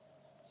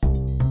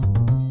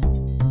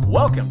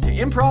Welcome to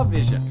Improv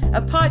Vision,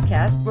 a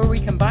podcast where we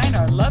combine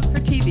our love for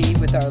TV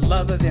with our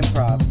love of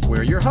improv.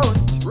 We're your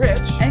hosts, Rich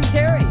and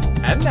Carrie.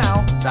 And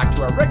now, back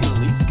to our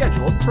regularly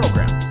scheduled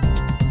program.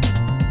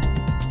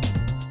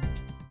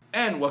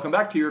 And welcome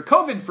back to your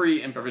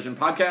COVID-free Improv Vision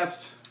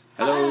podcast.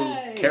 Hello,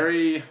 Hi.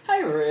 Carrie.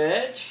 Hi,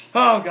 Rich.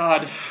 Oh,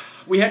 God.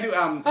 We had to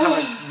have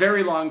a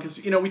very long,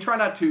 because, we try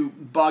not to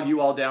bog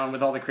you all down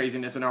with all the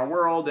craziness in our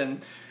world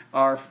and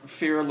our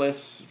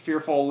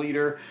fearful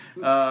leader.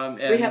 And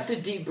we have to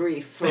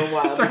debrief for a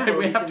while before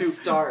we have to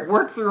start.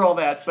 Work through all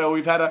that. So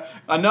we've had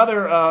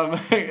another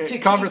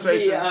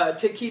conversation.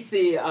 To keep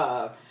the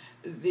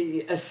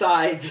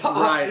asides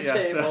off the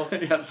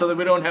table. So that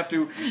we don't have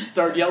to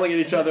start yelling at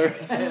each other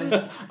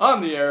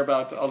on the air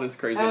about all this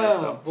craziness.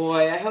 Oh,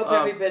 boy. I hope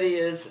everybody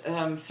is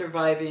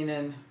surviving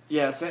and...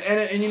 Yes,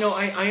 and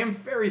I am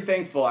very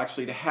thankful,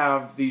 actually, to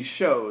have these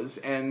shows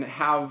and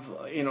have,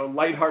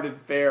 lighthearted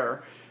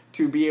fare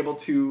to be able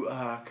to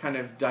kind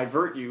of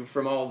divert you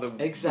from all the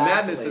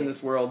madness in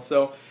this world.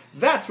 So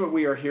that's what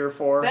we are here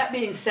for. That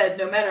being said,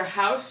 no matter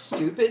how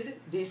stupid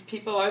these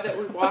people are that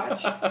we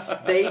watch,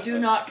 they do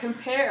not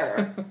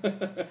compare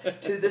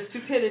to the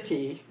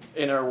stupidity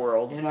in our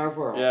world.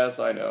 Yes,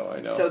 I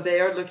know. So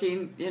they are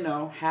looking,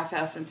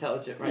 half-ass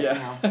intelligent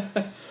now.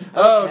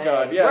 Oh, okay.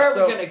 God, yeah. Where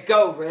are we going to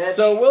go, Rich?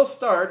 So we'll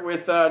start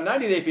with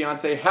 90 Day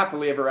Fiancé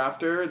Happily Ever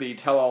After, the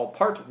tell-all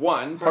part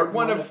 1. Part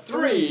 1 of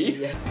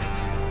 3.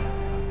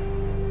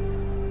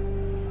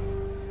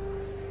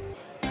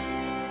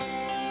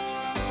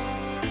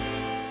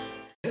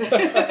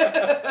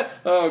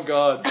 Oh,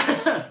 God.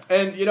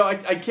 And,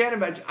 I can't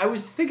imagine. I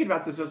was thinking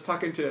about this. I was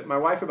talking to my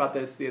wife about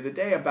this the other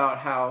day, about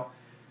how,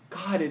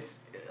 God, it's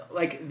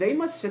like they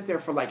must sit there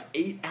for like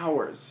 8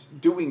 hours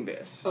doing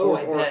this. Oh,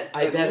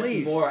 I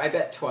bet more. I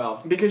bet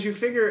 12. Because you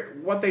figure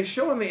what they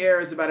show on the air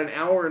is about an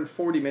hour and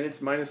 40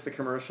 minutes minus the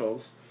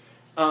commercials.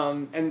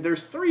 And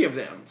there's 3 of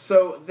them.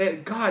 So,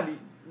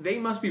 they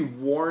must be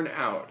worn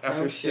out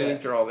after sitting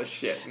through all this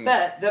shit.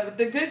 But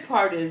the good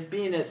part is,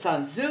 being it's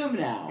on Zoom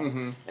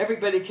now,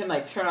 everybody can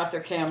turn off their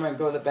camera and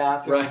go to the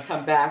bathroom and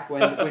come back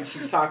when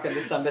she's talking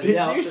to somebody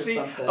else or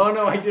something. Oh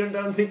no, I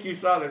don't think you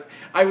saw this.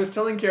 I was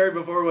telling Carrie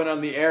before we went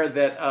on the air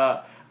that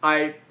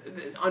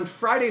on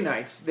Friday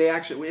nights, they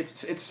actually,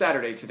 it's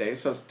Saturday today,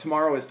 so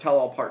tomorrow is Tell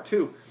All Part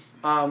 2.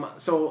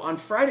 So on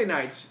Friday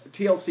nights,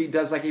 TLC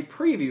does like a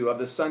preview of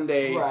the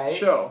Sunday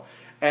show.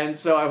 And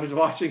so I was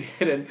watching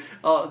it, and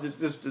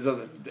this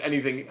doesn't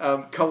anything.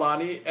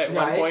 Kalani at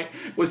one point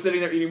was sitting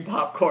there eating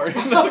popcorn.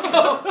 Bring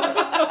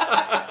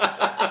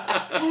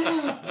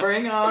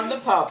on the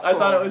popcorn. I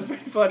thought it was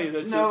pretty funny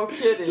that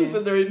she's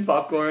sitting there eating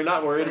popcorn,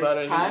 not worried about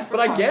it. But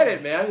I get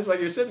it, man. It's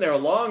like you're sitting there a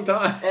long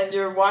time. And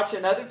you're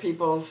watching other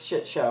people's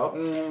shit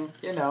show.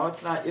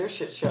 It's not your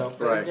shit show.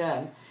 But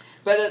again...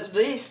 But at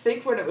least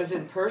think when it was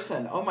in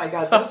person. Oh my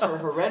God, those were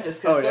horrendous,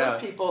 because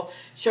those people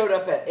showed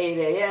up at 8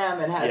 a.m.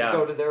 and had to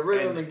go to their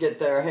room and get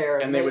their hair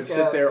and they would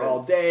sit there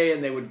all day,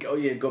 and they would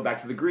go back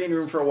to the green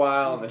room for a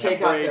while and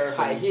take off their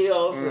high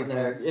heels and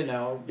their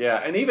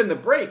and even the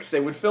breaks,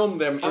 they would film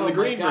them in the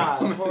green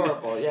room.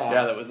 Horrible.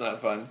 Yeah, that was not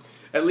fun.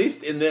 At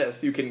least in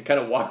this, you can kind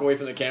of walk away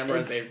from the camera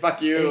and say,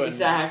 fuck you, and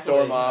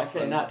storm off.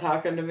 Okay, not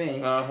talking to me.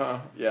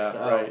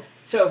 Right.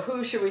 So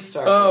who should we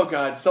start with? Oh,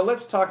 God. So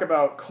let's talk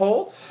about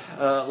Colt,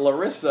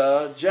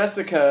 Larissa,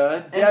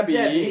 Jessica,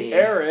 Debbie,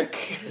 Eric.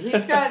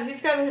 He's got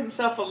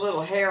himself a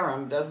little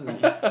harem, doesn't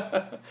he?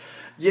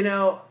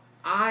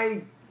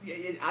 I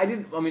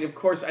didn't, of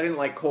course, I didn't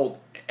like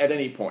Colt at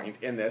any point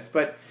in this,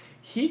 but...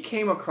 He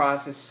came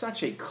across as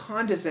such a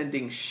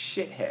condescending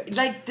shithead.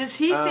 Does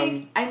he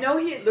think... I know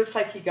he looks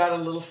like he got a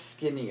little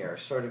skinnier,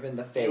 sort of in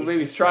the face. Maybe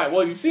he's trying...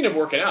 Well, you've seen him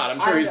working out.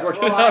 I'm sure he's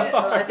working out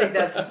hard. I think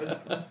that's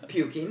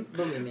puking,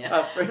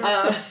 bulimia.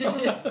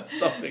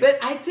 Something. But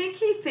I think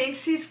he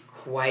thinks he's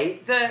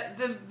quite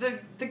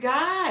the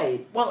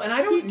guy. Well, and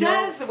I don't know... He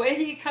does. The way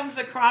he comes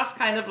across,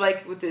 kind of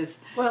like with his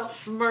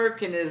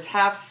smirk and his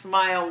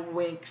half-smile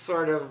wink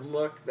sort of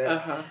look.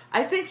 That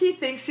I think he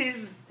thinks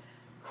he's...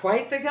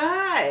 quite the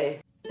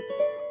guy.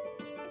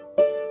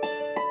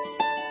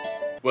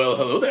 Well,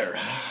 hello there.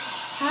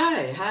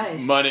 Hi.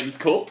 My name's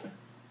Colt.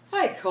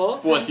 Hi,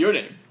 Colt. What's your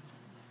name?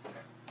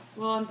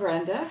 Well, I'm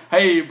Brenda.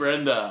 Hey,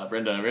 Brenda.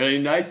 Really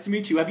nice to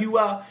meet you. Have you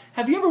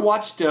ever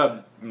watched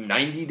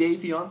 90 Day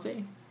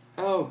Fiancé?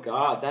 Oh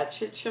God, that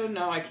shit show?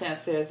 No, I can't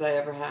say as I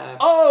ever have.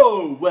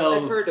 Oh well,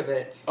 I've heard of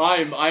it.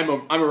 I'm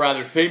a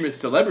rather famous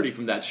celebrity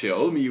from that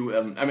show. You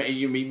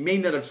may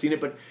not have seen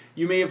it, but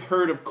you may have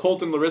heard of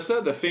Colt and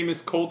Larissa, the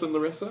famous Colt and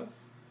Larissa.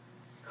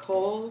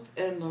 Colt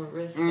and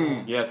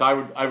Larissa. Yes, I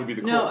would be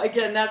the Colt. No,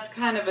 again, that's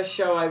kind of a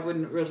show I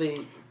wouldn't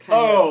really.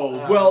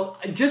 Well,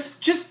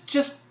 just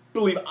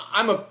believe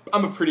I'm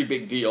a pretty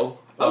big deal.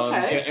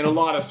 In a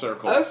lot of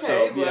circles.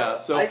 Okay,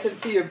 so I can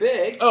see you're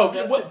big. So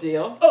that's a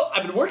deal. Oh,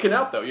 I've been working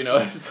out though.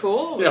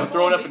 Cool.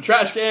 Throwing up in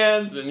trash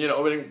cans and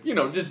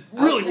just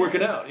really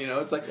working out.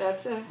 It's like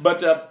that's it.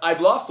 But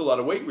I've lost a lot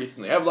of weight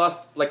recently. I've lost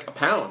like a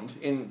pound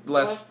in the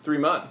last 3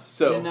 months.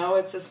 So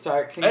it's a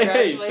start.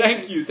 Congratulations.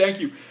 Hey,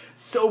 thank you.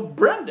 So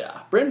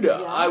Brenda,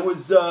 I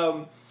was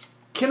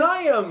Can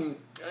I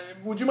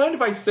would you mind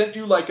if I sent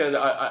you like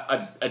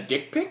a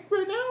dick pic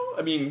right now?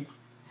 I mean,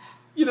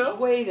 you know.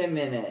 Wait a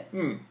minute.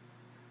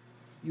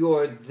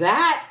 You're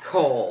that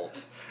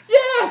cold.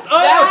 Yes,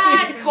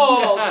 that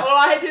cold. Yes. Well,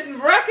 I didn't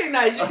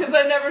recognize you because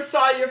I never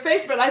saw your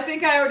face, but I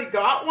think I already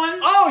got one.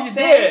 Oh, you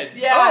did?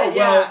 Yeah, oh,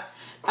 yeah.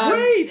 Well,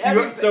 great.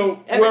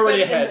 So we're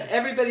already ahead.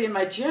 Everybody in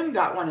my gym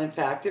got one. In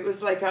fact, it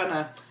was like on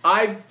a.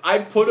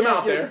 I've put them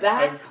out there.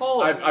 That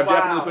cold. I've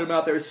definitely put them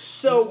out there.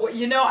 So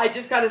I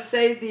just got to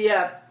say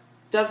the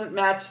doesn't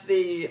match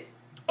the.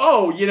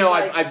 Oh,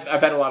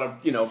 I've had a lot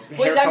of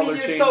hair color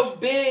change. You're so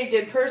big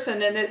in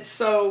person, and it's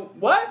so.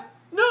 What?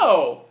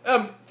 No.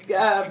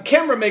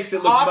 Camera makes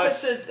it look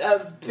opposite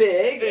of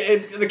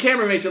big. The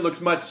camera makes it look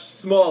much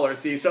smaller.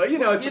 See, so it's.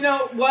 You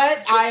know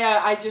what?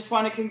 I just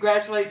want to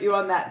congratulate you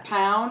on that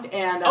pound.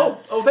 And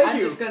thank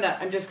you.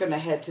 I'm just gonna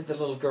head to the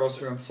little girls'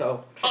 room.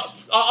 So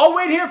I'll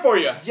wait here for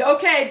you.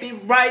 Okay, be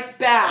right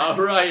back.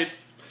 All right,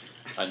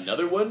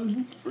 another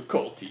one for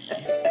Colty.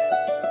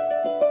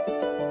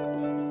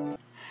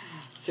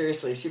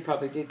 Seriously, she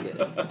probably did get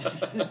it.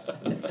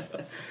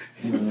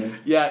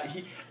 Yeah,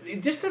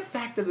 just the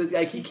fact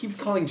that he keeps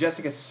calling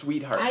Jessica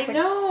sweetheart. I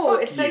know.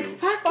 It's like,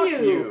 fuck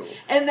you.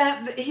 And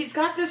that he's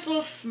got this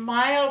little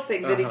smile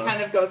thing that he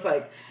kind of goes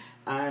like,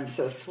 I'm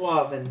so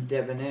suave and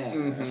debonair.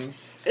 Mm-hmm.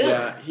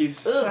 Yeah, he's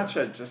such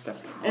a prick.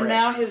 And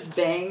now his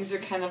bangs are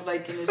kind of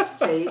like in his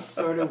face,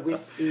 sort of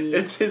wispy.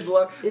 It's his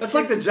look. It's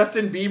like the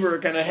Justin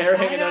Bieber kind of hair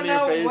hanging on your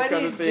face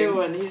kind of thing. I don't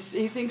know what he's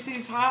doing. He thinks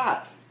he's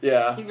hot.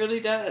 Yeah. He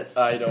really does.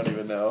 I don't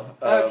even know.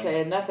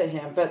 Okay, enough of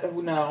him, but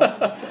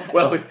no.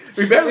 Well,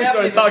 we barely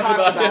started talking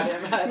about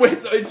him.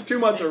 It's too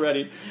much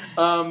already.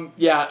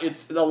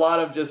 It's a lot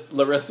of just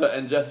Larissa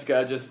and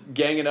Jessica just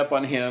ganging up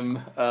on him,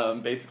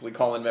 basically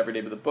calling him every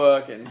day with a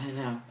book. And, I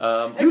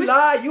know. You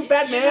lie, you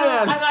bad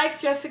man. I like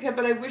Jessica,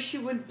 but I wish she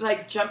would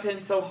jump in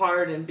so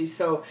hard and be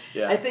so...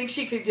 Yeah. I think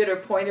she could get her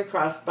point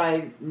across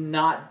by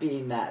not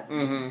being that.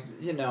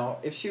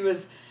 Mm-hmm. If she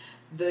was...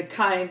 the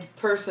kind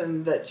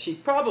person that she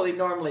probably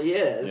normally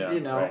is,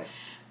 right.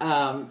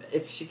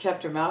 If she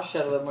kept her mouth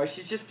shut a little more,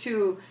 she's just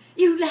too,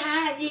 you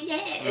lie,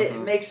 it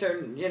makes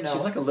her,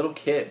 She's like a little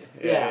kid.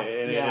 Yeah.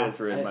 It is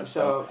very much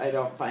so. I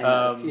don't find it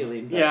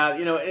appealing. Yeah,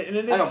 and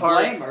it is I don't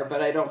hard. blame her,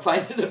 but I don't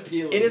find it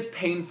appealing. It is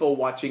painful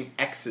watching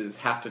exes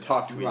have to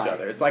talk to each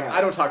other. It's like,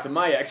 I don't talk to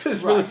my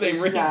exes for the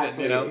same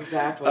reason,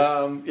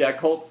 Exactly.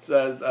 Colt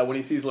says when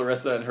he sees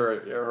Larissa and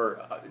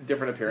her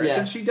different appearance,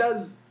 and she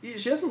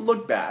doesn't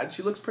look bad.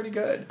 She looks pretty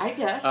good. I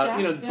guess.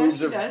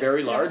 Boobs are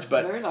very large,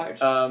 but very large.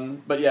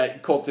 But yeah,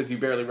 Colt says he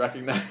barely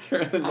recognized her,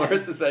 and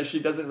Larissa says she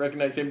doesn't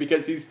recognize him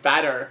because he's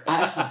fatter.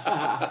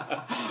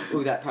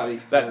 Ooh, that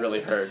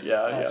really hurt.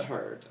 Yeah, that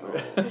hurt.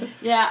 Oh.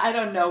 Yeah, I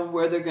don't know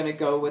where they're going to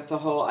go with the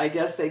whole. I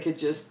guess they could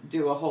just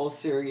do a whole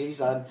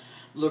series on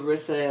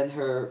Larissa and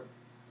her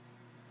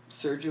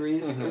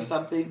surgeries or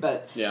something,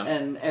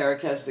 and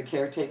Eric as the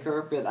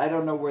caretaker, but I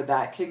don't know where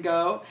that can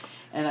go.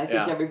 And I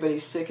think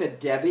everybody's sick of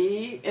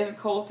Debbie and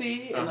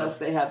Colty unless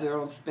they have their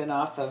own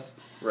spin-off of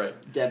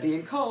Debbie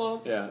and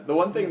Colt. Yeah, the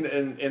one thing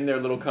in their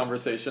little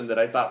conversation that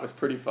I thought was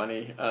pretty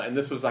funny, and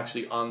this was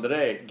actually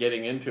Andre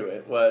getting into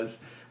it, was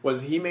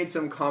he made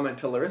some comment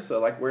to Larissa,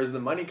 like, where's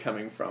the money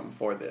coming from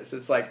for this?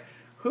 It's like,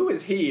 who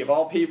is he, of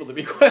all people, to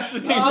be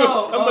questioning where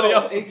somebody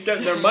else is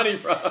getting their money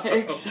from?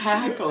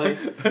 Exactly.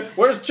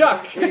 Where's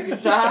Chuck?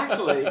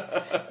 Exactly.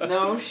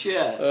 No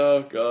shit.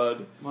 Oh,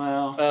 God.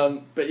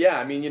 Wow. But yeah,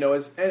 I mean,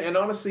 and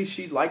honestly,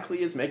 she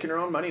likely is making her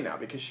own money now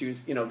because she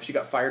was, she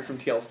got fired from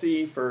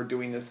TLC for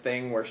doing this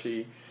thing where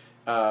she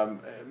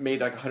made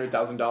like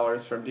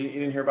 $100,000 from. You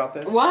didn't hear about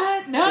this?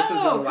 What? No. This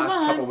was in the last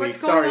couple weeks.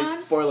 Sorry,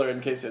 spoiler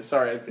in case.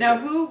 Sorry. Now,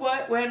 who,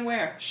 what, when,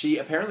 where? She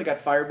apparently got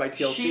fired by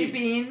TLC. She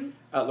being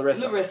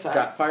Larissa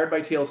got fired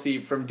by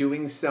TLC from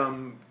doing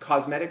some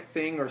cosmetic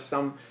thing or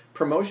some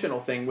promotional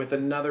thing with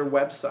another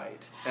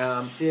website.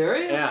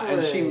 Seriously? Yeah,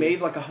 and she made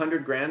like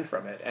 $100,000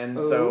 from it, and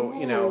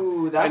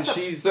that's and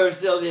she's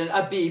Brazilian,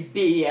 a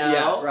BBL.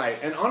 Yeah, right.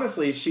 And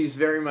honestly, she's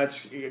very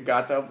much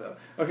got to.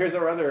 Oh, here's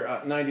our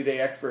other 90-day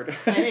expert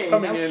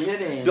coming in,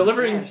 kidding.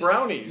 Delivering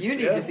brownies. You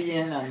need to be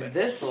in on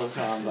this little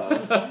combo.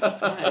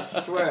 I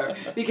swear,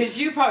 because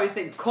you probably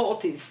think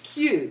Colty's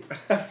cute.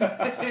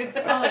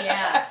 Oh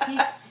yeah,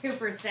 he's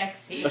super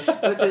sexy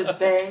with his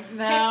bangs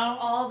now.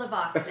 Ticks all the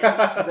boxes.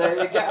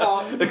 There you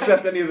go.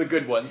 Except any of the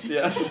good ones,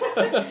 yes.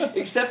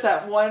 Except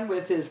that one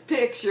with his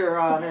picture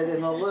on it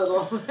in a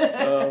little.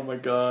 Oh my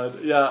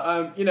God!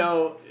 Yeah,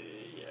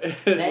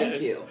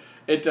 Thank you.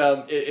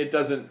 It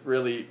doesn't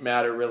really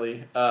matter,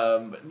 really.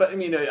 But I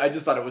mean, I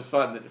just thought it was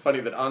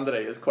funny that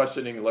Andre is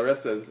questioning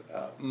Larissa's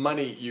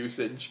money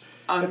usage.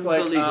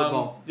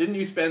 Unbelievable. It's like, didn't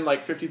you spend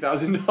like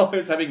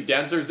 $50,000 having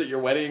dancers at your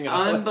wedding?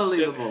 And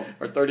unbelievable.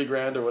 Or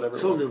 $30,000 or whatever.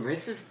 So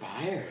Larissa's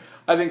fired.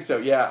 I think so.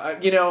 Yeah.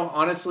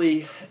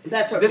 Honestly,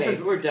 that's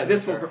okay. We're done.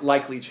 This will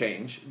likely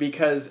change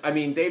because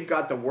they've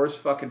got the worst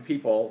fucking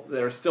people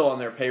that are still on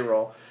their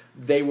payroll.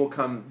 They will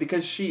come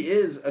because she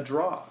is a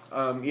draw.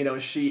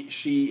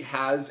 She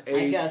has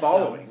a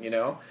following.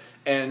 So.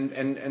 And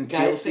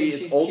Guys TLC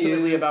is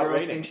ultimately cute, about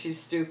girls ratings. Think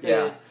she's stupid.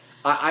 Yeah.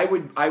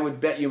 I would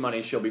bet you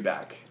money she'll be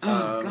back.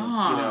 Oh,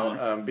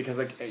 God. Because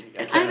I can't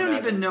I don't imagine.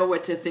 even know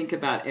what to think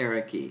about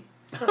Eric-y.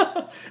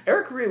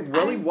 Eric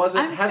really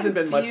hasn't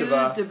been much of a...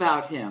 I'm confused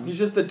about him. He's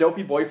just the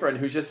dopey boyfriend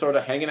who's just sort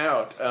of hanging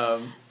out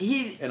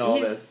in all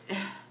this.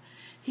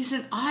 He's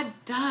an odd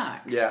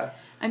duck. Yeah.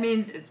 I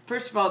mean,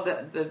 first of all,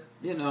 the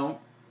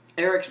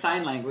Eric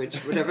Sign Language,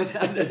 whatever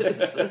that is.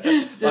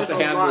 There's a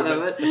lot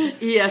of it.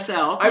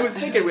 ESL. I was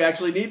thinking we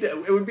actually need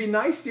to... It would be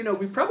nice,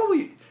 we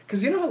probably...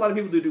 Because how a lot of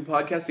people do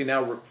podcasts, they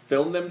now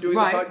film them doing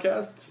the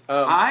podcasts.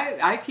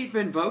 I keep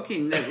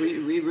invoking that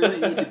we really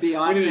need to be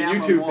on we need a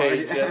YouTube more.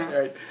 page, yes,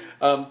 right.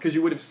 Because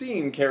you would have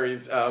seen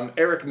Carrie's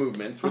Eric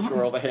movements, which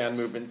were all the hand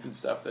movements and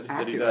stuff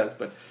that he does.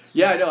 But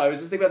yeah, I know. I was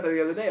just thinking about that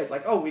the other day. I was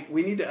like,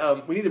 we need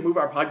to move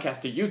our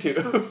podcast to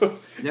YouTube.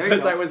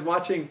 Because I was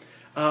watching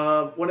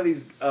one of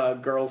these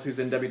girls who's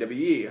in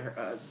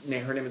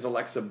WWE. Her name is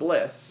Alexa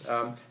Bliss.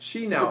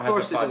 She now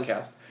has a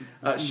podcast.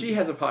 She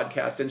has a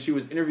podcast, and she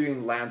was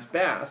interviewing Lance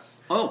Bass.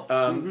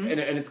 And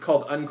it's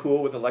called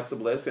Uncool with Alexa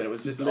Bliss, and it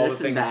was just Bliss all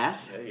the things.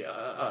 Bass?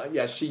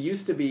 Yeah, she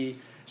used to be.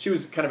 She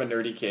was kind of a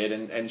nerdy kid,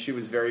 and she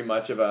was very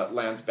much of a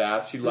Lance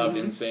Bass. She loved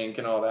NSYNC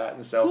and all that,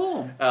 and so.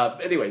 Cool.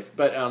 Anyways,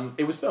 but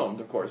it was filmed,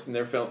 of course, and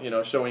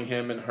they're showing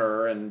him and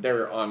her, and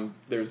they're on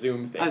their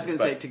Zoom things. I was going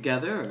to say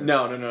together. Or?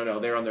 No.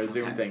 They're on their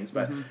Zoom things,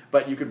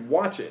 but you could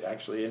watch it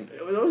actually, and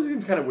it was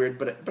kind of weird.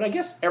 But I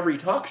guess every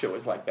talk show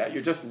is like that.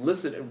 You're just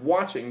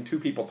watching two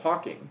people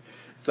talking.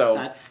 So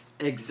that's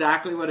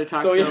exactly what a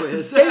talk show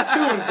is. Stay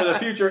tuned for the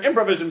future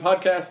Improvision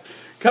podcast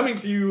coming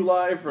to you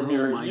live from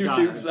your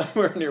YouTube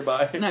somewhere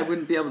nearby. And I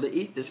wouldn't be able to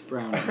eat this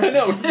brownie. I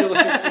know, we'd be able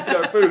to eat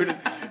our food.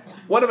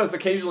 One of us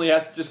occasionally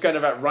has to just kind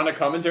of run a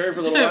commentary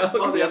for a little while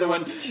because the other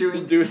one's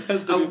chewing has to do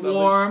something.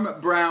 Warm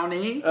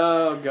brownie.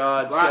 Oh,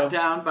 God. Brought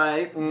down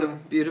by the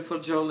beautiful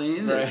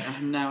Jolene that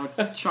I'm now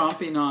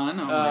chomping on.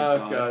 Oh,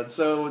 my God.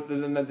 So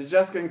the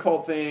Jessica and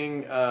Colt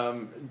thing,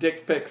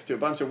 dick pics to a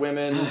bunch of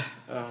women.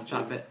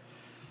 Stop it.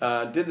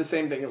 Did the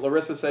same thing.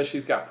 Larissa says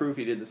she's got proof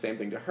he did the same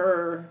thing to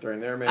her during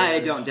their marriage. I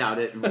don't doubt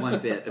it one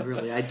bit.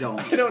 Really, I don't.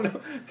 I don't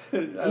know.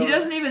 He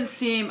doesn't even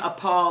seem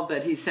appalled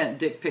that he sent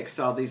dick pics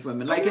to all these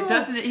women. Like, it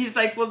doesn't... He's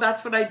like, well,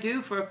 that's what I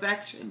do for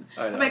affection.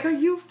 I'm like, are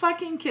you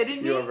fucking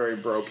kidding me? You are very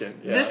broken.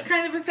 Yeah. This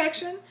kind of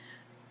affection?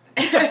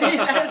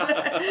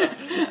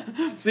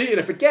 See, and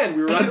if again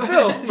we were on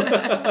film.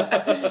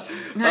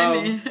 I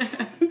mean...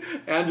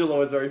 Angela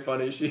was very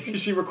funny.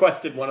 She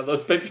requested one of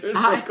those pictures.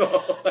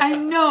 I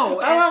know.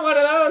 I want one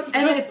of those.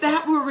 And if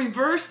that were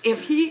reversed,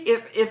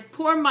 if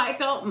poor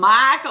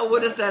Michael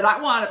would have said, I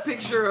want a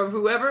picture of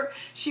whoever,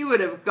 she would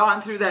have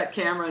gone through that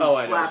camera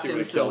and slapped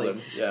him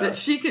silly. Yeah. But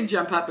she can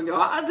jump up and go,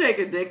 I'll take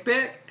a dick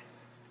pic.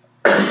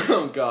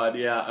 Oh God,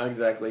 yeah,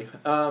 exactly.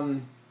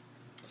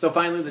 So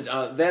finally,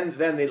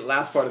 then the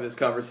last part of this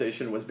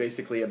conversation was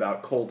basically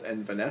about Colt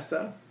and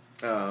Vanessa.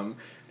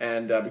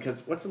 And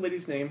because what's the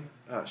lady's name?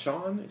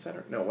 Sean? Is that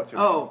her? No, what's her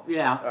name? Oh,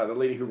 yeah. The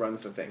lady who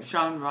runs the thing.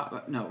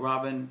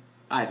 Robin.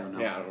 I don't know.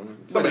 Yeah, I don't know.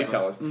 Somebody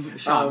tell us.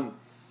 Sean.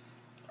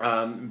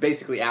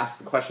 Basically asks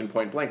the question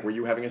point blank, were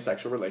you having a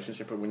sexual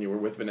relationship when you were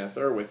with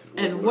Vanessa or with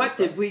And what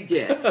did we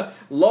get?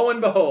 Lo and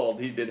behold,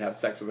 he did have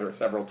sex with her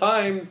several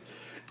times.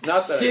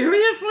 Not that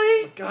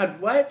Seriously? God,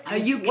 what? Are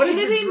you what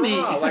kidding me?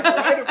 Like,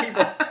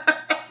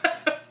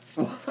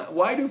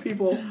 why do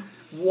people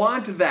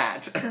want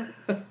that?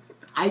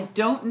 I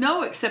don't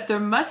know, except there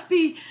must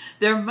be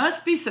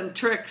some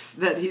tricks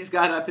that he's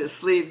got up his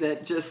sleeve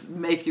that just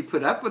make you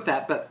put up with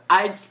that. But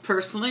I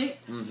personally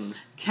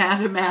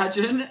can't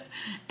imagine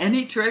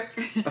any trick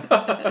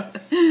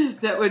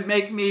that would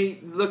make me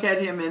look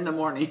at him in the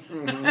morning.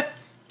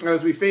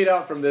 As we fade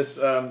out from this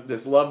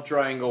this love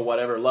triangle,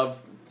 whatever, love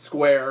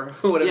square,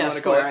 whatever you want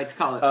to call it. Let's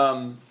call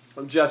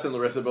it. Jess and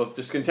Larissa both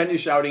just continue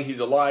shouting, "He's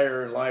a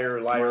liar, liar,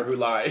 liar who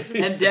lies."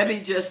 And Debbie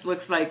just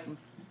looks like.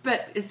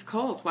 But it's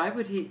cold. Why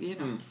would he?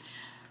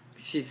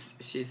 She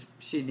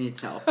needs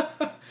help.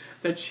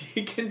 That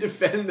she can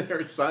defend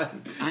her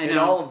son in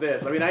all of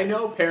this. I mean, I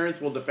know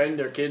parents will defend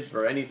their kids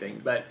for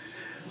anything, but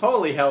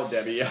holy hell,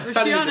 Debbie!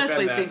 Well, she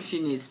honestly thinks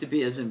she needs to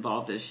be as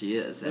involved as she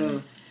is,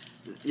 and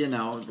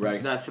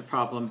that's a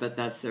problem. But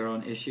that's their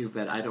own issue.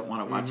 But I don't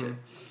want to watch it.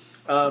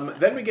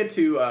 Then we get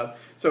to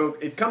so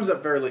it comes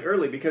up fairly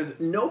early because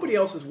nobody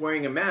else is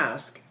wearing a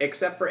mask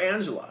except for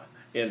Angela.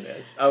 In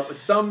this,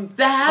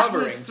 that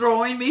covering. Was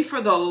throwing me for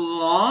the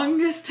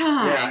longest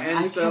time.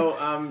 Yeah,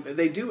 and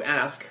they do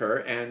ask her,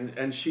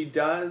 and she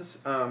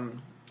does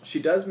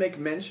make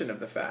mention of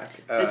the fact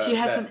that she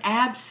has an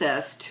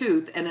abscess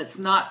tooth, and it's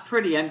not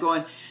pretty. I'm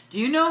going, do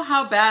you know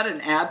how bad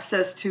an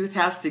abscess tooth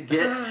has to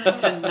get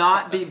to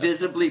not be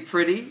visibly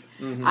pretty?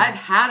 I've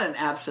had an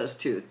abscess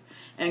tooth,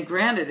 and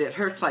granted, it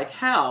hurts like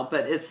hell,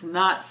 but it's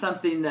not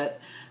something that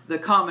the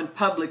common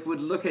public would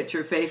look at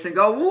your face and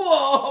go,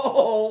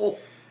 whoa.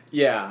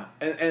 Yeah,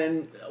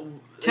 and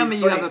tell me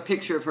you have a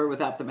picture of her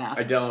without the mask.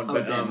 I don't,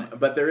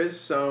 but there is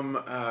some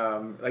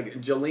like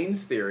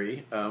Jolene's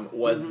theory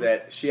was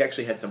that she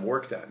actually had some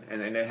work done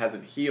and it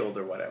hasn't healed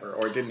or whatever,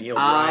 or it didn't heal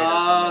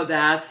right. Oh,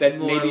 that's that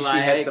more maybe likely.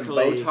 she had some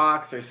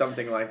Botox or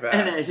something like that,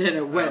 and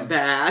it went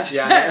bad.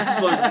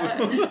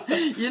 Yeah,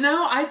 you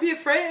know, I'd be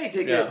afraid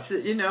to get.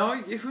 You know,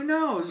 who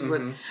knows?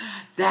 But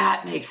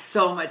that makes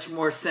so much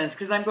more sense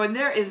because I'm going.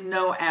 There is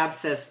no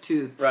abscess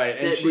tooth, right?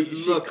 And she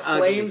claims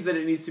ugly. that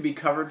it needs to be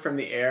covered from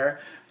the air.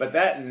 But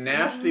that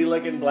nasty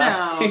looking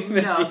black thing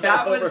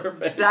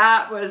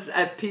that was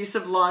a piece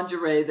of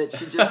lingerie that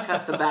she just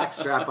cut the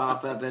backstrap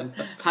off of and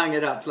hung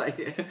it up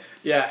like.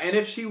 Yeah, and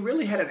if she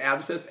really had an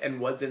abscess and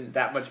was in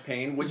that much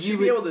pain, would she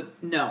be able to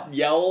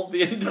yell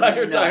the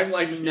entire time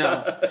like she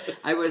does?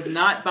 I was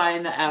not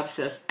buying the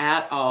abscess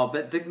at all,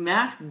 but the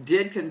mask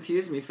did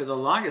confuse me for the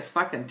longest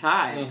fucking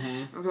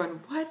time. I'm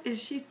going, what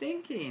is she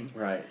thinking?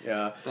 Right,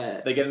 yeah.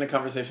 But they get in a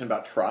conversation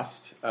about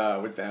trust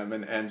with them,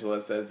 and Angela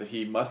says that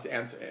he must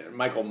answer.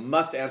 Michael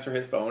must answer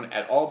his phone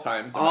at all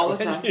times, all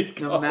the time,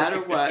 no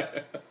matter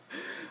what.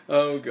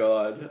 Oh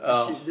God!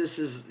 This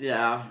is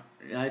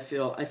I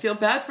feel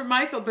bad for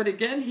Michael, but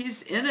again,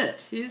 he's in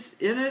it. He's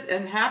in it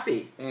and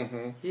happy.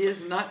 He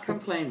is not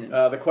complaining.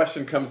 The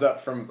question comes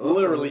up from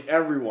literally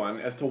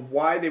everyone as to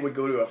why they would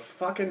go to a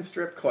fucking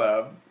strip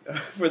club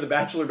for the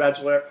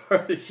bachelorette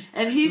party.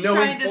 And he's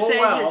trying to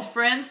say his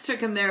friends took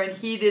him there and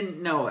he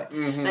didn't know it.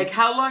 Like,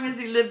 how long has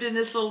he lived in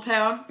this little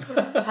town?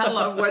 How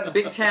long? What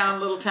big town,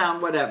 little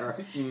town, whatever.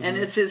 And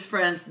it's his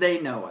friends. They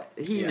know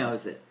it. He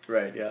knows it.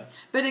 Right. Yeah.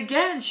 But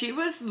again, she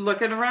was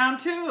looking around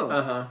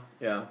too.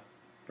 Yeah.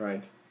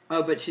 Right.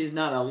 Oh, but she's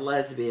not a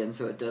lesbian,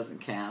 so it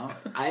doesn't count.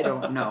 I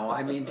don't know.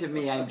 I mean, to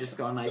me, I'm just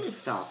going like,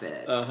 stop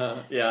it.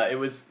 Yeah, it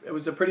was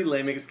a pretty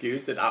lame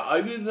excuse, and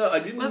I didn't.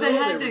 Well, they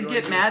had to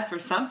get mad for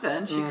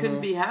something. She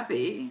couldn't be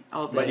happy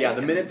all day. But yeah,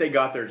 the minute they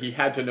got there, he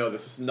had to know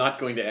this was not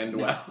going to end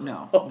well.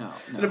 No.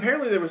 And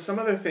apparently, there was some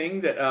other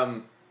thing that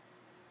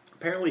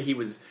apparently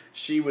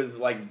she was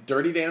like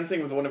dirty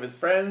dancing with one of his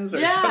friends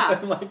or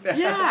something like that.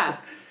 Yeah.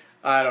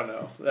 I don't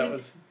know.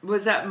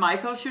 Was that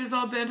Michael she was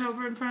all bent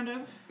over in front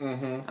of?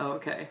 Oh,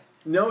 okay.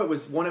 No, it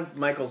was one of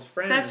Michael's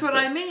friends. That's what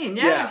I mean.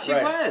 Yeah, she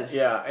was.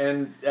 Yeah,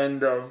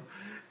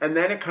 and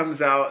then it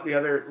comes out, the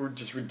other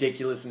just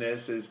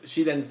ridiculousness is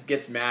she then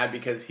gets mad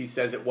because he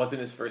says it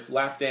wasn't his first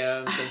lap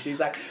dance, and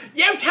she's like,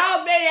 "You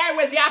told me it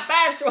was your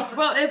first one."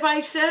 Well, if I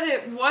said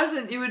it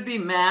wasn't, you would be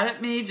mad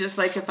at me, just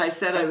like if I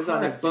said I was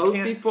on a boat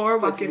before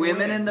with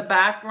women in the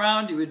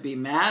background, you would be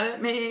mad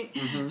at me.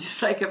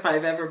 Just like if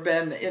I've ever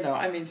been,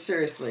 I mean,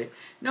 seriously.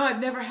 No,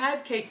 I've never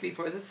had cake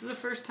before. This is the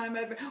first time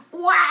I've...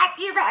 What?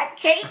 You've had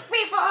cake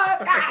before?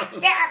 God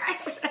damn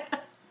it.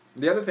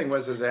 The other thing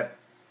is that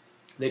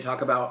they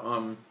talk about,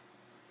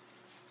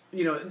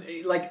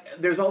 like,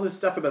 there's all this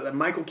stuff about that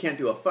Michael can't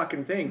do a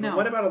fucking thing. No. But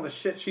what about all the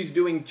shit she's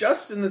doing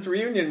just in this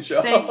reunion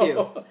show?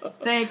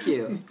 Thank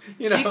you.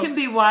 She can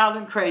be wild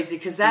and crazy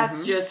because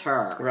that's just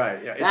her.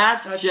 Right, yeah.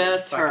 That's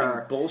just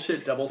her.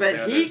 Bullshit double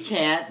standard. But he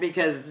can't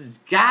because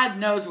God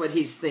knows what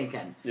he's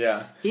thinking.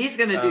 Yeah. He's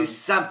going to do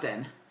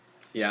something.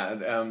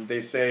 Yeah, they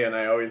say, and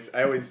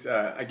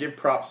I give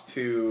props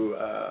to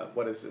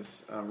what is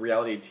this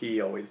Reality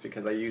Tea always,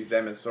 because I use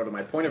them as sort of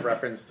my point of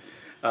reference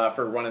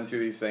for running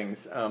through these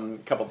things. A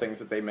couple things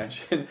that they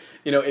mention.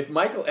 If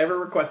Michael ever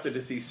requested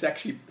to see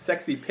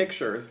sexy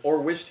pictures or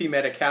wished he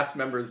met a cast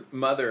member's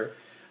mother,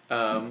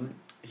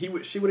 she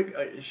would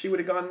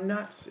have gone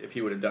nuts if he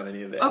would have done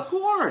any of this. Of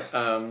course.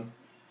 And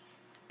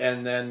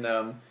then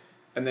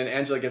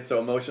Angela gets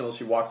so emotional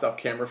she walks off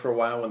camera for a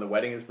while when the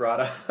wedding is brought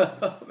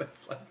up.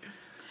 It's like.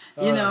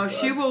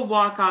 She will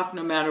walk off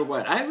no matter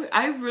what.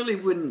 I really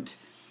wouldn't.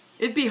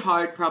 It'd be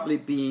hard probably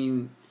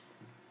being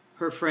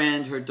her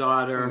friend, her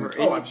daughter, or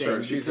anything. Oh, I'm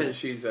sure.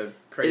 She's a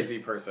crazy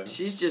person.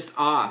 She's just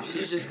off.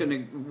 She's just going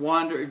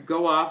to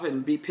go off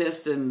and be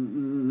pissed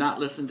and not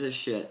listen to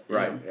shit.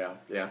 Right,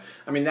 yeah.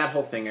 I mean, that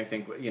whole thing, I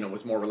think,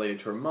 was more related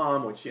to her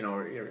mom, which, I do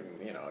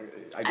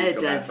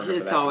feel bad for her.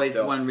 It's always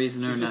one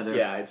reason or another.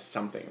 It's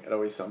something. It's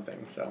always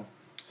something. So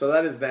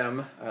that is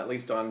them, at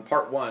least on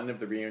part one of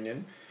the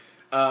reunion.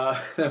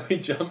 Then we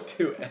jump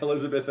to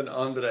Elizabeth and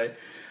Andre,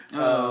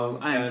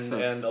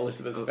 and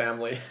Elizabeth's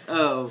family.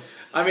 Oh,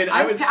 I mean,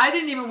 I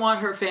didn't even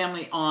want her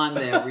family on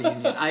their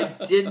reunion. I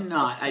did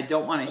not. I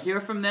don't want to hear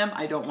from them.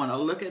 I don't want to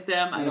look at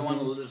them. I don't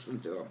want to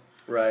listen to them.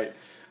 Right.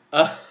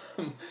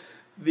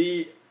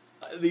 The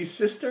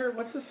sister.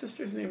 What's the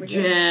sister's name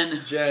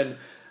again? Jen.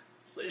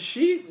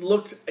 She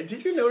looked.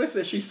 Did you notice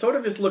that she sort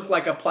of just looked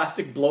like a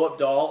plastic blow-up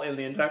doll in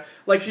the entire?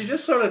 Like she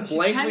just sort of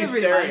blankly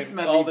staring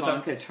all the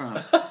time.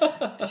 Trump.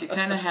 She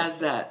kind of has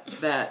that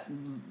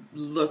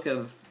look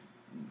of,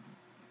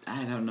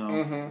 I don't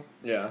know.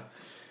 Yeah.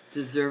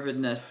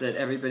 Deservedness that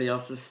everybody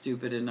else is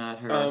stupid and not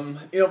her.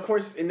 Of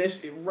course,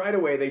 right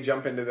away they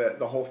jump into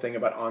the whole thing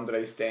about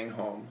Andre staying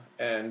home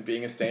and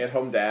being a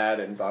stay-at-home dad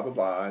and blah blah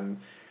blah, and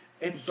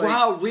it's like,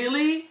 wow,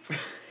 really?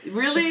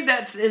 Really?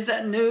 Is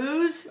that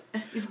news?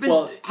 He's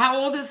been. How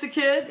old is the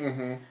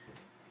kid?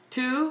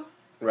 2.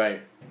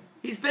 Right.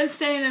 He's been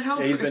staying at home.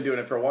 Yeah, he's been doing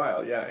it for a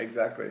while. Yeah,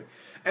 exactly.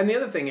 And the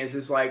other thing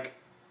is like,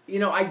 you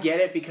know, I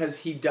get it because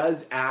he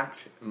does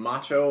act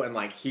macho and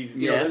like he's,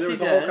 you know, there was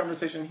a whole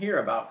conversation here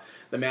about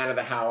the man of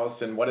the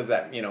house and what is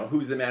that, you know,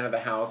 who's the man of the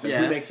house and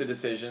who makes the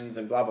decisions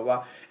and blah, blah,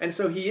 blah. And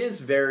so he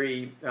is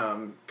very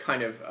you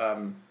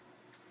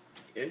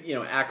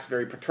know, acts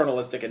very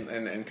paternalistic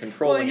and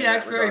controlling. Well, he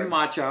acts very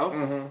macho.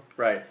 Mm-hmm.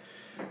 Right.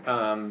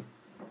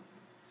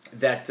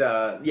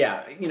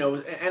 Yeah, you know,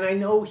 and I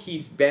know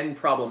he's been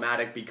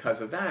problematic because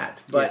of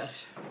that,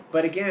 but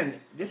but again,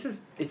 it's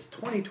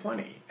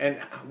 2020, and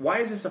why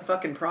is this a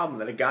fucking problem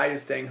that a guy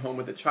is staying home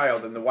with a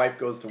child and the wife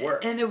goes to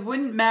work? And it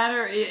wouldn't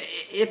matter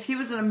if he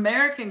was an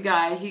American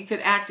guy, he could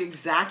act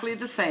exactly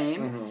the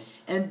same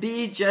and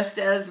be just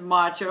as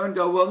macho and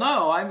go, well,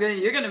 no,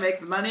 you're going to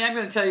make the money. I'm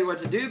going to tell you what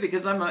to do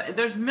because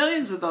there's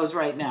millions of those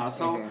right now.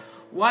 So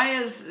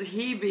why is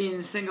he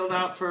being singled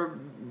out for?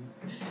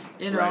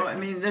 You know, I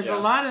mean, there's a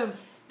lot of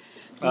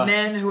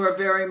men who are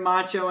very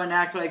macho and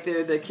act like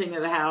they're the king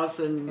of the house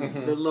and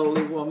the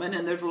lowly woman,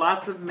 and there's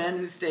lots of men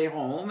who stay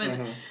home,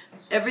 and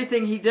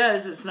everything he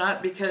does, it's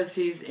not because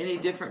he's any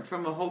different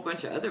from a whole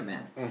bunch of other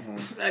men.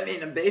 I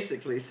mean,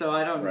 basically, so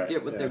I don't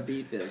get what their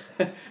beef is.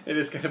 It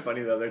is kind of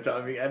funny, though. They're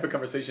telling me, I have a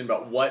conversation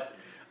about what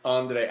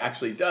Andre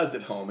actually does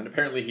at home, and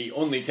apparently he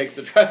only takes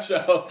the trash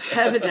out.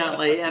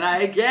 Evidently, and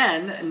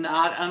I'm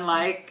not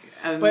unlike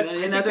a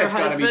million other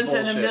husbands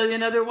and a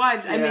million other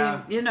wives. I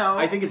mean, you know.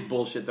 I think it's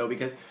bullshit, though,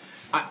 because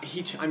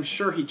I'm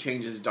sure he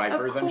changes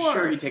diapers. I'm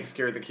sure he takes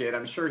care of the kid.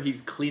 I'm sure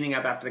he's cleaning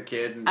up after the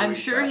kid. And I'm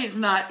sure he's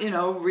not, you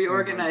know,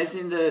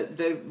 reorganizing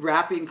the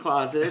wrapping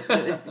closet,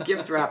 the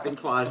gift wrapping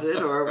closet,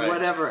 or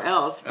whatever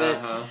else.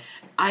 But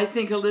I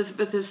think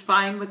Elizabeth is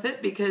fine with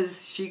it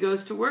because she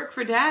goes to work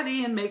for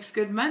Daddy and makes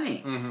good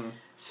money.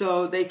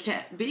 So they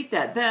can't beat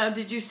that. Now,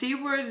 did you see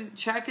where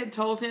Chuck had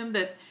told him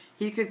that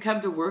he could come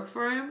to work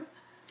for him?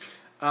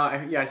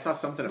 Yeah, I saw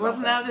something about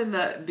that. Wasn't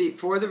that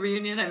before the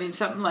reunion? I mean,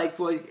 something like,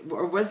 well,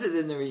 or was it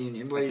in the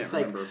reunion? Where he's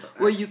like, remember,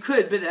 well, you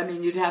could, but I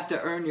mean, you'd have to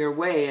earn your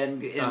way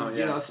and you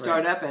know,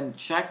 start up. And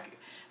Chuck,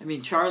 I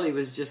mean, Charlie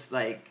was just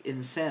like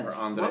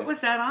incensed. What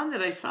was that on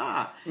that I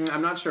saw?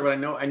 I'm not sure, but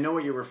I know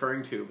what you're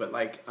referring to. But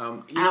like,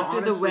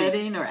 after the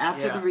wedding or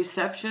after the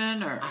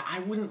reception, or I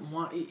wouldn't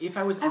want, if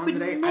I was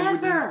Andre, I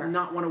would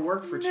not want to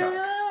work for Chuck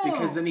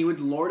because then he would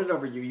lord it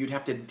over you. You'd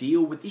have to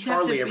deal with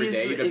Charlie every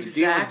day. You'd have to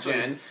deal with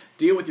Jen.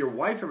 Deal with your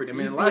wife every day. I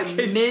mean, you'd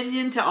be a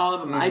minion to all of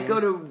them. I'd go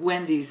to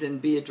Wendy's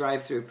and be a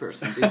drive-through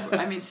person.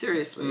 I mean,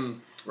 seriously.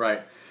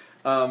 Right.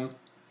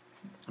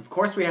 Of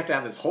course, we have to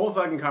have this whole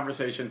fucking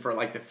conversation for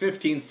like the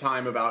 15th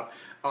time about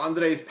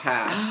Andre's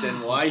past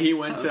and why he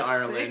went to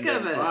Ireland. Sick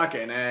of it.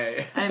 Fucking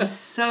A. I'm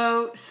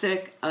so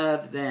sick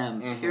of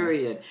them.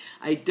 Period.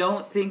 I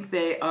don't think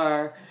they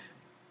are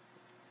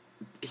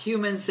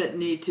humans that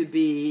need to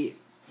be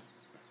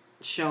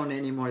shown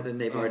any more than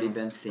they've already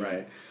been seen.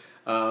 Right.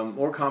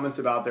 More comments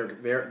about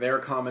their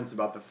comments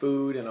about the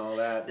food and all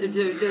that.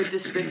 They're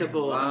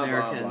despicable blah,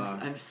 Americans. blah,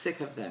 blah. I'm sick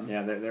of them.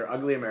 Yeah, they're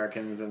ugly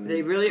Americans, and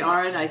they really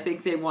are. And I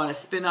think they want to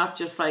spin off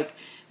just like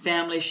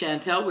Family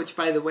Chantel, which,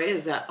 by the way,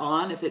 is that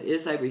on? If it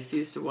is, I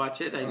refuse to watch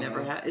it. I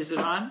never have. Is it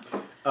on?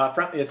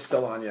 It's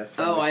still on. Yes.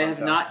 I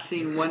have not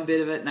seen one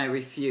bit of it, and I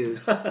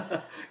refuse.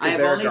 I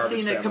have only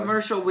seen a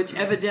commercial, which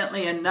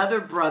evidently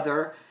another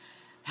brother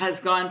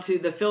has gone to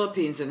the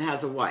Philippines and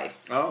has a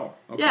wife. Oh,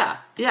 okay.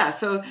 Yeah.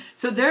 So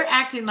they're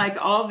acting like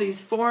all these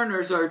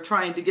foreigners are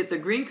trying to get the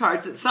green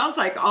cards. It sounds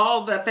like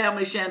all the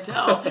Family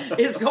Chantel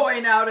is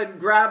going out and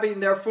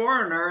grabbing their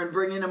foreigner and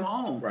bringing him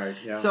home. Right,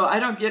 yeah. So I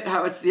don't get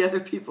how it's the other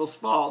people's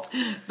fault.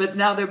 But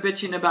now they're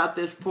bitching about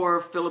this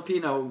poor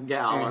Filipino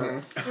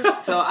gal.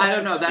 So I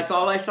don't know. That's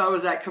all I saw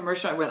was that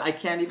commercial. I went, I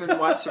can't even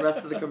watch the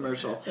rest of the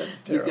commercial.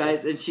 That's terrible. You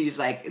guys, and she's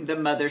like, the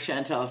mother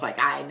Chantel is like,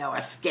 I know a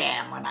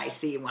scam when I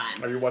see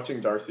one. Are you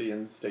watching Darcy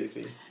and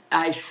Stacy?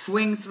 I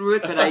swing through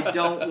it, but I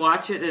don't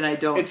watch it, and I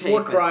don't It's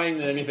more crying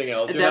than anything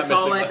else. That's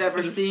all I've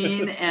ever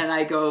seen, and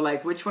I go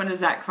like, which one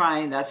is that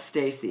crying? That's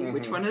Stacy.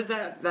 Which one is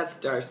that? That's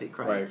Darcy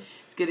crying. Right.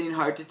 It's getting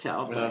hard to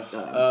tell.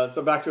 But,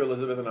 so back to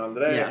Elizabeth and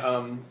Andre. Yes.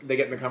 They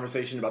get in the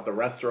conversation about the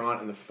restaurant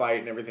and the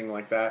fight and everything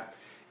like that.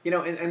 You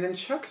know, and then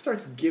Chuck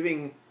starts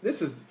giving...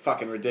 This is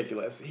fucking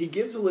ridiculous. He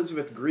gives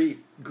Elizabeth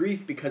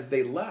grief because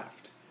they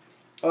left.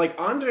 Like,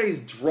 Andre's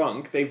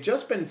drunk. They've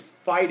just been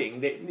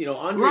fighting.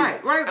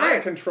 Andre's out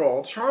of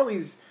control.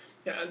 Charlie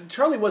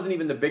wasn't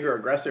even the bigger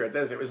aggressor at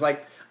this. It was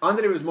like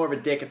Andre was more of a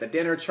dick at the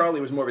dinner.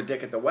 Charlie was more of a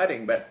dick at the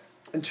wedding. But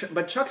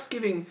Chuck's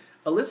giving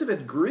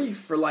Elizabeth grief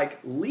for, like,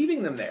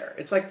 leaving them there.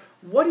 It's like,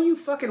 what do you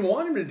fucking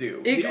want him to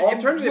do? The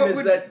alternative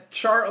is that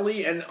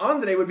Charlie and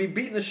Andre would be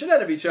beating the shit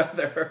out of each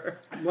other.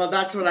 Well,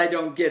 that's what I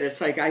don't get. It's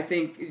like, I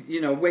think,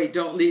 wait,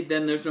 don't leave,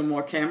 then there's no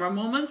more camera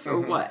moments, or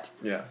what?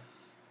 Yeah.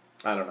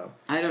 I don't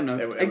know.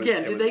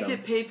 Do they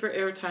get paid for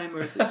airtime,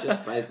 or is it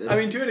just by this? I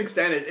mean, to an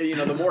extent,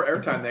 the more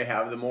airtime they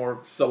have, the more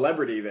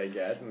celebrity they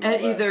get.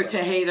 And either to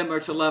hate them or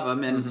to love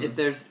them. And if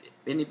there's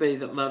anybody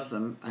that loves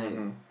them,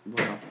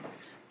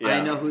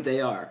 I know who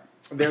they are.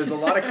 there's a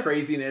lot of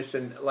craziness,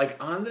 and like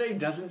Andre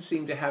doesn't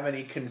seem to have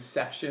any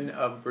conception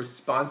of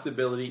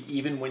responsibility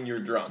even when you're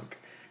drunk.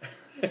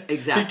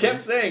 Exactly. He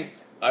kept saying,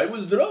 I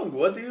was drunk.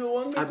 What do you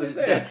want me to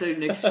say? That's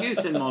an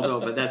excuse in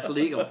Moldova. That's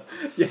legal.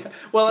 Yeah.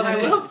 Well, and I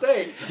will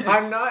say,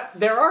 I'm not.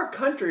 There are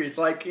countries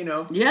like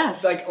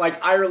Yes,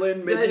 like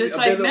Ireland. Maybe it's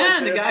like,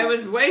 man, the guy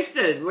was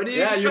wasted. What do you?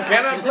 Yeah, expect? you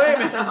cannot blame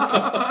him.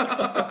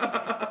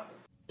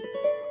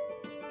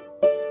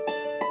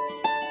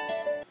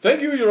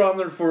 Thank you, Your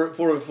Honor,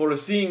 for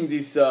seeing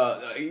this.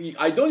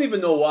 I don't even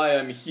know why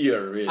I'm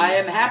here. Really. I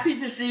am happy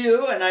to see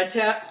you, and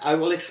I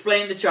will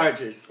explain the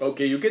charges.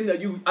 Okay, you can.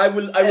 I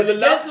will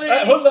allow.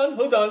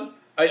 Hold on.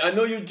 I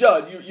know you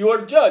judge. You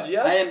are judge,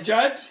 yes? I am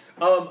judge.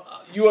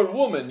 You are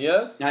woman,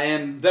 yes? I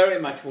am very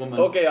much woman.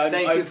 Okay,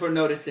 Thank you for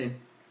noticing.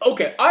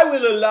 Okay, I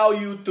will allow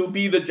you to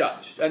be the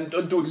judge and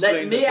to explain.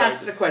 Let me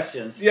ask the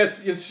questions. Yes.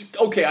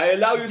 Okay, I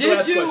allow you to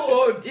ask questions. Did you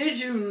or did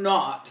you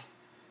not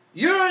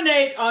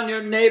urinate on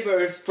your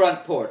neighbor's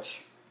front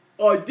porch?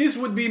 This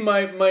would be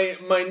my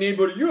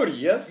neighbor Yuri,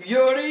 yes?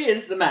 Yuri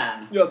is the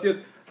man. Yes.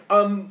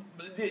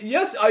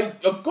 Yes,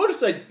 of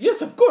course. I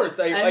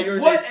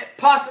urinate. What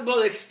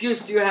possible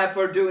excuse do you have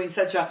for doing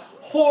such a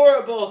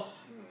horrible,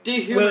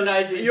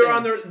 dehumanizing thing? Your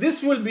Honor,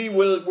 this will be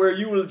where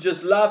you will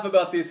just laugh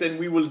about this and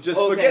we will just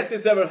forget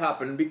this ever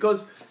happened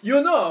because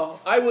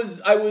I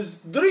was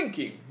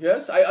drinking.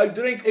 Yes, I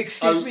drink.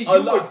 Excuse me,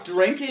 you were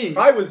drinking.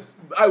 I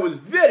was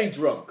very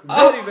drunk.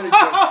 Very drunk.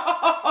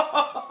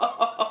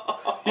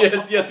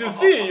 Yes, you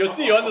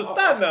see, you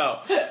understand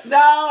now.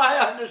 Now I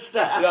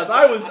understand. Yes,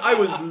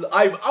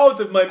 I'm out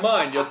of my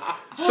mind. Yes.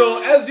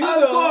 So as you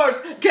know, of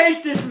course,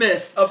 case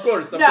dismissed. Of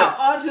course. Now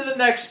on to the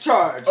next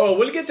charge. Oh,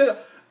 we'll get to.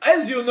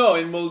 As you know,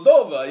 in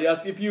Moldova,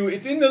 yes, it's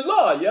in the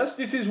law, yes,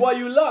 this is why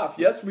you laugh,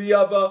 yes, we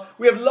have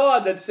law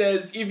that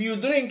says if you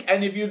drink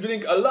and if you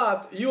drink a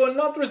lot, you are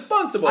not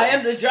responsible. I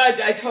am the judge.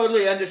 I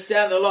totally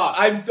understand the law.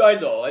 I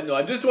know.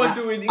 I just want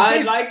to.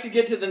 I'd like to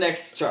get to the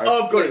next charge.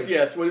 Of course, please.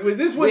 yes. Well,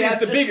 this one is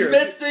the bigger. We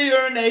have dismissed the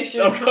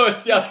urination. Of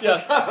course, yes.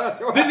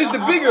 This is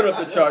the bigger of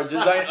the charges.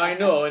 I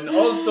know, and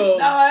also.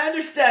 Now I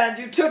understand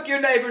you took your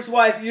neighbor's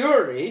wife,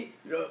 Yuri.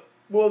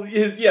 Well,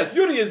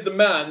 Yuri is the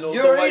man.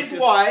 Yuri's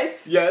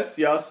wife. Yes.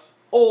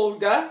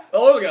 Olga,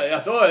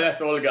 yes,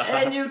 Olga.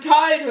 And you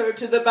tied her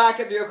to the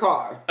back of your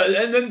car.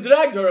 And then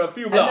dragged her a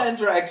few blocks. And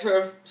then dragged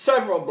her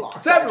several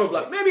blocks.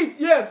 Blocks. Maybe,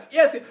 yes.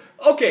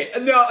 Okay,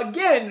 and now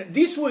again,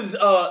 this was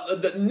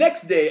the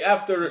next day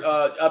after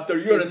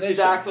urination.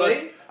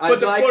 Exactly.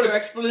 I'd like your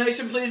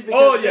explanation, please,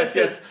 because this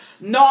is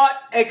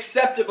not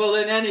acceptable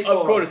in any form.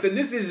 Of course, and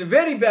this is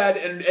very bad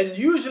and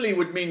usually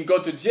would mean go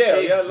to jail.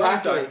 Exactly. Yeah,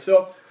 long time.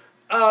 So,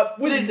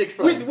 please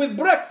explain. With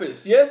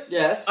breakfast, yes?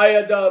 Yes. I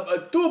had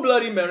 2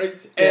 Bloody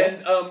Marys and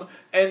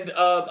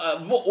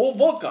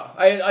vodka.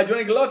 I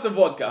drank lots of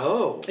vodka.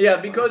 Oh. Yeah,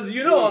 because,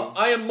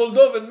 I am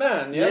Moldovan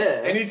man, yes?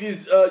 And it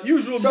is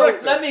usual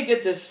breakfast. So, let me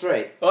get this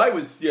straight.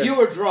 Yes. You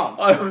were drunk.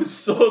 I was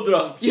so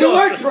drunk. You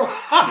were drunk.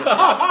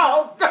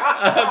 Oh, God.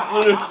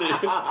 Absolutely.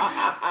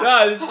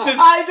 Yeah, it's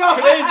just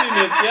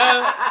craziness,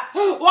 yeah?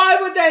 Why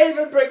would they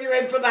even bring you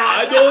in for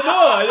that? I don't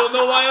know. I don't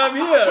know why I'm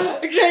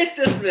here. Case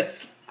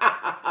dismissed.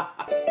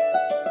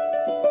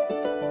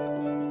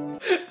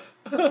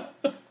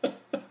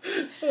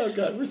 Oh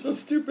God, we're so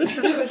stupid.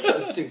 We're so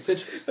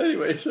stupid.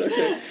 Anyways,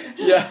 okay.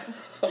 Yeah.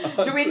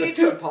 Do we need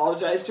to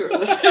apologize to our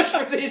listeners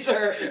for these,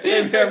 or are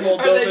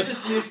they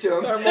just used to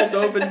them? Our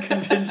Moldovan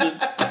contingent.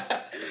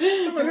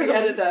 Do we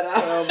edit that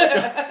out? Oh my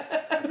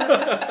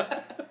God.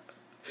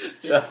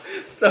 Yeah.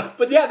 So,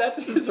 but yeah, that's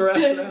his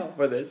rationale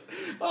for this.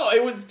 Oh,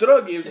 it was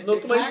drug. It was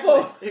not my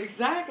fault.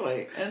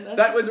 Exactly. And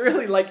that was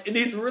really and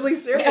he's really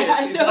serious. Yeah,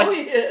 I know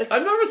he is.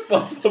 I'm not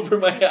responsible for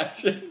my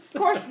actions.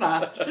 Of course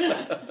not. He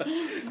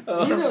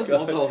knows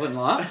Moldovan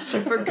law,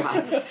 for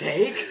God's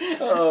sake.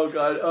 Oh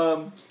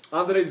God.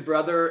 Andre's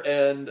brother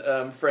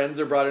and friends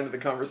are brought into the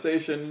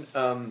conversation.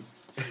 And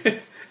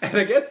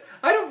I guess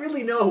I don't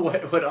really know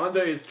what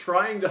Andre is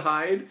trying to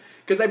hide.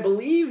 Because I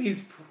believe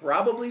he's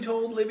probably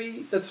told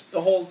Libby that's the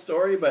whole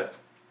story, but,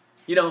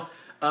 Sean...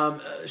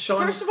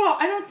 First of all,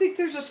 I don't think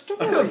there's a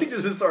story. I don't think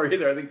there's a story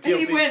either. I think TLC...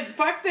 And he went,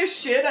 fuck this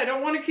shit, I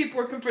don't want to keep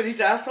working for these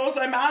assholes,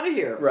 I'm out of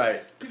here.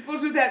 Right. People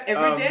do that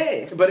every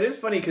day. But it is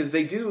funny because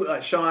they do,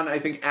 Sean, I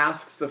think,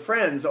 asks the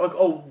friends,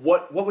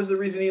 what was the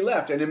reason he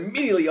left? And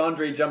immediately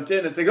Andre jumped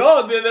in and said,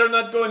 they're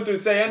not going to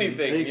say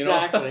anything.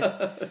 Exactly.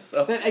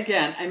 So. But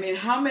again, I mean,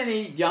 how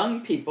many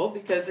young people,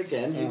 because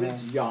again, he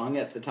was young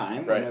at the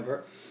time,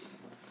 whatever...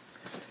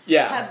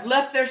 Yeah. Have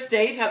left their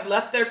state, have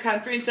left their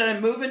country, and said,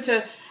 I'm moving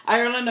to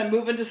Ireland, I'm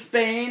moving to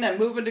Spain, I'm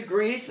moving to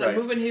Greece, I'm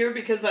moving here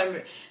because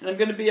I'm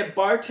going to be a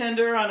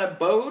bartender on a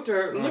boat,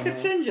 or look at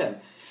Sinjin.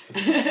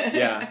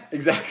 Yeah,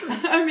 exactly.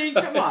 I mean,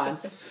 come on.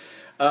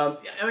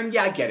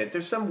 I get it.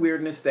 There's some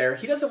weirdness there.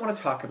 He doesn't want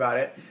to talk about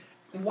it.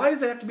 Why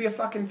does it have to be a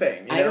fucking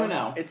thing? I don't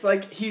know. It's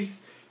like he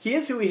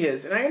is who he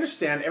is, and I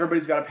understand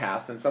everybody's got a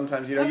past, and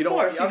sometimes you don't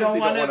want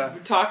to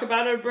talk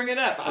about it or bring it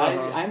up.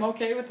 I'm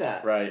okay with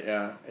that. Right?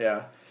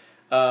 Yeah.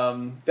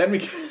 Then we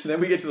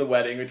get to the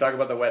wedding. We talk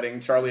about the wedding.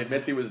 Charlie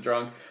admits he was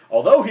drunk.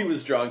 Although he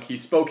was drunk, he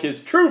spoke his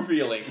true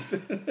feelings.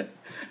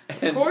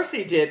 Of course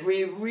he did.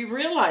 We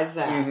realize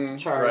that,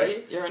 Charlie.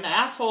 Right. You're an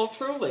asshole,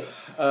 truly.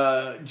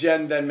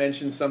 Jen then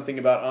mentioned something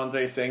about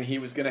Andre saying he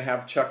was going to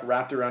have Chuck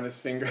wrapped around his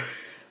finger.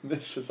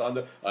 This was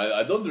Andre.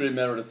 I don't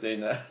remember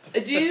saying that.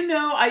 Do you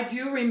know? I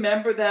do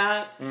remember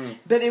that,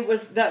 but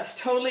that's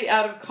totally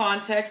out of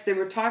context. They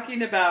were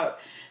talking about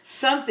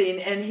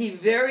something, and he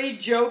very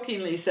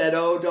jokingly said,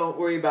 "Oh, don't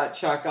worry about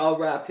Chuck. I'll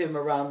wrap him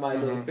around my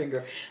little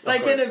finger,"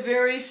 like in a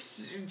very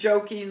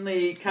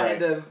jokingly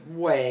kind of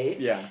way.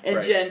 Yeah,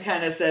 and Jen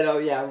kind of said, "Oh,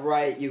 yeah,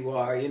 right, you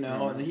are,"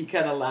 and he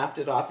kind of laughed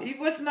it off. He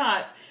was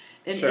not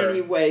in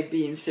any way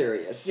being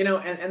serious,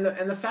 And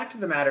the fact of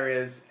the matter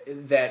is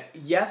that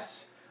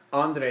yes,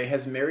 Andre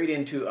has married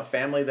into a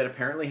family that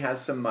apparently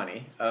has some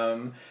money,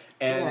 and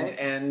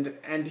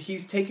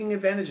he's taking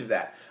advantage of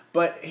that.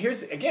 But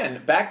here's,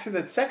 again, back to the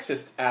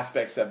sexist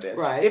aspects of this.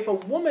 Right. If a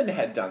woman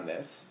had done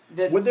this,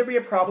 would there be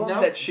a problem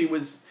that she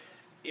was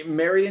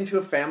married into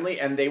a family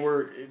and they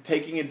were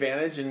taking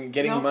advantage and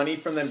getting money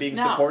from them being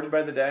supported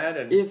by the dad?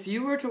 And if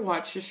you were to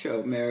watch the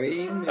show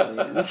Marrying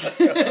Millions,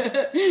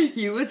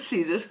 you would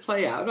see this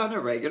play out on a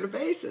regular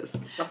basis.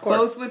 Of course.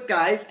 Both with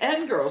guys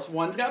and girls.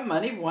 One's got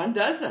money, one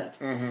doesn't.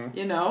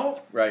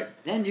 Right.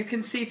 And you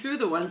can see through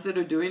the ones that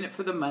are doing it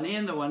for the money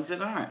and the ones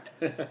that aren't.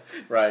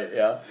 Right,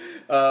 yeah.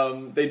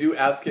 They do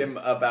ask him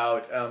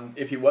about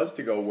if he was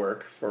to go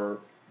work for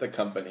the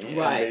company.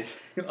 Right.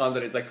 And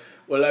Andre's like,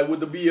 well, I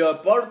would be a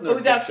partner. Oh,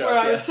 that's where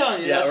I was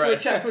telling you. That's what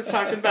Chuck was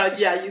talking about.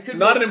 Yeah, you could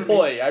not an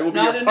employee. I will be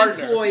a partner. Not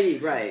an employee,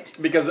 right.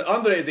 Because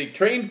Andre is a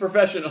trained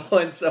professional,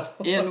 and so...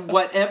 in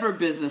whatever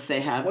business they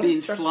have, being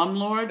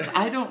slumlords,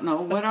 I don't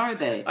know. What are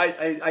they?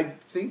 I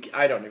think...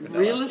 I don't even know.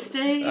 Real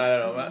estate? I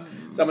don't know.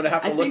 So I'm going to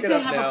have to look it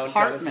up now. I think they have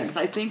apartments.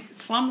 I think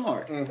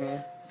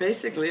slumlord.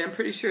 Basically, I'm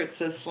pretty sure it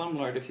says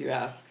slumlord if you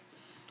ask.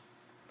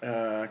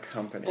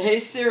 Company. Hey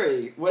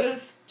Siri, what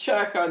is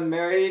Chuck on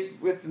Married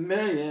with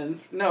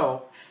Millions?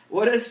 No.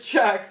 What does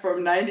Chuck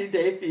from 90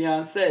 Day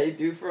Fiance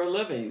do for a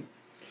living?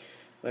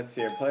 Let's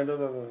see. Blah, blah,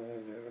 blah,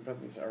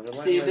 blah.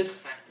 See,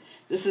 this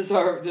is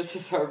our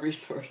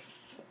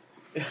resources.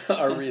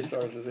 Our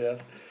resources,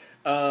 yes.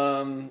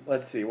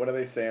 Let's see. What are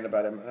they saying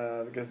about him?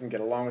 Doesn't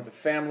get along with the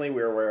family.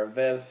 We're aware of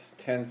this.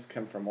 Tents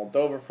come from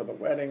Moldova for the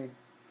wedding.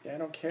 Yeah, I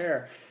don't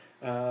care.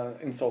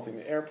 Insulting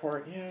the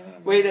airport. Yeah.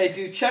 Wait, I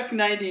do Chuck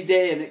 90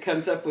 Day and it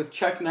comes up with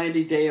Chuck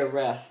 90 Day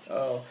arrest.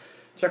 Oh.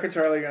 Chuck and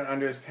Charlie got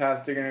under his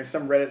past digging into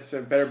some Reddit.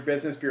 So Better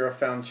Business Bureau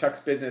found Chuck's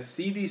business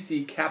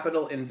CDC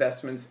Capital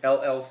Investments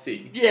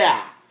LLC.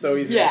 Yeah. So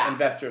he's an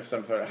investor of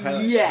some sort.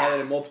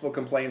 Highlighted multiple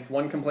complaints.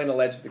 One complaint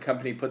alleged that the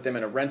company put them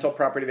in a rental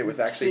property that was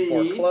actually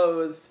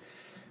foreclosed.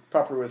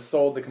 Property was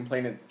sold. The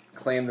complainant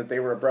claimed that they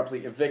were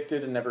abruptly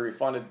evicted and never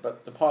refunded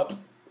but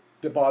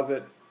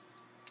deposit.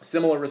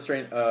 Similar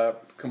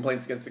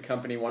complaints against the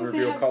company. One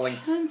reviewer calling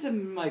tons of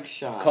mug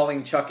shots.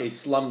 Calling Chuck a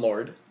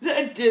slumlord.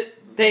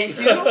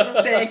 Thank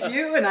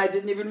you, and I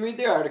didn't even read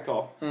the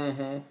article.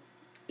 Mm-hmm.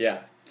 Yeah.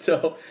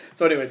 So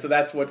anyway, so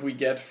that's what we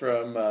get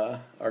from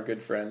our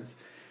good friends.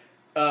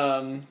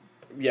 But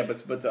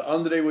the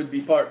Andre would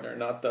be partner,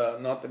 not the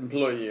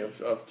employee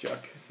of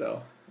Chuck.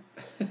 So,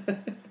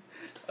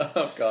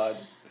 oh God.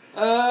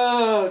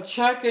 Oh,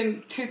 Chuck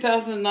in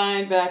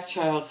 2009 back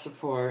child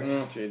support.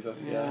 Oh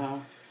Jesus, yeah.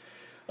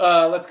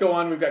 Let's go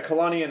on. We've got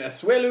Kalani and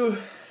Asuelu.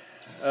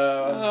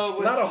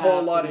 Not a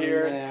whole lot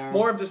here. There?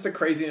 More of just a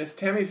craziness.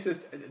 Tammy's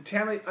sister,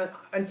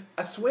 and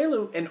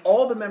Asuelu and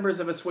all the members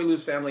of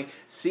Asuelu's family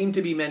seem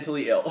to be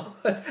mentally ill,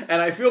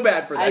 and I feel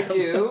bad for them.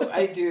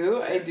 I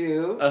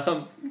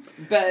do.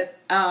 But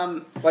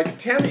like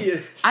Tammy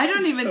is. I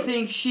don't even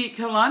think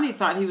Kalani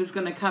thought he was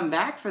going to come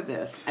back for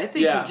this. I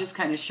think he just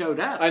kind of showed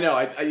up. I know.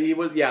 He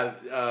was. Yeah.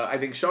 I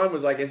think Sean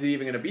was like, "Is he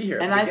even going to be here?"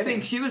 And I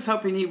think she was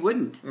hoping he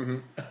wouldn't. Mm-hmm.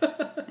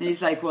 And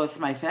he's like, "Well, it's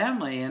my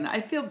family," and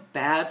I feel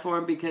bad for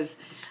him because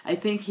I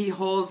think he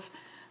holds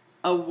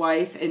a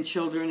wife and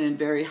children in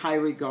very high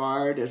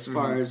regard as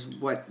far as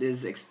what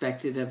is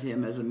expected of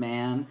him as a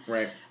man.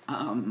 Right.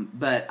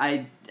 But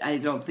I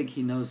don't think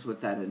he knows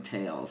what that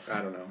entails.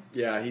 I don't know.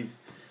 Yeah,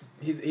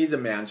 he's a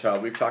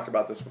man-child. We've talked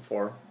about this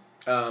before.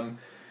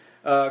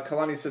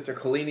 Kalani's sister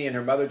Kalini and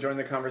her mother joined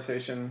the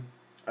conversation.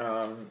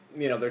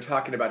 They're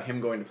talking about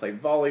him going to play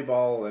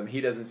volleyball, and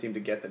he doesn't seem to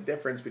get the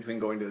difference between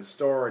going to the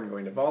store and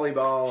going to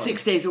volleyball.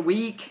 6 days a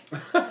week.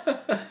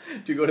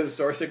 Do you go to the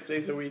store 6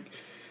 days a week?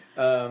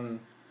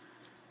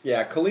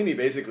 Kalini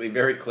basically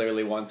very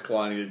clearly wants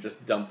Kalani to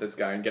just dump this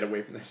guy and get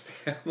away from this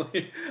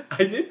family.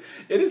 It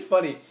is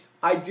funny.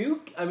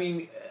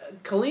 Kalini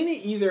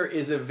either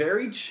is a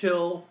very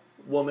chill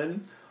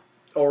woman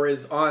or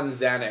is on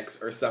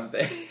Xanax or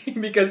something.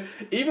 Because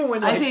even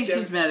when I think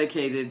she's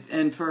medicated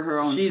and for her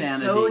own she's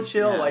sanity. So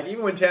chill. Yeah. Like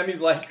even when Tammy's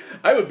like,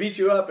 I would beat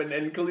you up, and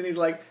Kalini's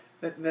like,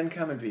 then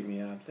come and beat me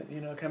up.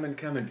 Come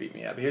and beat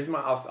me up. Here's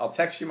I'll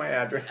text you my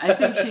address. I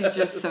think she's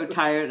just so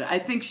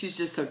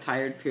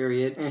tired.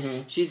 Period.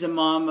 Mm-hmm. She's a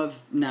mom of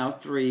now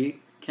 3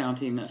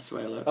 counting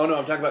Asuelo. Oh no,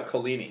 I'm talking about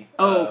Colini.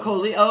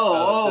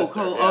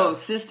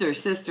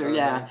 Sister,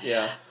 yeah.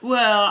 Yeah.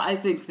 Well, I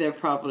think they're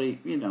probably,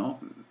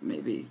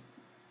 maybe.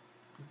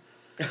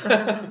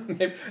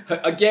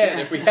 Again,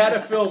 if we had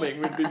a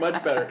filming, we'd be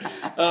much better.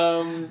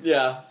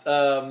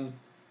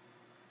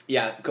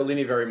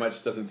 Colini very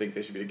much doesn't think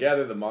they should be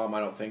together. The mom, I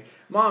don't think.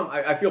 Mom,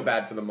 I feel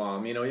bad for the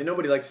mom.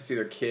 Nobody likes to see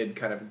their kid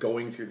kind of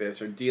going through this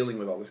or dealing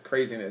with all this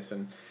craziness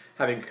and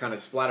having kind of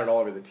splattered all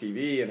over the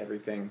TV and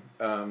everything.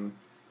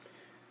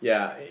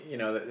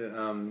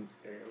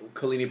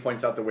 Colini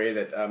points out the way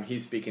that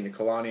he's speaking to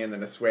Kalani, and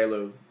then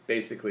Asuelo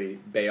basically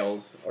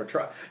bails or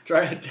tries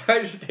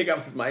to take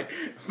off his mic,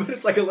 but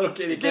it's like a little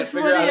kid. He can't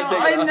figure out how to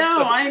take it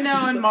off. I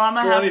know, and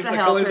Mama has to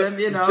help him,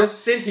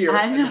 Just sit here.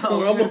 I know.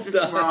 We're almost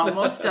done. We're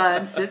almost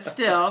done. Sit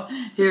still.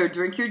 Here,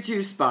 drink your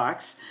juice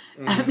box.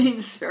 I mean,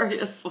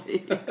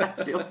 seriously, I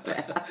feel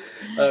bad.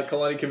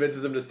 Kalani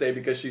convinces him to stay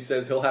because she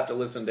says he'll have to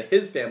listen to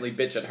his family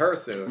bitch at her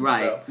soon.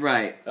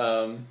 Right.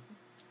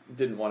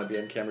 Didn't want to be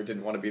on camera,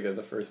 didn't want to be there in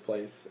the first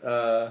place.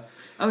 Not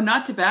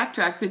to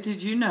backtrack, but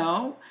did you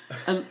know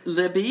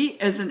Libby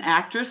is an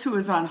actress who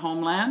was on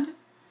Homeland?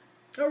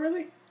 Oh,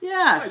 really?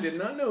 Yes. I did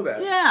not know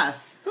that.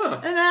 Yes. Huh.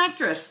 An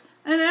actress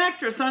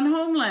on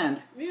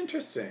Homeland.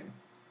 Interesting.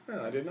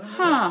 No, I did not know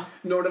that.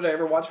 Nor did I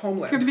ever watch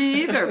Homeland. Could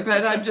be either,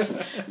 but I'm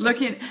just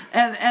looking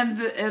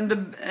another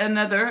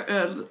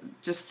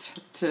just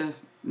to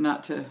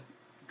not to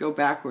go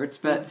backwards,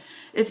 but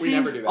it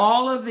seems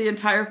all of the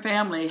entire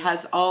family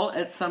has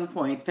at some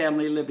point,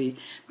 family Libby,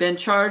 been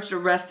charged,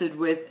 arrested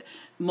with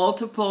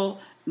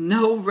multiple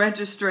no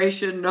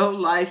registration, no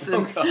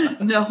license,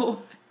 and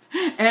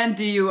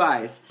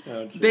DUIs.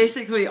 Oh,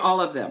 basically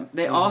all of them.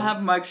 They all have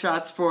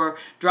mugshots for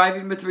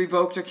driving with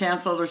revoked or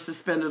canceled or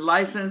suspended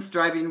license,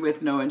 driving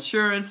with no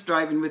insurance,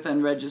 driving with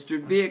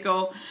unregistered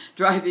vehicle,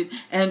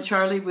 and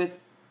Charlie with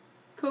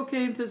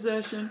cocaine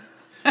possession.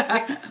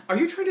 Are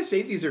you trying to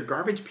say these are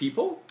garbage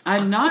people?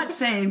 I'm not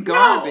saying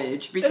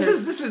garbage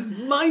because this is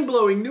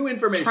mind-blowing new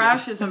information.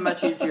 Trash is a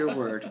much easier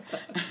word.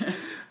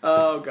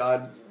 Oh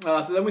God!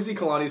 So then we see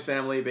Kalani's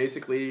family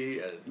basically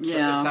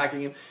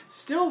attacking him.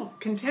 Still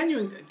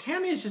continuing.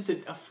 Tammy is just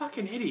a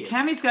fucking idiot.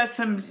 Tammy's got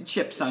some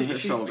chips on her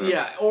shoulder.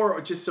 Yeah, or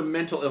just some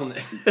mental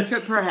illness.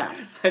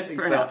 Perhaps. I think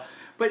so.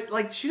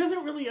 But she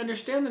doesn't really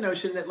understand the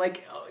notion that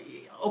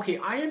okay,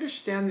 I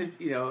understand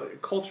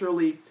that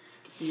culturally.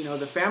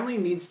 The family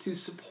needs to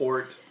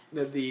support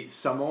the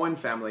Samoan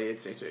family.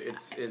 It's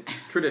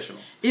traditional.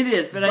 It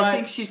is, but I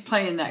think she's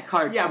playing that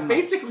card. Yeah, too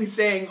basically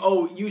saying,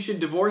 you should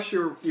divorce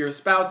your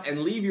spouse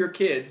and leave your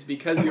kids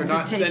because you're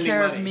not sending money. To take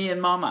care of me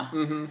and Mama.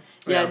 Mm-hmm.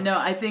 Yeah, no,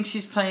 I think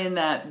she's playing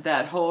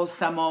that whole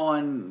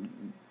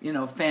Samoan,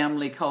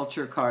 family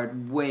culture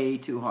card way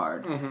too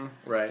hard. Mm-hmm.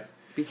 Right.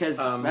 Because,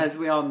 as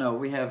we all know,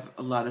 we have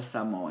a lot of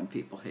Samoan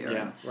people here.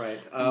 Yeah, right.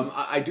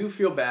 I do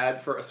feel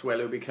bad for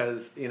Asuelo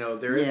because,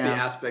 there is the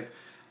aspect...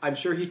 I'm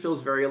sure he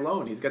feels very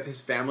alone. He's got this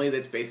family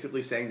that's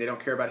basically saying they don't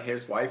care about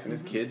his wife and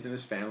his kids and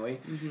his family,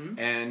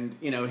 and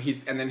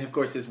and then of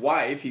course his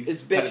wife.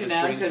 He's bitching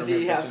out because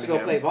he has to go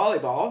play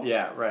volleyball.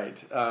 Yeah,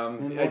 right.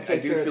 I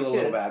do feel a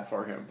little bad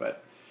for him,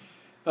 but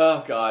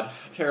oh God,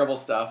 terrible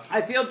stuff.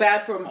 I feel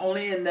bad for him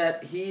only in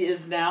that he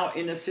is now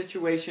in a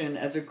situation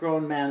as a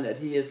grown man that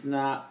he is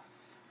not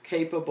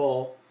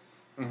capable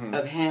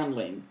of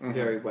handling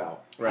very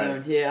well. Right.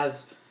 And he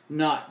has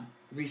not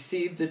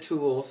received the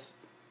tools.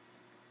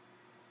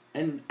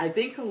 And I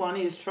think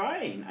Kalani is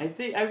trying. I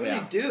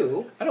really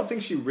do. I don't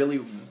think she really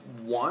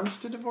wants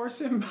to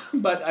divorce him,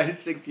 but I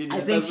think she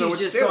just she's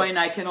just going,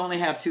 I can only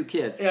have 2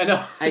 kids. Yeah,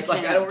 no. I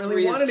don't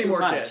really want any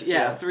more kids.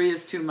 Yeah, 3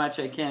 is too much.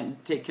 I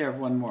can't take care of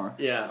 1 more.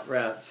 Yeah,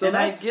 right. So and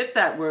I get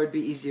that where it'd be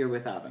easier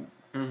without him.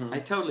 I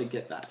totally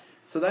get that.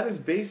 So that is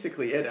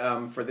basically it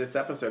for this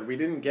episode. We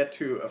didn't get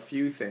to a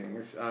few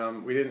things.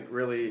 We didn't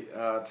really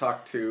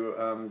talk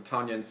to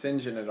Tanya and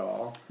Sinjin at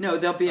all. No,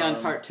 they'll be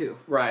on part 2.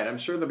 Right, I'm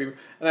sure they'll be.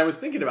 And I was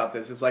thinking about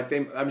this. It's like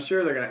I'm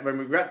sure they're gonna.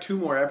 We've got 2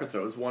 more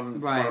episodes.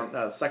 One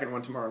tomorrow, second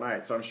one tomorrow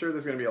night. So I'm sure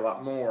there's gonna be a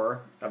lot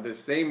more of this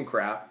same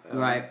crap.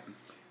 Right.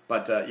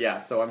 But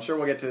so I'm sure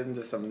we'll get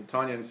into some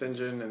Tanya and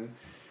Sinjin and.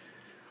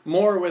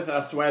 More with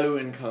Asuelo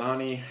and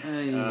Kalani.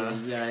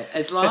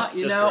 As long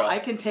I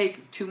can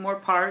take 2 more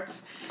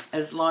parts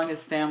as long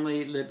as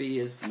family Libby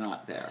is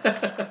not there.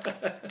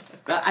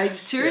 But I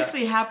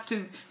seriously have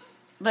to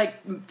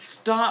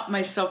stop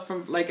myself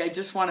from I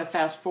just want to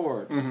fast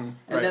forward. And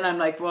then I'm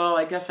like, well,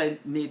 I guess I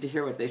need to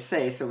hear what they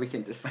say so we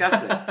can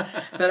discuss it.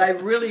 But I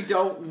really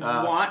don't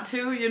want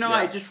to,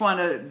 I just want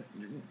to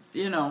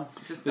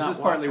just this is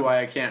partly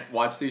why I can't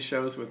watch these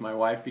shows with my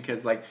wife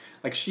because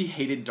she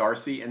hated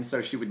Darcy and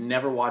so she would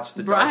never watch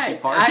the Darcy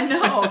part. I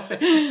know.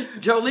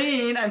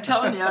 Jolene, I'm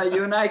telling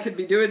you and I could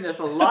be doing this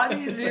a lot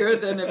easier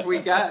than if we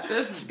got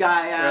this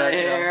guy out of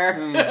here.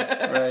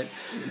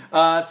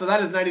 Right. So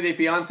that is 90 Day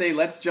Fiancé.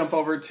 Let's jump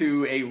over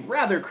to a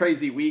rather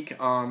crazy week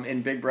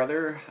in Big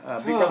Brother.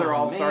 Big Brother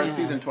All Stars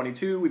Season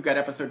 22. We've got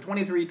episode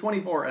 23,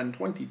 24, and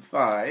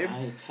 25.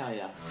 I tell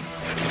ya.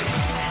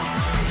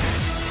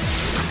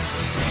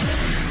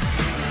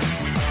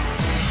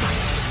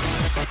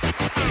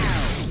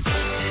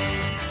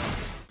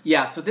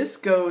 Yeah, so this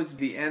goes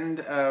the end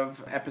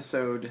of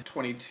episode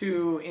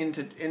 22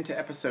 into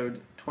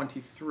episode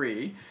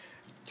 23.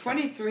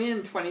 23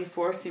 and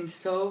 24 seem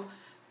so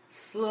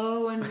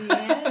slow and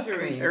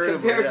meandering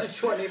compared to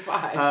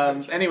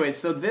 25. Anyway,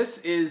 so this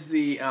is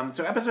the...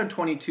 so episode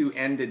 22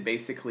 ended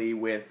basically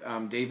with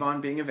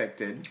Davon being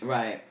evicted.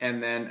 Right.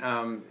 And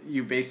then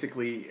you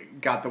basically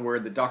got the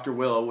word that Dr.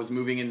 Will was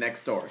moving in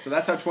next door. So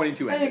that's how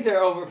 22 ended. I think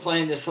they're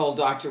overplaying this whole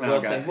Dr.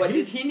 Will thing. What,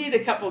 did he need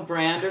a couple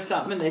grand or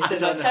something? And they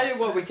said, I'll tell you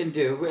what we can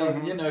do.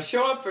 We'll,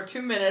 show up for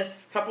 2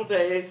 minutes, couple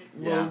days,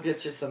 we'll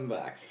get you some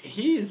bucks.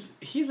 He's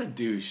a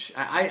douche.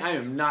 I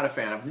am not a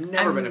fan. I've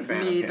never been a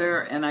fan of him.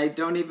 Neither, and I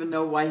don't even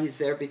know why he's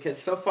there, because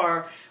so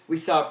far we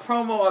saw a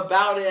promo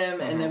about him,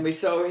 and then we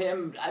saw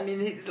him. I mean,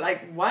 he's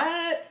like,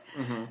 what?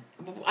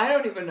 I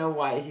don't even know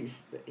why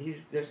he's.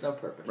 There's no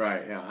purpose.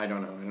 Right? Yeah, I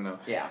don't know.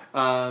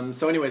 Yeah.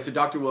 So anyway, so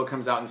Dr. Will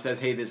comes out and says,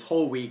 "Hey, this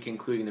whole week,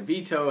 including the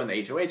veto and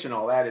the HOH and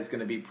all that, is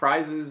going to be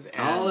prizes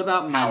and all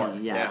about power.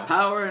 money. Yeah,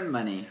 power and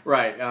money.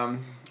 Right.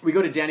 We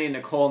go to Danny and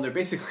Nicole, and they're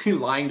basically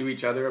lying to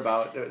each other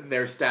about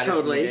their status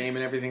in the game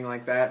and everything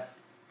like that.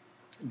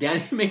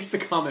 Danny makes the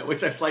comment,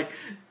 which I was like,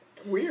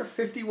 we are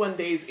 51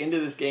 days into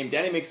this game.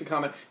 Danny makes the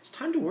comment, it's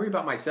time to worry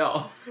about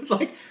myself. It's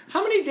like,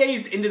 how many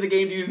days into the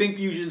game do you think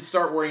you should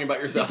start worrying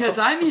about yourself? Because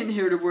I'm in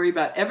here to worry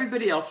about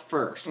everybody else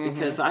first,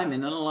 because I'm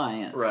in an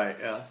alliance. Right,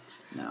 yeah.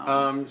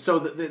 No. So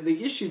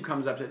the issue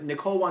comes up that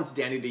Nicole wants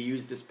Danny to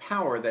use this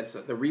power that's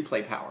the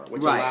replay power,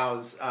 which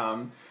allows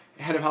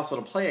head of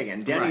household to play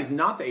again. Danny's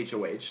not the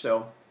HOH,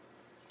 so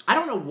I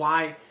don't know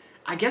why.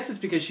 I guess it's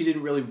because she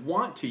didn't really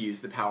want to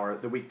use the power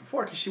the week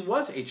before, because she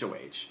was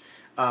HOH.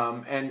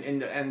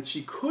 And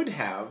she could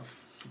have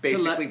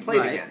basically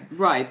played again.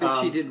 Right,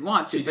 but she didn't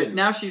want to. But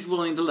now she's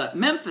willing to let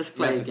Memphis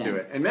play again. Do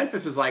it. And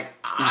Memphis is like,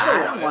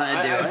 I don't want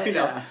to do it. You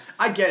know,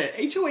 I get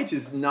it. HOH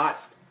is not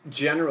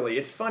generally...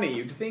 It's funny.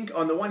 You'd think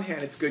on the one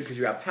hand it's good because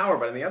you have power,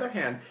 but on the other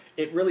hand,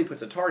 it really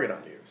puts a target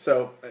on you.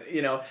 So,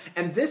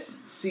 and this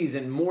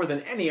season, more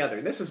than any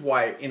other, this is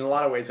why, in a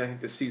lot of ways, I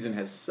think this season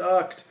has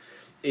sucked,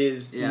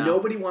 is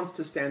nobody wants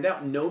to stand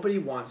out. Nobody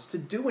wants to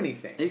do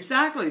anything.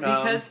 Exactly,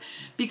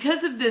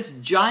 because of this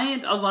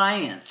giant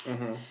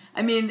alliance.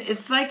 I mean,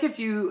 it's like if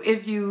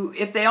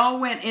they all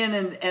went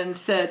in and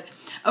said,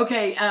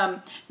 okay,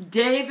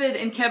 David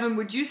and Kevin,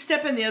 would you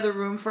step in the other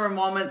room for a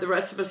moment? The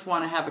rest of us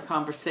want to have a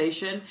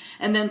conversation,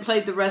 and then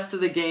played the rest of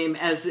the game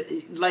as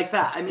like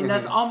that. I mean,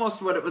 that's almost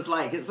what it was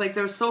like. It's like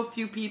there's so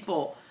few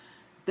people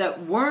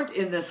that weren't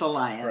in this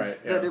alliance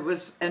that it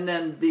was, and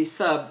then the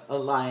sub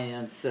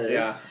alliances.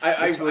 Yeah, I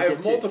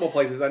have multiple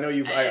places. I know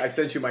I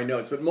sent you my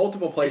notes, but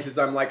multiple places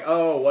I'm like,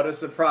 oh, what a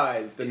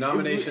surprise! The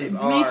nominations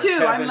are me too.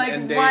 Kevin I'm like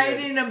and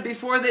writing them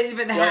before they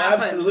even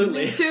happen.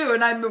 Absolutely, me too.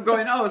 And I'm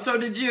going, oh, so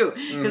did you?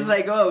 It's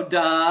like, oh,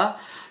 duh.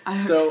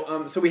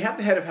 So we have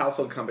the head of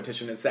household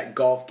competition. It's that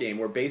golf game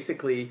where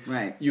basically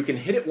you can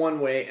hit it one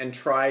way and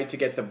try to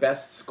get the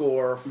best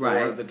score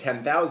for the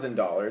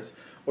 $10,000.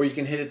 Or you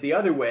can hit it the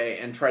other way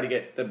and try to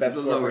get the best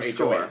score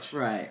for HOH.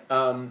 Right.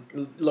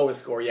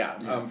 Lowest score,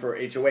 for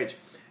HOH.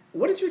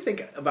 What did you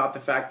think about the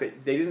fact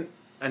that they didn't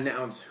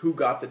announce who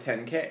got the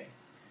 10K?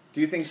 Do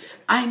you think...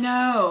 I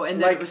know,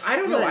 and I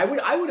don't know.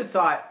 I would have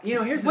thought,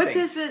 here's the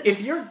thing.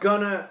 If you're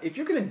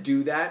gonna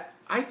do that,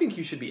 I think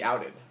you should be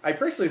outed. I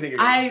personally think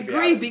I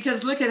agree,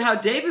 because look at how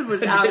David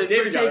was outed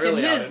for taking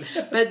his,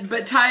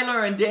 but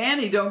Tyler and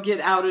Danny don't get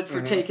outed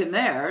for taking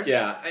theirs.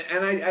 Yeah,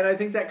 and I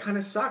think that kind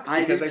of sucks,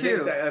 because I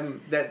think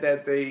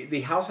that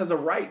the house has a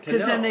right to know.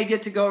 Because then they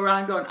get to go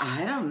around going,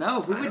 I don't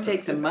know, who would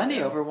take the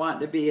money over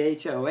wanting to be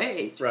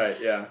HOH? Right.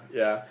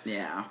 Yeah.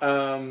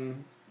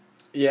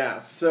 Yeah,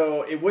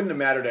 so it wouldn't have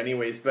mattered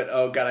anyways, but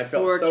oh god, I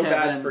felt so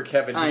bad for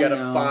Kevin. He got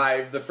a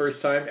 5 the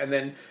first time, and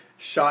then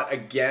shot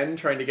again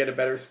trying to get a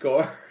better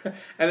score.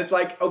 And it's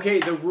like,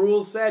 okay, the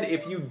rules said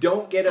if you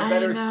don't get a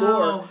better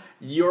score,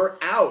 you're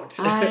out.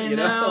 I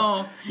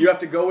know. You have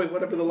to go with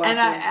whatever the last one.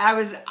 And I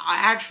was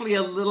actually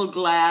a little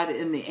glad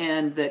in the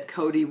end that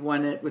Cody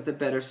won it with a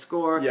better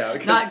score. Yeah,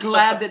 not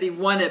glad that he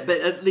won it, but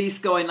at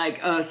least going like,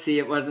 oh, see,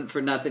 it wasn't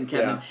for nothing,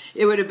 Kevin. Yeah.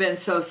 It would have been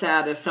so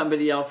sad if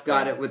somebody else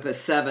got it with a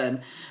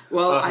 7.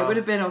 Well, I would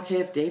have been okay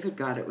if David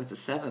got it with a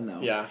 7,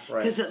 though. Yeah,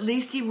 right. Because at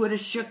least he would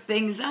have shook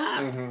things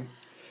up.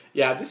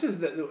 Yeah, this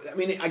is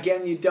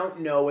again, you don't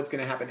know what's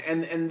going to happen.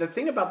 And the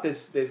thing about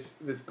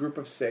this group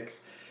of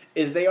 6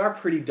 is they are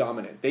pretty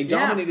dominant. They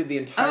dominated the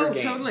entire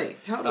game.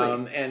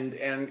 Totally.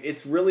 And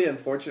it's really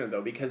unfortunate,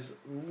 though, because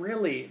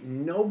really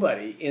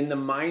nobody in the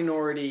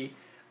minority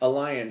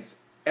alliance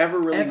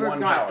ever really won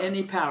got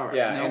any power.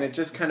 Yeah, and it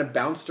just kind of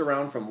bounced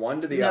around from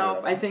one to the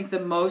other. No, I think the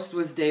most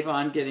was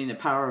Davon getting a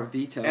power of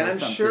veto. And I'm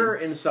sure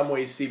in some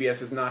ways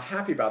CBS is not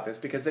happy about this,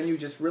 because then you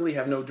just really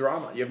have no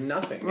drama. You have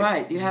nothing.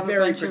 Right. It's you have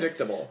very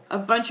predictable. A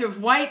bunch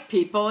of white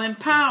people in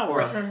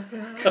power.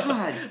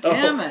 God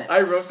damn it.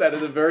 I wrote that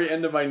at the very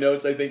end of my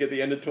notes. I think at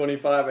the end of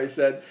 25 I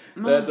said,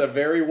 that's a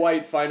very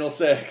white final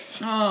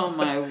 6. Oh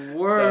my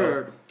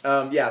word.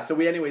 So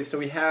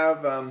we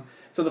have...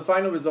 So the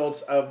final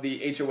results of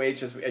the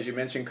HOH, as you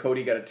mentioned,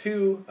 Cody got a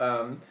 2,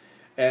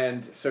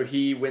 And so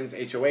he wins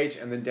HOH,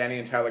 and then Danny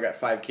and Tyler got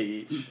 $5K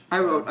each. I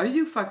wrote, "Are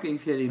you fucking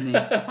kidding me?"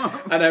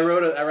 And I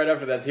wrote right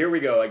after that, "Here we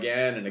go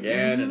again and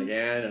again and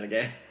again and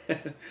again."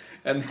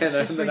 And then,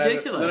 It's just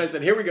ridiculous. Then I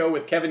said, "Here we go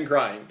with Kevin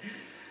crying."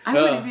 I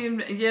would have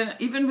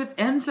even with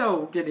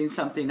Enzo getting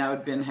something, I would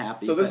have been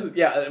happy. So this is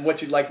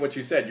what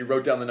you said. You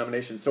wrote down the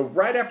nominations. So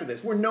right after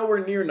this, we're nowhere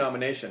near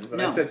nominations,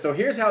 and I said, "So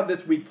here's how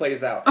this week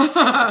plays out: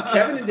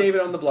 Kevin and David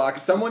on the block.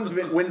 Someone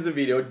wins the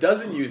veto,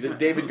 doesn't use it.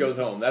 David goes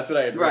home. That's what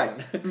I had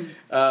written.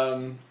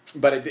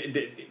 But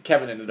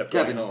Kevin ended up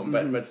going home.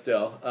 But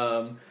still,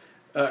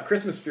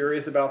 Christmas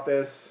furious about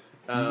this.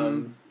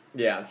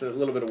 Yeah, so a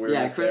little bit of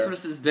weirdness. Yeah,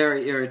 Christmas is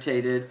very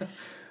irritated.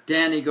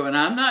 Danny going,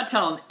 "I'm not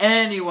telling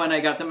anyone I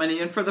got the money."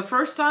 And for the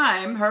first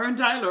time, her and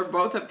Tyler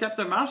both have kept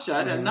their mouth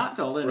shut and not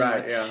told anyone.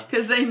 Right, yeah.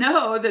 Because they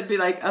know they'd be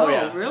like, oh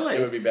yeah. really?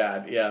 It would be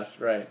bad, yes,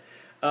 right.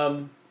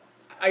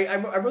 I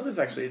wrote this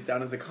actually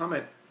down as a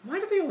comment. Why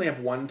do they only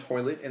have one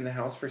toilet in the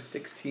house for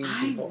 16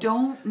 people? I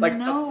don't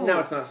know. Now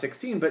it's not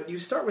 16, but you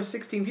start with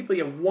 16 people.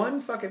 You have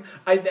one fucking...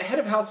 the head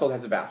of household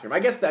has a bathroom. I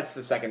guess that's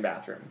the second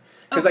bathroom.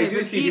 Because I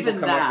do see people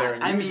come up there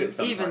and use it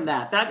sometimes. Even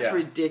that's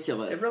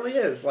ridiculous. It really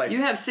is. Like,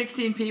 you have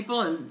 16 people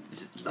and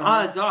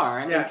odds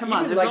are, come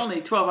on, there's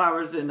only 12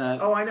 hours in a...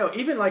 Oh, I know.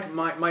 Even like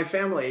my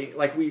family,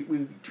 like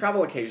we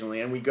travel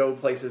occasionally and we go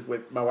places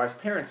with my wife's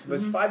parents.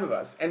 There's 5 of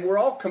us. And we're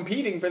all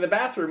competing for the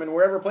bathroom in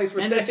wherever place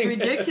we're staying. And it's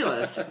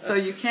ridiculous. So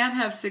you can't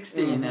have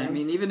 16. I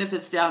mean, even if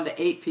it's down to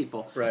 8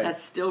 people,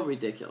 that's still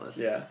ridiculous.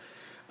 Yeah.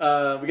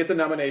 We get the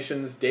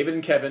nominations. David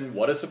and Kevin,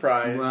 what a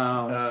surprise.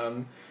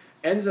 Wow.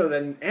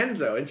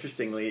 Enzo,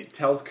 interestingly,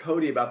 tells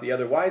Cody about the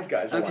other Wise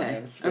Guys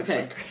alliance.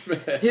 Okay. With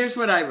Christmas. Here's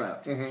what I wrote.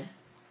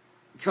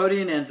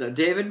 Cody and Enzo.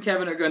 David and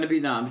Kevin are going to be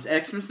noms.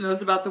 Xmas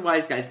knows about the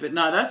Wise Guys, but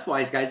not us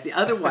Wise Guys, the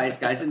other Wise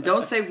Guys. And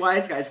don't say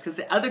Wise Guys, because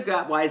the other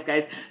Wise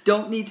Guys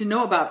don't need to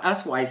know about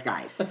us Wise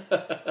Guys.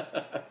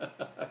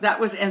 That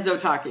was Enzo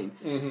talking.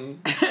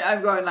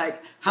 I'm going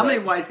like, how many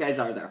Wise Guys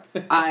are there?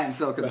 I am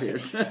so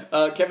confused.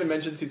 Kevin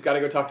mentions he's got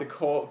to go talk to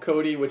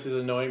Cody, which is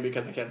annoying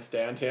because I can't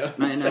stand him.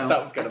 I know. So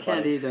that was kind of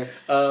funny. I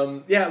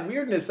can't either.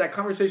 Weirdness. That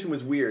conversation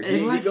was weird. He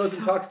goes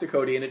and talks to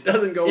Cody, and it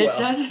doesn't go well. It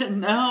doesn't,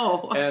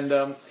 no. And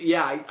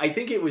I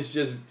think it was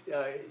just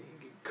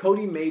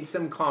Cody made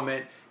some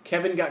comment.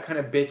 Kevin got kind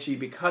of bitchy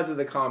because of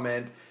the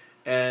comment,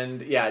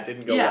 and it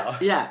didn't go well.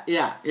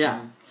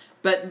 Yeah.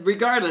 But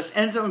regardless,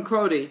 Enzo and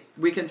Cody,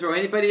 we can throw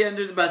anybody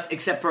under the bus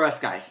except for us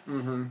guys.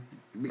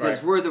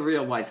 Because we're the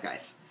real Wise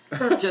Guys.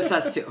 Just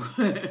us two.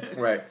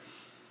 Right.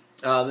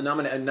 The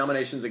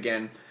nominations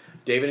again.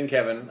 David and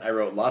Kevin. I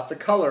wrote lots of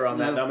color on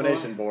that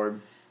nomination board.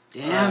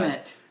 Damn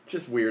it.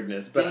 Just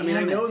weirdness. But I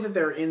know that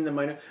they're in the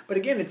minor. But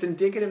again, it's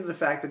indicative of the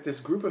fact that this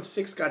group of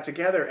 6 got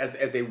together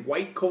as a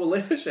white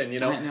coalition, I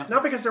know.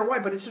 Not because they're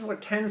white, but it's just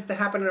what tends to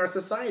happen in our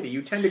society.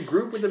 You tend to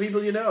group with the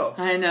people you know.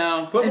 I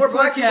know. Put more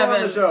black people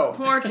on the show.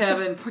 Poor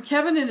Kevin. Poor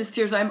Kevin in his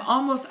tears. I'm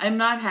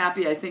not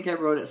happy. I think I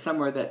wrote it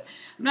somewhere that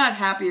I'm not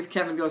happy if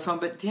Kevin goes home,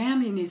 but damn,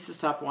 he needs to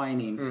stop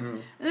whining.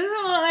 This is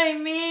what I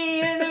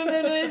mean. I don't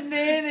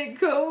understand it,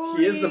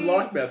 Cody. He is the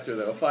blockbuster,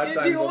 though, 5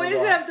 times. You always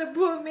have to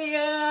put me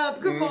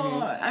up. Come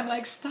on. I'm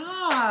like, stop.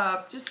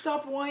 Just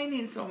stop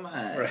whining so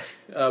much.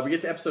 Right. We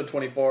get to episode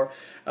 24,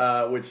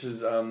 which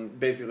is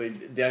basically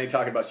Danny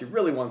talking about she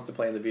really wants to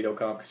play in the veto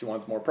comp because she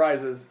wants more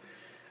prizes.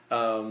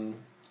 Danny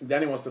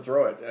wants to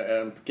throw it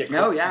and get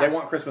Christmas. They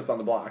want Christmas on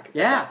the block at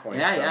that point.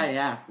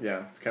 Yeah,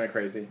 it's kind of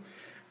crazy.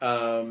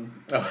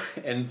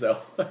 Enzo.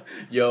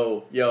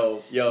 Yo.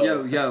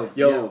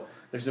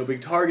 There's no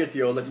big targets,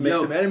 yo. Let's make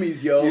some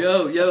enemies,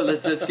 yo. Yo.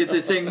 Let's get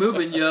this thing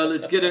moving, yo.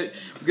 Let's get it.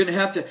 We're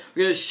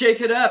gonna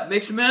shake it up,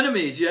 make some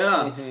enemies,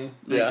 yeah.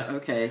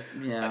 Okay,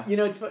 yeah.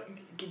 It's funny.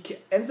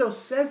 Enzo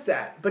says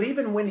that, but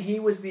even when he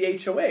was the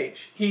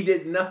HOH, he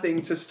did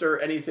nothing to stir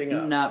anything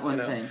up. Not one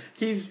thing.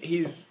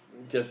 He's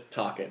just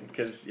talking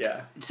because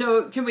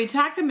So can we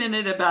talk a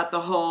minute about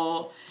the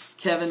whole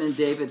Kevin and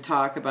David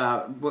talk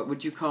about what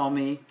would you call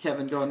me?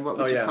 Kevin going, what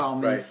would you call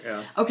me? Right,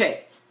 yeah.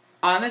 Okay.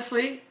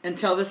 Honestly,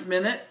 until this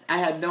minute, I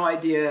had no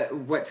idea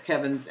what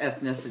Kevin's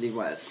ethnicity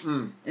was.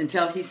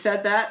 Until he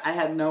said that, I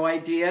had no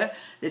idea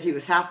that he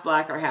was half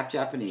black or half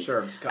Japanese.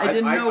 Sure. I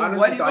didn't know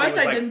what he was.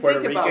 I didn't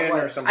think about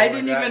what. I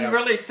didn't even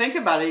really think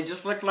about it. He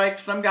just looked like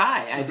some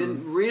guy. I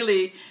didn't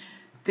really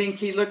think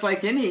he looked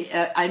like any.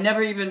 I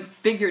never even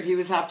figured he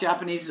was half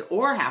Japanese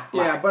or half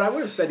black. Yeah, but I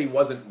would have said he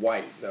wasn't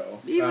white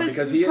though. He was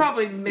because he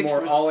probably is mixed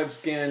more with olive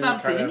skin.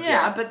 Something, kind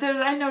of, but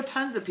I know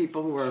tons of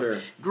people who are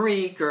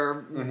Greek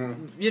or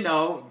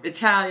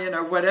Italian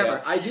or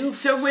whatever. Yeah, I do.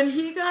 So when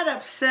he got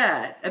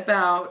upset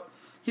about.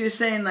 He was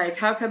saying, like,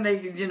 how come they,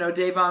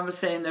 Davon was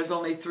saying there's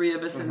only 3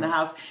 of us in the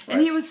house.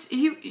 And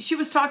she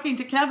was talking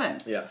to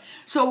Kevin. Yes.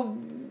 So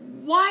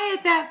why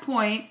at that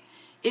point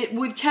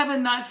would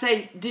Kevin not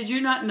say, did you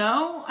not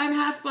know I'm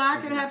half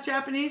black and half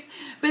Japanese?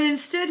 But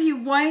instead he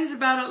whines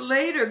about it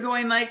later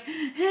going like,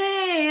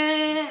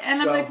 hey,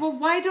 and I'm like, well,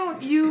 why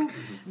don't you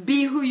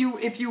be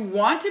if you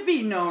want to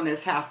be known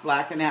as half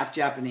black and half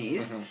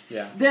Japanese,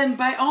 then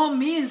by all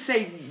means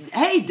say,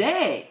 hey,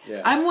 Day,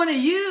 I'm one of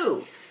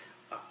you.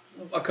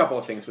 a couple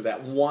of things with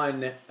that.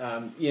 One,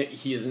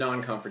 he is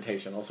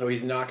non-confrontational, so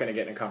he's not going to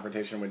get in a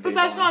confrontation with Dave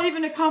But that's Vaughn. not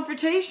even a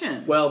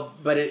confrontation. Well,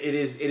 but it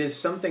is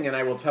something, and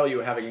I will tell you,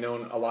 having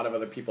known a lot of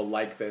other people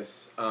like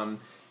this,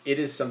 it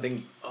is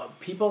something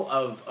people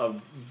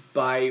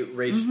by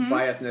race,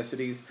 by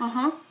ethnicities,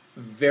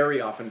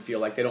 very often feel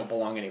like they don't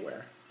belong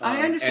anywhere.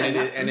 I understand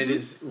and it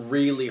is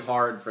really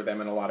hard for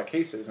them in a lot of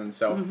cases, and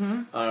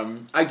so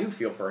I do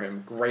feel for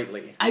him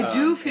greatly. I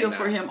do feel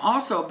for him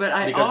also,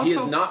 but because he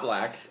is not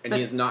black and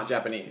he is not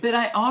Japanese. But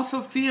I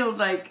also feel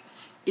like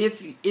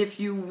if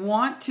you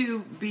want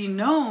to be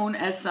known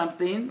as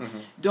something,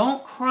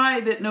 don't cry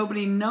that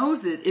nobody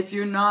knows it if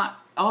you're not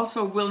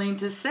also willing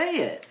to say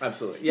it.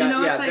 Absolutely.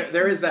 Yeah, like,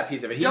 there is that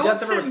piece of it. He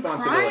does have a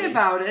responsibility. Don't cry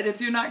about it if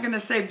you're not going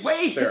to say,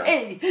 wait,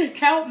 hey,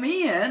 count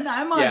me in.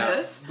 I'm on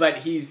this. But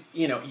he's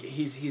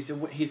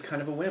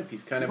kind of a wimp.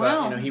 He's kind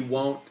of he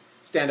won't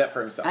stand up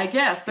for himself. I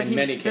guess, but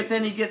many cases. But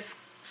then he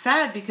gets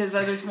sad because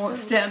others won't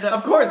stand up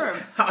of course. for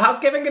him. How's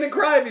Kevin going to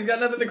cry if he's got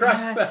nothing to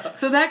cry about?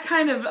 So that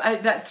kind of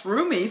that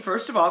threw me,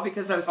 first of all,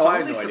 because I was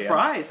totally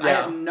surprised. Yeah. I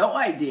had no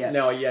idea.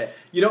 No, yeah,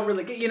 you don't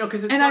really get,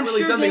 because it's and not I'm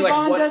really sure something Dave like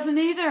Vaughn what doesn't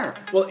either.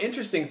 Well,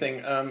 interesting thing,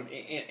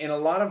 in a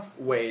lot of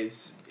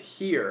ways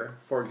here,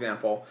 for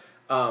example,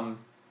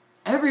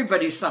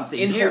 everybody's something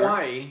in here.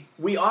 Hawaii,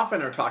 we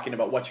often are talking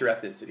about what's your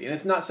ethnicity, and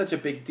it's not such a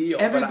big deal.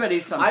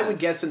 Everybody's something. I would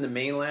guess in the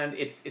mainland,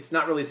 it's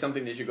not really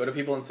something that you go to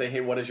people and say,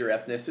 "Hey, what is your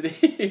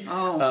ethnicity?"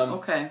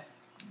 Okay.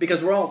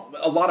 Because a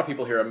lot of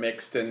people here are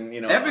mixed, and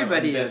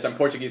everybody is. I'm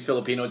Portuguese,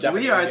 Filipino,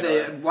 Japanese. We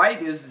are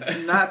white is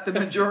not the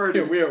majority.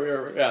 we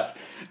are yes.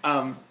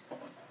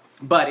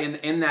 But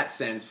in that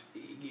sense,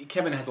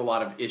 Kevin has a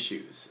lot of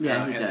issues.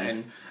 Yeah, he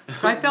does.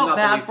 So I felt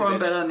bad for him,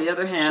 but on the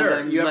other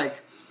hand,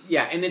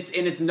 yeah, and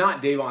it's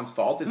not Davon's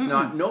fault. It's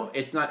not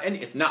nobody's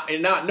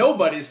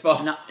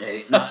fault. Not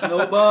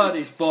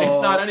nobody's fault.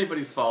 It's not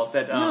anybody's fault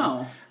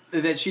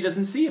that she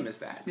doesn't see him as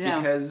that. Yeah.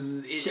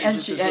 Because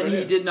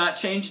he did not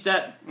change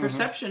that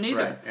perception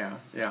either. Right.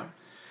 Yeah.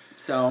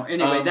 So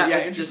anyway, that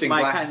was just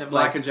my kind of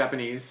black and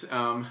Japanese,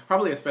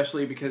 probably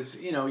especially because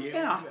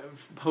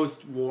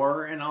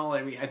post-war and all.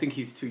 I mean, I think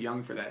he's too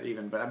young for that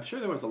even, but I'm sure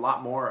there was a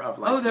lot more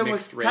of there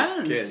mixed was race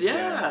tons. kids.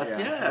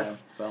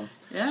 Yes. So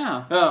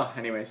yeah. Oh,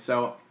 anyway,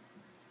 so.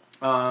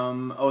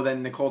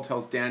 Then Nicole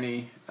tells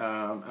Danny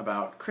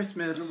about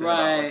Christmas, and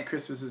about what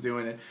Christmas is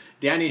doing. And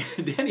Danny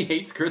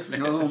hates Christmas.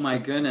 Oh my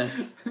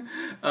goodness.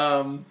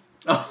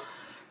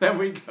 Then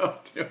we go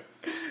to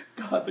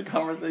the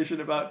conversation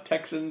about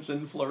Texans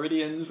and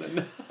Floridians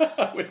and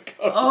with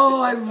Cody. Oh,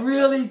 I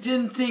really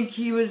didn't think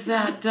he was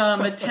that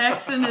dumb. A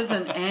Texan is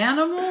an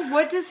animal?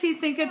 What does he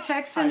think a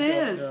Texan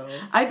is? Know.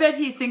 I bet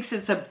he thinks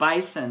it's a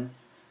bison.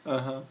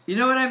 You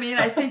know what I mean?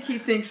 I think he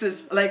thinks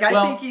it's like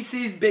I think he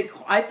sees big.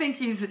 I think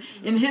he's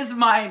in his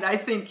mind. I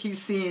think he's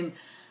seeing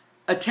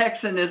a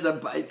Texan is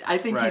I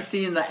think he's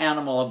seeing the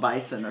animal a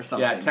bison or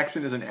something. Yeah,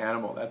 Texan is an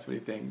animal. That's what he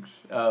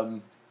thinks.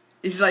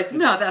 He's like,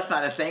 no, that's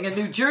not a thing. A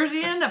New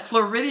Jerseyan, a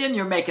Floridian,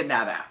 you're making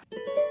that up.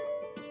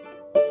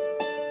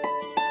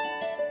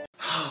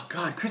 Oh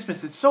God,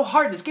 Christmas! It's so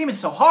hard. This game is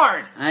so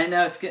hard. I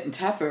know it's getting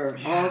tougher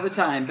all the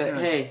time, but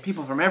hey,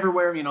 people from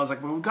everywhere. It's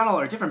like we've got all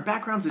our different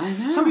backgrounds,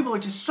 and some people are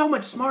just so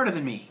much smarter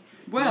than me.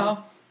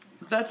 Well,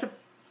 that's a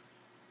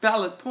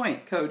valid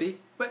point, Cody.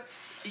 But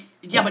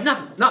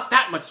not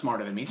that much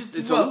smarter than me. Just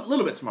a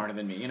little bit smarter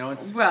than me.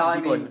 It's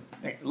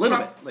a little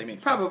bit like me.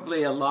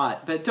 Probably a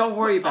lot, but don't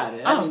worry about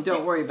it.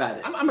 Don't worry about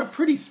it. I'm a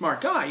pretty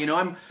smart guy.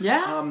 I'm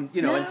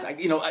It's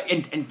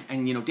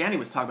and Danny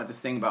was talking about this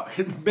thing about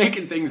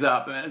making things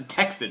up.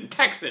 Texan,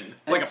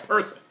 like a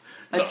person.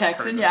 A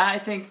Texan, yeah. I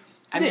think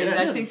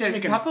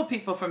there's a couple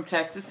people from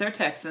Texas. They're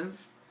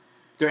Texans.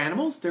 They're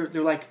animals. They're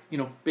like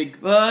big.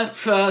 A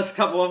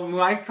couple of them.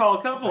 I call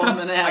a couple of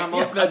them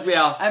animals, but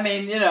I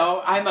mean,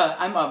 I'm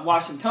a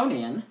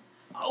Washingtonian.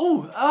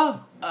 Oh.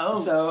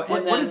 So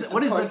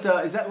what is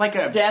it? Is that like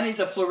a?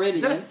 Danny's a Floridian.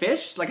 Is that a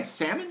fish? Like a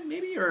salmon,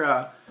 maybe, or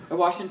a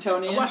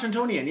Washingtonian? A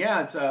Washingtonian,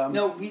 yeah. It's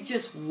No, we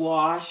just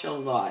wash a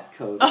lot,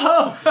 Cody.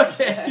 Oh,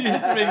 okay.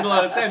 That makes a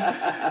lot of sense.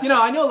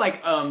 I know,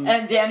 like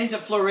And Danny's a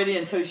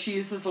Floridian, so she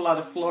uses a lot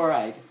of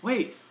fluoride.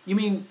 Wait, you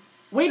mean?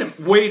 Wait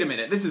a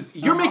minute.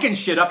 You're making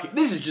shit up here.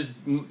 This is just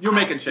you're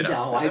making shit up.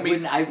 No, I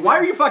wouldn't. Why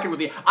are you fucking with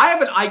me? I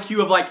have an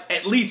IQ of like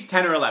at least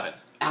 10 or 11.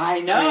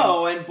 I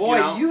know, and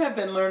boy, you have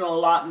been learning a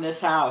lot in this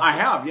house. I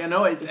have,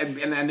 it's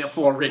and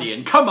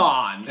Floridian. Come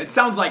on, it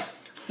sounds like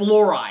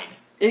fluoride.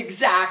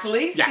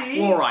 Exactly. Yeah, see?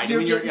 fluoride.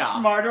 You're getting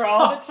smarter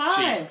all the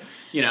time. Geez.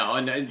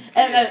 And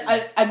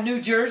a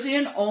New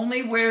Jerseyan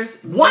only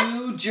wears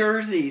New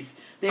Jerseys.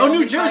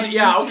 New Jersey.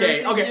 Yeah, okay.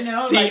 See,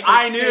 like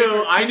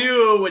I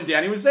knew when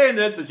Danny was saying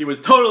this that she was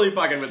totally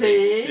fucking with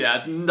me.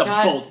 Yeah, the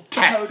bold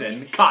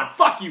Texan. God,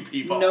 fuck you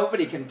people.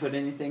 Nobody can put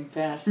anything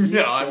past you.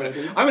 No, I'm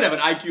gonna have an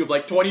IQ of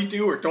like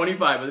 22 or 25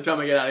 by the time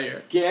I get out of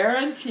here.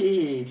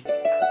 Guaranteed.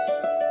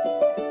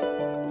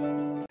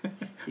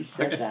 He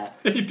said that.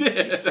 He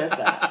did. He said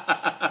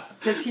that.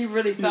 Because he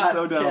really thought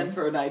 10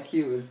 for an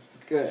IQ was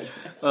good.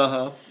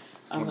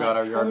 Oh God,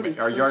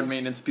 our yard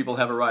maintenance people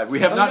have arrived. We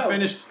have not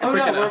finished.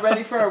 We're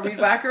ready for our weed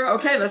whacker.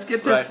 Okay, let's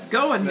get this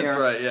going here. That's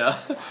right. Yeah.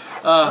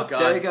 Oh God.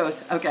 There he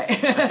goes. Okay.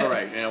 That's all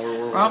right. Yeah,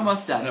 we're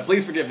almost done.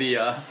 Please forgive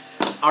the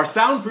our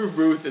soundproof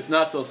booth is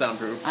not so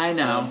soundproof. I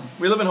know.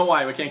 We live in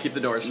Hawaii. We can't keep the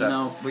doors shut.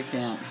 No, we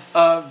can't.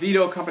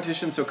 Veto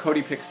competition. So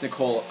Cody picks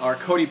Nicole. Or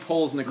Cody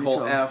pulls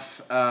Nicole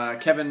F.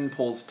 Kevin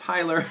pulls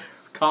Tyler.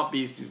 Comp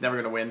beast. He's never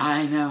going to win.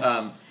 I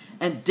know.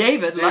 And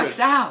David lucks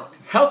out.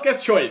 House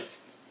guest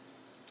choice.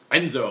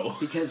 Enzo.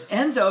 Because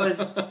Enzo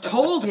has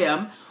told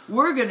him,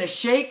 we're going to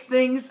shake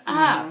things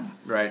up.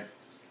 Right.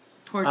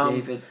 Poor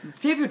David.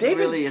 David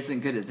really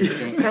isn't good at this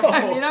game. No.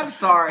 I mean, I'm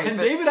sorry. And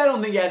David, I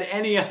don't think he had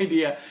any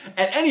idea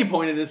at any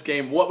point in this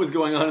game what was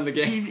going on in the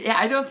game.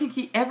 I don't think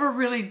he ever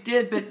really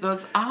did, but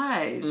those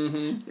eyes,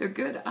 they're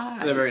good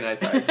eyes. They're very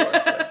nice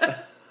eyes.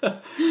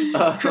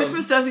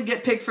 Christmas doesn't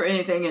get picked for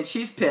anything, and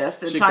she's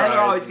pissed, and she Tyler cries.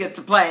 always gets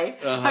to play.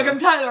 How come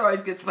Tyler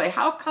always gets to play?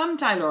 How come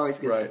Tyler always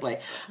gets to play?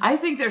 I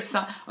think there's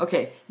some...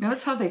 Okay,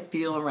 notice how they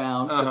feel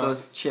around for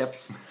those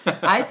chips.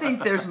 I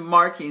think there's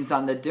markings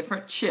on the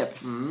different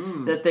chips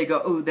that they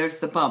go, oh, there's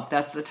the bump.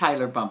 That's the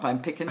Tyler bump.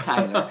 I'm picking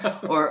Tyler.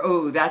 Or,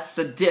 oh, that's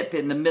the dip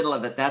in the middle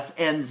of it. That's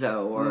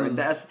Enzo. Or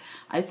that's...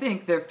 I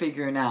think they're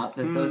figuring out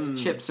that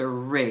those chips are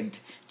rigged,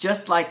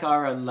 just like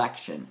our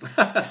election.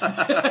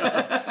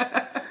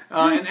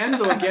 And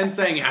Enzo again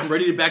saying, I'm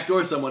ready to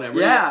backdoor someone. I'm on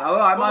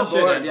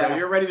board. Enzo.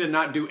 You're ready to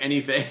not do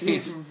anything.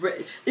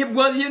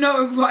 Well, you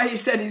know why he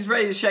said he's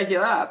ready to shake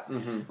it up?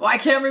 Well, I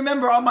can't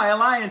remember all my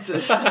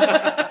alliances.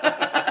 Yeah,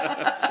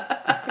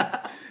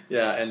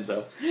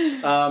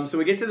 Enzo. So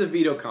we get to the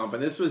veto comp,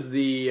 and this was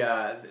the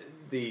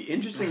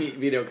interesting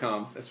veto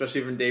comp, especially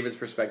from David's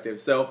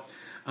perspective. So...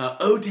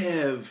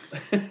 Otev.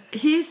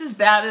 He's as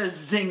bad as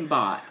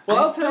Zingbot. Well,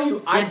 I'll tell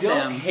you, I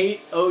don't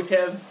hate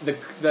Otev,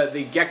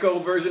 the gecko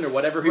version or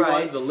whatever he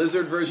was, the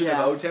lizard version of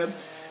Otev,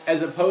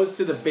 as opposed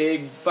to the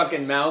big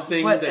fucking mouth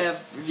thing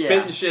that's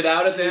spitting shit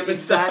out at them and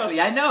exactly.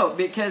 stuff. I know,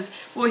 because,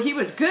 well, he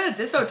was good.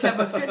 This Otev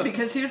was good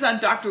because he was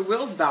on Dr.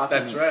 Will's balcony.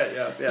 That's right,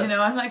 yes. You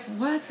know, I'm like,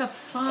 what the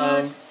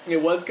fuck? It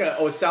was kind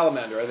of,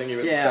 Salamander. I think he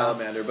was a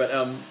Salamander. But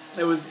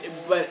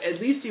but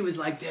at least he was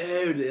like,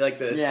 dude, like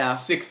the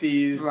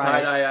 60s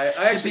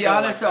tie-dye. To be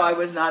honest, though, I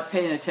was not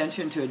paying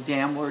attention to a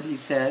damn word he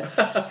said.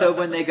 So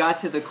when they got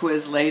to the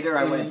quiz later,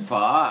 I went,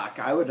 fuck,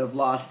 I would have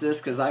lost this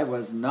because I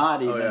was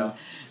not even...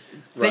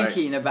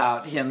 thinking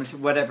about him,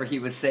 whatever he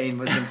was saying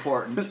was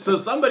important. So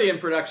somebody in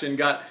production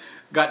got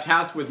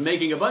tasked with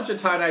making a bunch of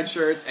tie-dyed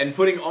shirts and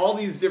putting all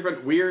these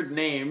different weird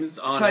names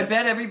on it. So I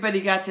bet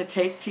everybody got to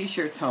take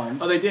T-shirts home.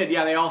 Oh, they did.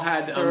 Yeah, they all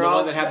had the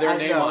one that had their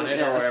name on it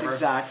or whatever.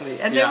 Exactly.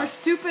 And they were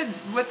stupid.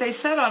 What they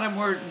said on them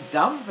were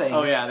dumb things.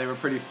 Oh, yeah, they were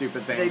pretty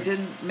stupid things. They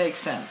didn't make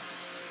sense.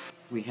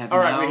 We have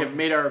we have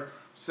made our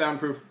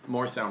soundproof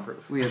more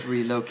soundproof. We have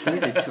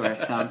relocated to our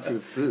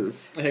soundproof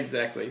booth.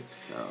 Exactly.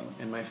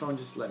 And my phone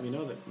just let me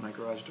know that my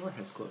garage door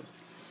has closed.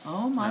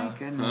 Oh my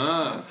goodness.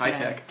 High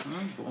tech.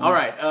 All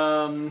right.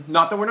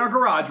 Not that we're in our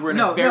garage. We're in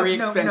a very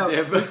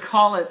expensive... No. We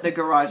call it the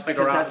garage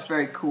because that's a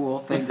very cool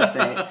thing to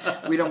say.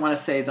 We don't want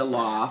to say the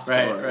loft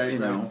you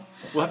know.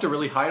 We'll have to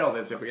really hide all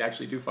this if we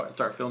actually do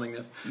start filming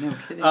this. No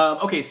kidding.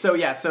 Okay,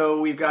 so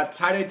we've got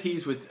tie-dye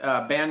tees with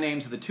band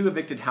names of the 2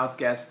 evicted house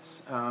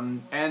guests,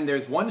 and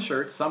there's one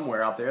shirt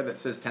somewhere out there that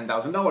says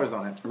 $10,000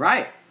 on it.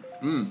 Right.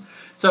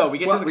 So we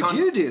get to the What would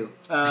you do?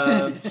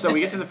 So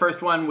we get to the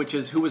first one, which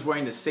is who was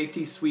wearing the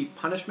safety suite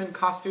punishment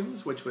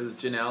costumes, which was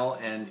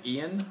Janelle and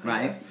Ian.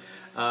 Right.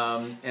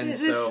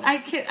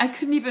 I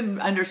couldn't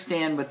even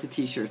understand what the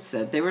T-shirts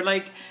said. They were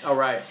like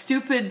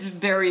stupid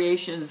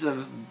variations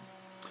of.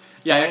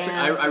 Yeah, actually,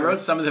 I wrote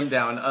some of them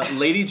down.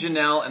 Lady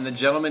Janelle and the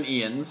Gentleman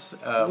Ians.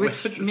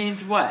 Which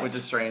means what? Which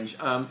is strange.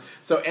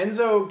 So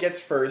Enzo gets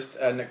first,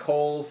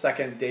 Nicole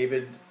second,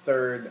 David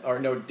third. Or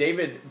no,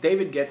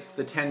 David gets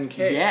the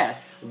 10K.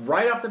 Yes.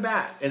 Right off the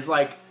bat. It's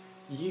like,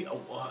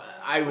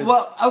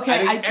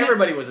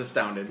 everybody was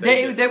astounded.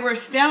 They were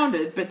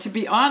astounded, but to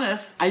be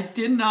honest, I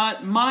did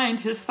not mind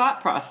his thought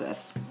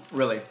process.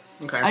 Really?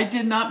 Okay. I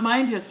did not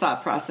mind his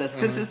thought process,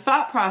 because his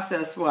thought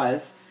process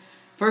was...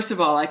 First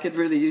of all, I could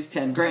really use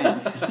 10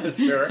 grand.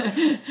 Sure.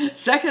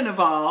 Second of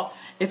all,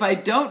 if I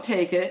don't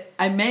take it,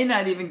 I may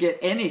not even get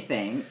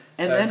anything.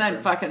 And then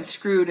I'm fucking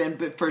screwed.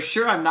 But for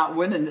sure, I'm not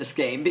winning this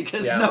game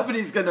because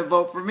nobody's going to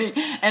vote for me.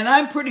 And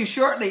I'm pretty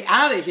shortly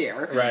out of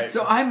here. Right.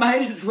 So I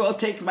might as well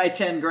take my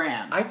 10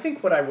 grand. I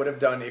think what I would have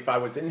done if I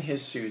was in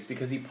his shoes,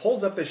 because he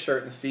pulls up the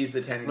shirt and sees the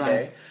 10K,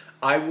 right.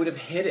 I would have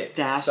hid it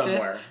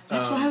somewhere.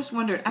 That's what I was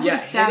wondering. I would have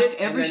stashed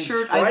every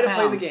shirt I found. Try to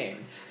play the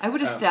game. I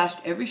would have stashed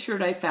every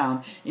shirt I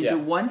found into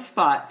one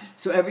spot,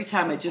 so every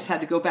time I just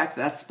had to go back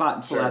to that spot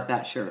and pull out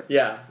that shirt.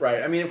 Yeah,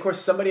 right. I mean, of course,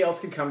 somebody else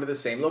could come to the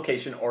same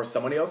location, or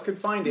somebody else could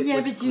find it.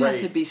 Yeah, but you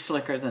have to be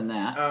slicker than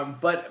that.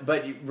 But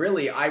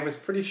really, I was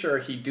pretty sure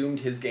he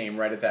doomed his game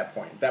right at that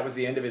point. That was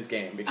the end of his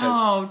game.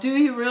 Because do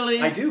you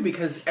really? I do,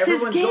 because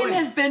everyone's his game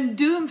has been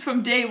doomed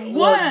from day one.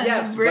 Well,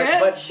 yes, Rich.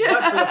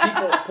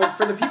 but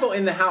for the people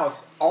in the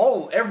house,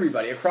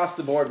 everybody across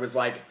the board was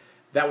like,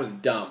 that was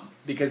dumb.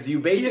 Because you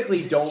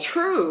basically don't...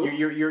 True.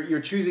 You're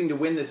choosing to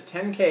win this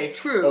 $10K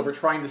True. over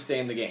trying to stay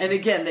in the game. And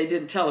again, they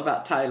didn't tell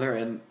about Tyler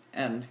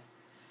and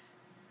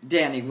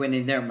Danny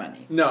winning their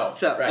money. No.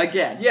 So, right.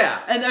 again.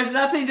 Yeah. And there's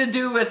nothing to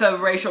do with a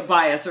racial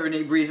bias or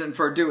any reason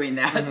for doing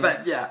that,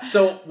 but yeah.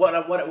 So, what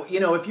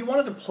if you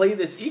wanted to play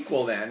this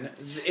equal, then,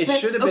 you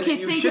should have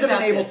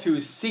been able to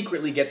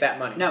secretly get that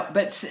money. No,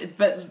 but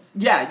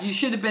yeah, you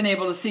should have been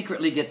able to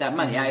secretly get that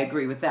money. I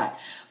agree with that.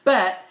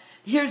 But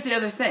here's the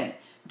other thing.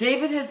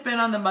 David has been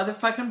on the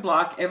motherfucking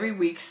block every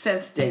week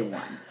since day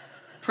one.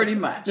 Pretty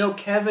much. No,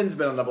 Kevin's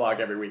been on the block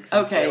every week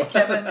since day one.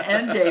 Kevin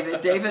and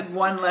David. David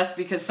won less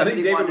because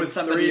somebody wanted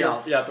somebody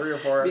else. 3 or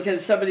 4.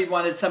 Because somebody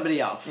wanted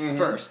somebody else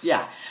first.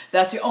 Yeah.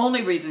 That's the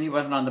only reason he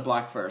wasn't on the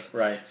block first.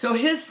 Right. So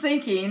his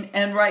thinking,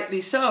 and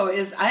rightly so,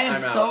 is I'm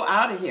so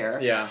out of here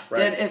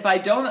that if I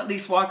don't at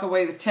least walk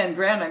away with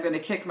 $10,000, I'm going to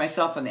kick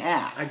myself in the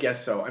ass. I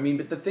guess so. I mean,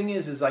 but the thing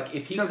is like,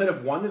 if he could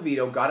have won the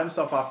veto, got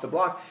himself off the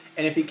block,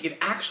 and if he could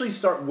actually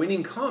start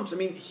winning comps, I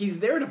mean, he's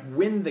there to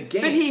win the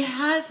game. But he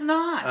has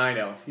not. I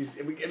know. He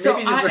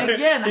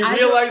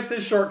realized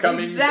his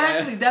shortcomings.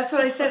 Exactly. That's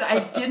what I said. I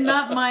did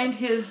not mind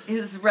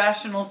his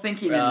rational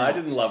thinking in that. I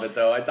didn't love it,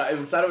 though. I thought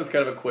it was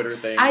kind of a quitter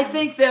thing. I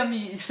think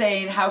them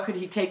saying, how could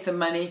he take the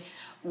money,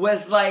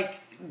 was like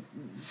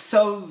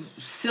so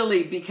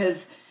silly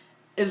because...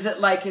 Is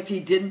it like if he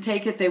didn't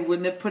take it, they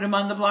wouldn't have put him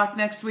on the block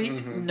next week?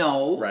 Mm-hmm.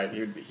 No. Right.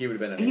 He would have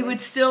been.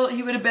 Anyways.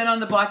 He would have been on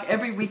the block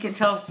every week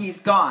until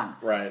he's gone.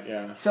 Right.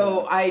 Yeah.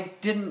 So I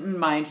didn't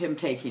mind him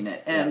taking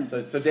it. And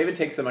so David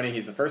takes the money.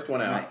 He's the first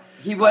one out. Right.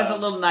 He was a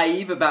little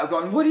naive about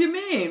going, what do you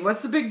mean?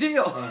 What's the big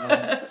deal?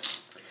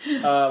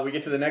 We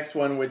get to the next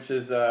one, which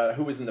is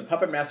who was in the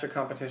Puppet Master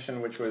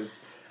competition, which was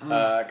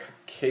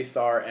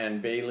Kesar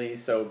and Bailey.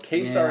 So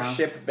Kesar,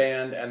 Ship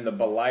Band, and the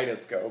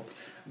Baleidoscope.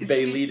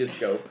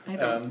 Baleidoscope.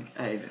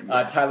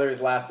 Tyler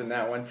is last in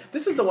that one.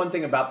 This is the one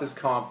thing about this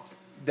comp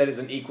that is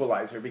an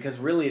equalizer, because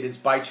really it is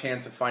by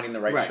chance of finding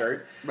the right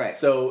shirt. Right.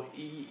 So,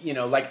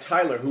 like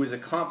Tyler, who is a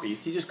comp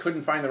beast, he just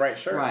couldn't find the right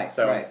shirt. Right.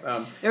 So,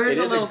 there is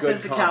a little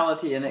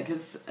physicality in it,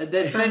 because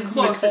it's been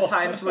close at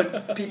times when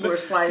people are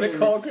sliding.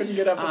 Nicole couldn't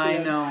get up at the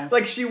end. I know.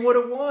 Like, she would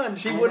have won.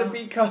 She would have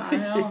beat Cody. I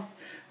know.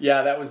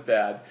 Yeah, that was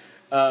bad.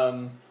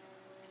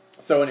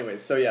 So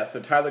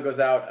Tyler goes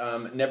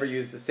out, never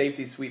used the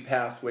safety sweep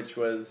pass, which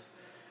was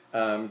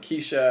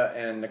Keisha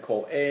and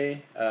Nicole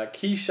A.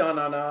 Keisha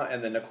Nana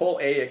and the Nicole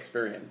A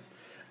experience.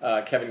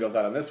 Kevin goes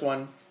out on this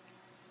one.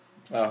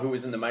 Who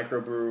was in the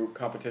microbrew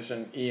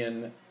competition?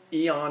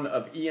 Eon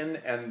of Ian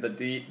and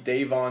the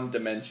Davon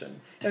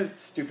Dimension.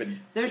 It's stupid.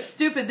 They're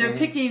stupid. They're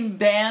picking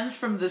bands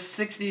from the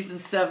 60s and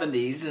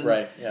 70s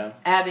and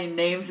adding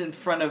names in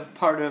front of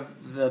part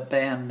of the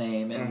band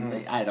name.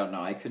 And I don't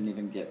know. I couldn't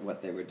even get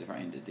what they were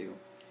trying to do.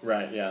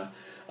 Right, yeah.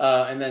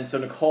 And then, so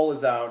Nicole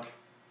is out.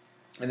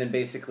 And then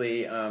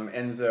basically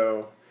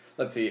Enzo,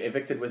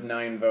 evicted with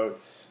 9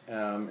 votes.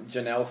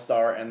 Janelle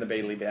Starr and the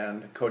Bailey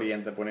Band. Cody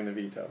ends up winning the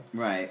veto.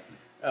 Right.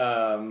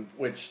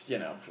 Which,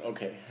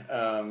 okay.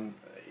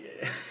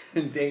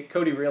 And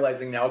Cody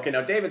realizing now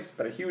David's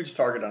put a huge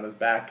target on his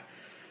back.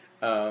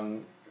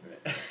 And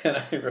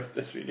I wrote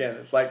this again.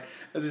 It's like,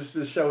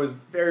 this show is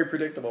very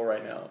predictable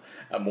right now.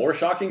 More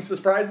shocking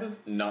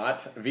surprises?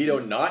 Not. Veto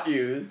not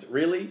used.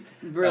 Really?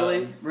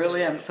 Really?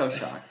 I'm so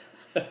shocked.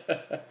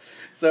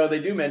 So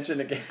they do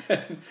mention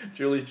again,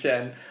 Julie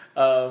Chen.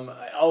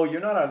 You're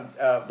not on,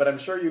 but I'm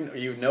sure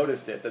you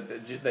noticed it,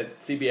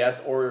 that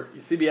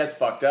CBS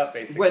fucked up,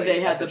 basically. When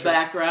they had the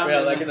background. Yeah,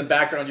 like in the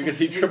background you can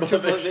see triple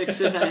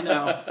eviction. I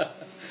know.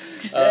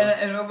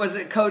 And was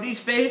it Cody's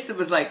face? It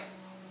was like,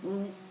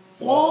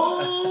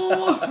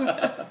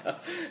 whoa!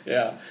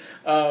 Yeah.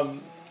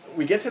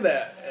 We get to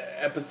the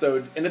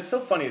episode, and it's so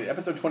funny.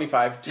 Episode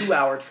 25,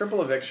 2-hour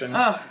triple eviction.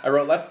 I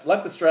wrote,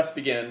 let the stress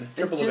begin.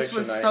 Triple eviction night. It just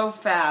was so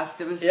fast.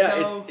 It was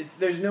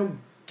there's no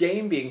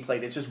game being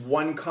played. It's just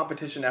one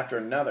competition after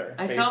another.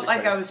 I felt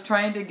like I was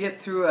trying to get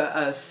through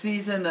a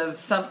season of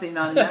something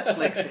on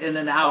Netflix in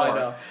an hour. I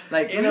know.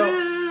 Like, and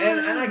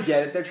I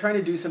get it. They're trying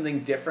to do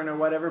something different or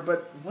whatever,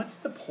 but what's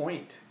the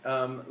point?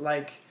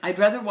 I'd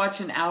rather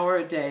watch an hour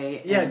a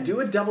day. Yeah, do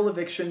a double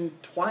eviction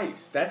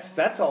twice.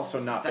 That's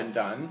also not been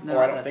done,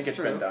 or I don't think it's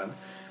been done.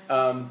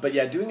 But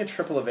yeah, doing a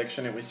triple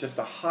eviction, it was just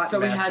a hot mess. So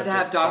we had to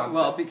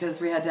have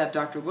because we had to have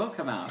Dr. Will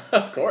come out.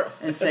 Of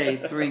course. And say,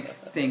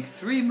 think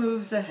 3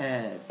 moves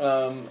ahead.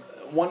 1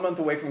 month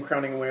away from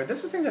crowning a winner. This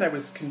is the thing that I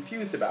was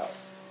confused about.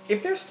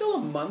 If they're still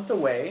a month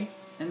away,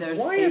 and there's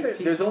why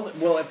there's only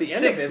at the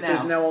end of this,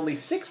 there's now only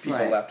 6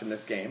 people left in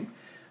this game.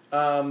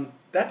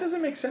 That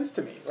doesn't make sense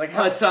to me.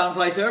 It sounds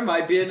like there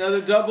might be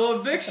another double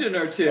eviction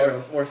or 2.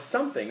 or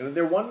something.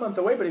 They're 1 month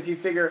away, but if you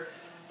figure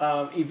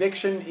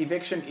eviction,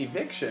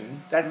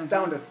 that's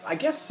down to, I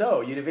guess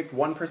so. You'd evict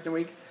 1 person a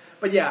week.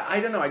 But yeah, I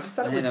don't know. I just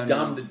thought it was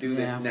dumb to do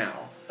this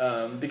now.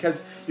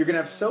 Because you're going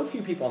to have so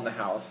few people in the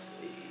house.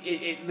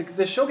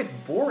 The show gets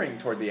boring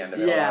toward the end of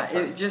it. Yeah,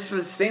 it just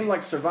was... Same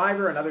like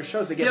Survivor and other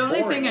shows. They get boring.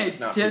 The only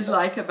thing I did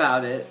like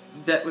about it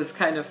that was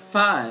kind of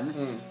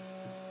fun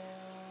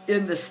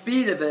in the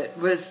speed of it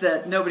was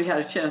that nobody had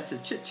a chance to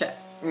chit-chat.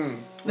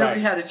 Nobody right.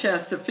 had a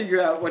chance to figure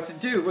out what to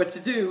do,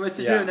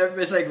 and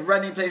everybody's like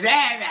running places.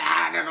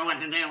 I don't know what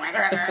to do.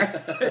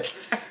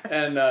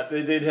 And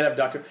they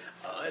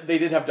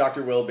did have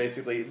Dr. Will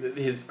basically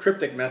his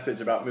cryptic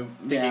message about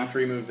thinking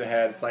 3 moves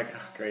ahead. It's like,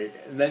 oh, great.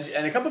 And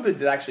a couple of people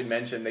did actually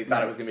mention they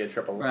thought it was going to be a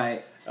triple.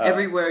 Right.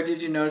 Everywhere,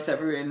 did you notice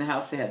everywhere in the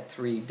house they had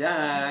 3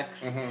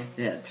 ducks,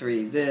 they had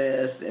 3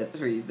 this, they had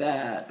 3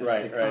 that.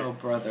 Right, right. Oh,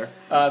 brother.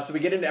 So we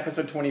get into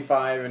episode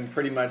 25 and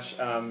pretty much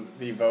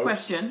the vote.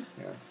 Question.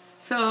 Yeah.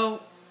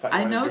 So,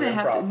 I know they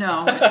have to...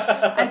 No,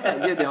 I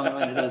thought you're the only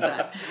one that does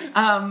that.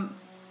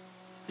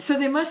 So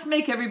they must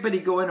make everybody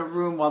go in a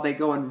room while they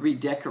go and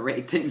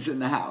redecorate things in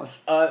the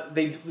house.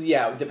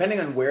 Depending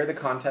on where the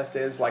contest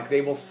is, like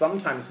they will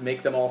sometimes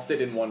make them all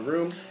sit in one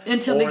room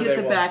until they get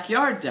the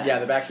backyard done. Yeah,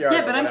 the backyard.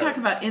 Yeah, but I'm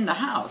talking about in the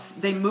house.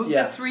 They moved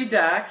the 3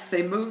 ducks.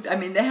 They moved. I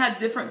mean, they had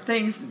different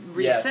things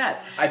reset.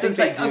 Yes. I think it's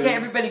they like, do. okay,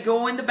 everybody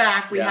go in the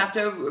back. We have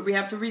to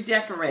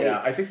redecorate.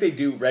 Yeah, I think they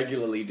do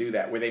regularly do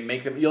that, where they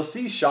make them. You'll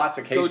see shots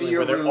occasionally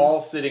where they're room.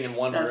 all sitting in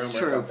one room. That's or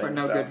true something, for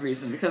no good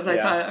reason. Because I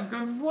thought I'm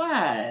going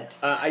what?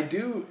 I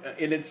do,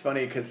 and it's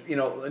funny because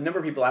a number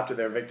of people after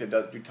they're evicted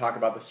do talk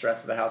about the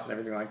stress of the house and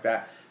everything like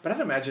that. But I'd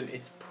imagine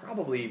it's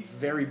probably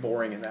very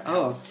boring in that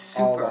house.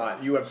 Super. A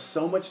lot. You have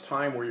so much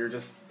time where you're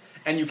just,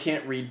 and you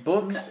can't read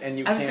books, and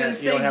you I was can't. going to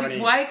say, you don't have any.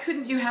 Why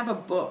couldn't you have a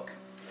book?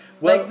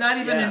 Well, like not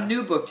even a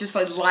new book, just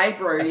a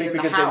library I think in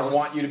the because house. they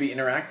want you to be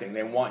interacting.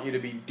 They want you to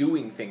be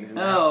doing things in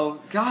the house.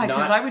 Oh, God,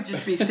 because I would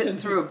just be sitting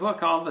through a book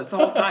the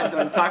whole time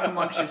going, talk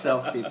amongst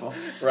yourselves, people.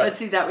 Right. But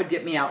see, that would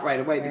get me out right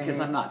away because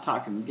I'm not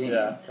talking game.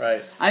 Yeah,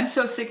 right. I'm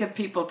so sick of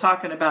people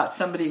talking about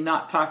somebody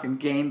not talking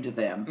game to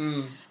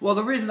them. Well,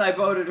 the reason I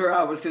voted her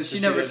out was because she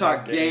never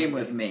talked game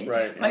with me.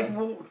 Right. Like,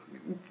 whoa,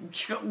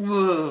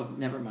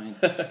 never mind.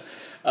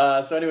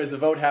 So anyways, the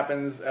vote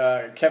happens.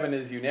 Kevin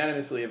is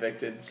unanimously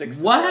evicted.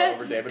 6-4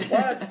 over David.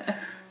 What?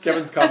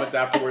 Kevin's comments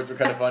afterwards were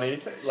kind of funny.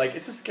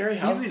 It's a scary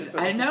house. He was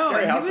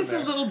a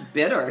little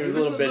bitter. He was a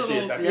little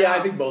bitchy at that. Yeah,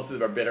 I think most of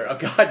them are bitter. Oh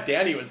God,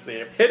 Danny was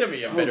the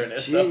epitome of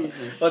bitterness. Jesus.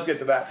 So let's get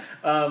to that.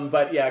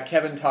 But yeah,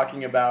 Kevin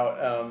talking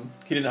about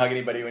he didn't hug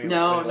anybody when he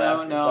left.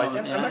 No. It's like,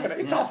 I'm not gonna.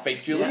 It's all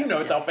fake, Julie. You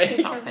know it's all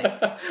fake.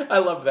 I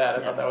love that.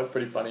 I thought that was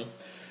pretty funny.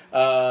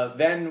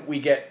 Then we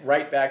get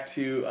right back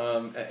to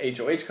an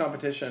HOH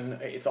competition.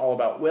 It's all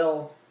about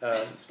Will.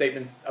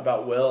 Statements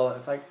about Will.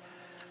 It's like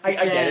I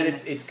get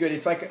it. It's good.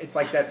 It's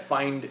like that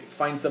find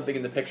something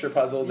in the picture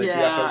puzzle that you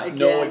have to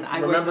know. I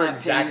remember was not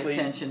exactly. paying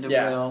attention to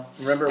Will.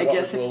 Remember I what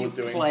guess Will if was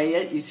doing. you play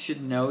it, you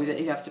should know that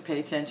you have to pay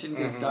attention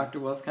because Dr.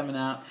 Will's coming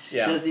out.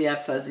 Yeah. Does he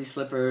have fuzzy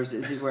slippers?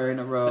 Is he wearing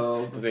a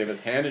robe? Does he have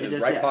his hand in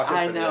his right pocket?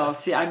 I know.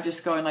 See, I'm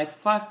just going like,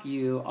 fuck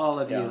you, all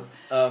of you.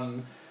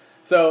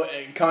 So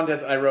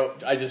contest,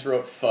 I just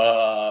wrote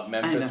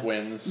Memphis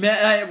wins.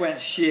 I went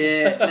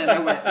shit, and then I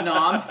went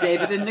noms,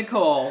 David and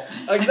Nicole.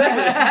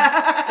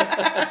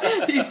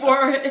 Exactly.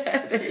 Before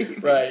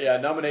right, yeah.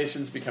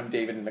 Nominations become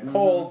David and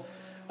Nicole.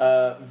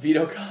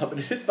 Veto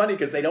competition. It's funny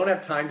because they don't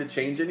have time to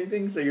change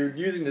anything, so you're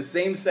using the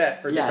same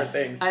set for different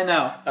things. I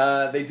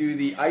know. They do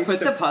the ice. Put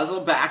the puzzle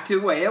back to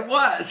the way it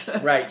was.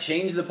 Right.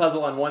 Change the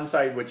puzzle on one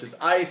side, which is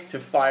ice, to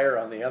fire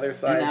on the other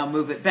side. And now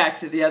move it back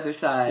to the other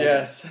side.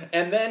 Yes.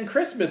 And then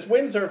Christmas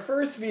wins her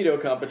first veto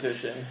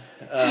competition.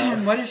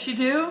 And what does she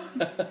do?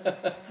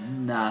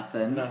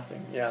 Nothing.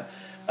 Nothing. Yeah.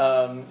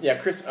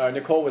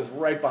 Nicole was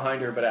right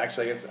behind her, but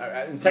actually, I guess,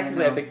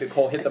 technically, I think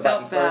Nicole hit the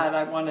button first.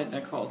 I wanted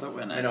Nicole to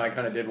win it. I know, I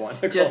kind of did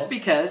want Nicole. Just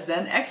because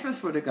then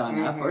Xmas would have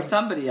gone up, or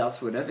somebody else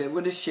would have. It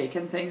would have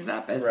shaken things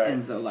up, as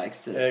Enzo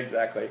likes to.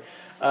 Exactly.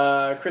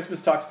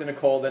 Christmas talks to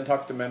Nicole, then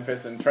talks to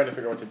Memphis, and trying to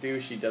figure out what to do.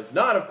 She does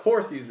not, of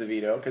course, use the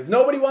veto, because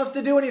nobody wants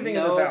to do anything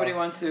in this house. Nobody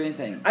wants to do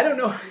anything. I don't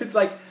know. It's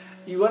like,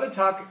 you want to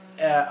talk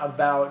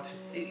about...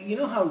 You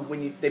know how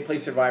when they play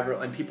Survivor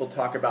and people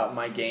talk about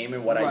my game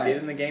and what I did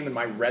in the game and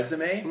my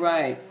resume?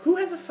 Right. Who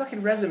has a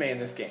fucking resume in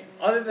this game?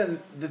 Other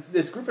than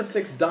this group of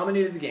 6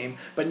 dominated the game,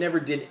 but never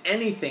did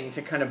anything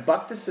to kind of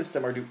buck the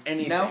system or do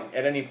anything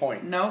at any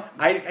point. No.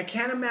 I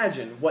can't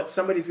imagine what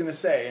somebody's going to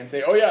say and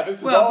say, oh yeah, this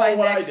is all what I did.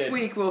 Well, by next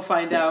week we'll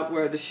find out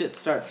where the shit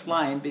starts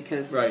flying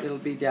because it'll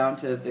be down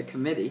to the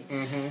committee.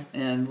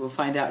 And we'll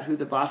find out who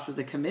the boss of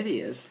the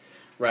committee is.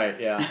 Right,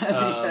 yeah.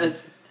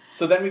 Because...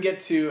 So then we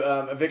get to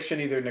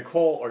eviction, either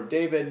Nicole or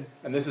David,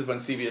 and this is when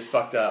CV is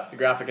fucked up. The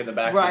graphic in the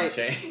back didn't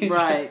change.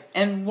 Right.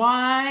 And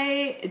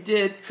why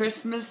did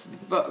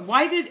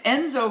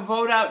Enzo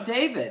vote out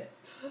David?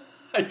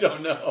 I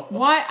don't know.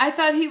 Why? I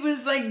thought he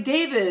was like,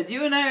 David,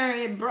 you and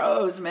I are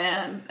bros,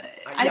 man.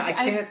 I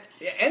can't.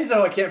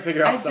 Enzo, I can't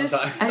figure out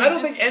sometimes. I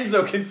don't think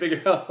Enzo can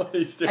figure out what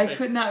he's doing. I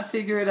could not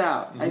figure it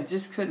out. I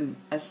just couldn't.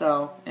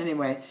 So,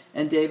 anyway,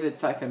 and David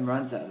fucking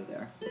runs out of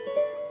there.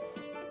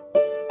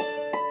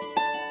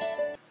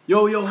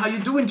 Yo, how you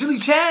doing, Julie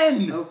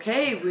Chen?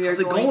 Okay, we are How's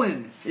it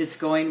going? It's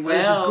going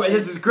well.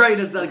 This is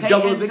great. It's like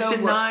double Enzo,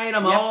 eviction night.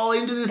 I'm all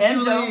into this,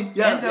 Enzo, Julie.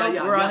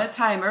 Enzo, we're on a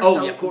timer. Oh,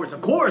 so yeah, of course.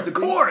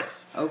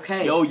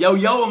 Okay. Yo,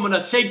 I'm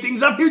gonna shake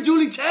things up here,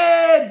 Julie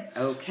Chen.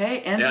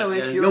 Okay, Enzo,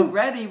 if you're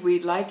ready,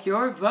 we'd like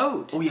your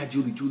vote. Oh yeah,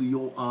 Julie,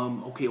 yo,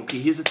 okay.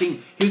 Here's the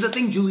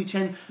thing, Julie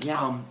Chen.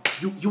 Yeah.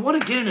 You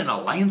want to get in an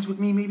alliance with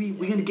me? Maybe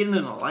we gonna get in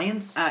an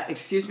alliance.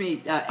 Excuse me,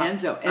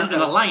 Enzo.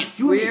 An alliance.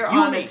 We're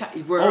on a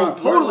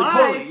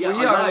totally. Yeah,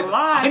 we are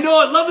live. I know.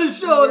 I love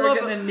this show. We're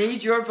gonna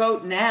need your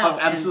vote now.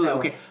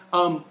 Absolutely.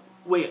 Enzo.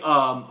 Okay.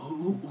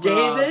 Who?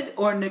 David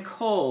or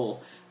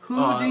Nicole?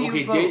 Who do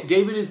you vote?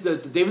 David's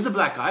a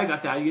black guy. I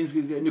got that.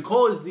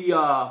 Nicole is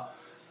the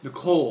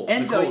Nicole.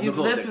 Enzo, you've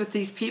lived with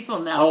these people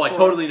now. Oh, I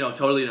totally know.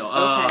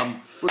 Okay.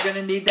 We're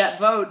gonna need that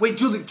vote. Wait,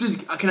 Julie,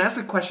 can I ask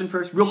a question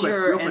first, real quick?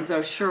 Sure,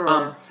 Enzo.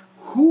 Sure.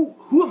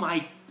 Who am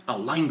I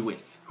aligned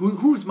with?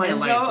 Who's my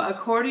alliances? Enzo,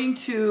 according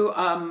to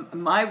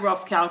my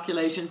rough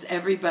calculations,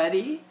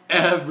 everybody.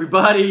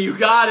 Everybody, you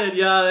got it.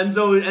 Yeah,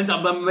 Enzo,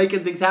 I'm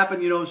making things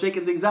happen.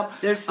 Shaking things up.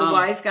 There's the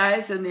wise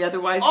guys and the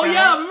other wise guys. Oh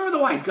yeah, remember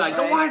the wise guys?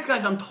 Right. The wise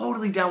guys. I'm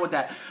totally down with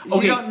that.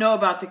 Okay. You don't know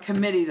about the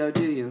committee, though,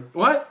 do you?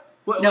 What?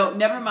 No,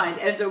 never mind.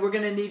 Enzo, we're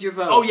going to need your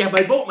vote. Oh yeah,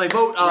 my vote.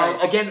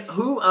 Right. Again,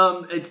 who?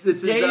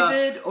 This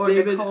David is or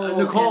David, Nicole.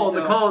 Nicole's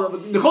the blonde.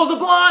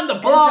 The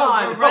blonde.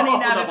 Enzo, we're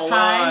running out of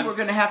time. Blonde. We're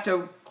going to have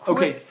to.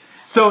 Okay.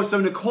 So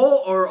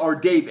Nicole or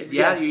David,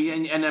 yeah,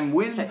 Yes. and I'm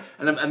win, Okay.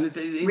 and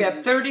We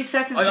have 30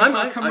 seconds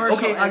before commercial.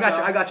 Okay,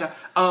 I gotcha.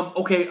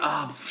 Okay,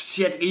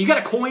 shit, you got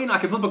a coin? I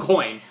can flip a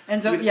coin.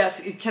 Enzo,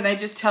 yes, can I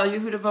just tell you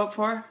who to vote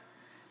for?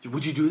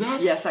 Would you do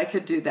that? Yes, I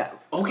could do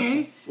that.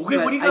 Okay. But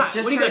What do you got? I just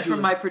what do you heard got, from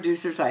Julie? my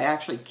producers I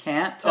actually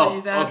can't tell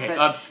you that. Okay.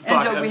 But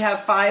Enzo, we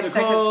have 5 seconds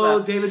Nicole,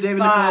 left. David, 5,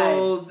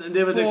 Nicole,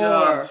 David,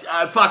 4,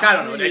 fuck, I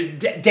don't know. 3.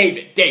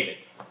 David.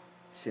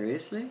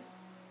 Seriously?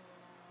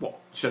 Well,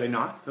 should I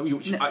not? No,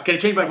 can I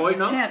change my vote You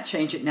now? can't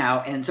change it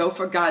now, Enzo,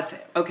 for God's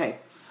sake. Okay,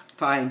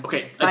 fine.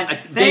 Okay, fine.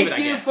 David,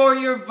 Thank you for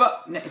your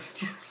vote. No, it's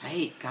too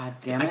late, God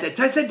damn it.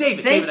 I said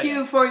David. Thank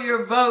you for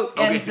your vote,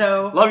 Okay.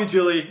 Enzo. Love you,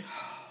 Julie.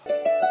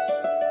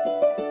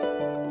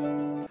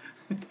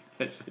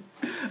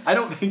 I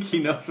don't think he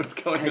knows what's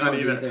going on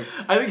either.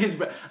 I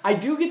think I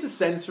do get the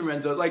sense from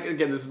Enzo, like,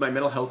 again, this is my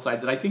mental health side,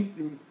 that I think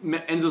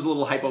Enzo's a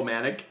little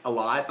hypomanic a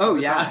lot. Oh, of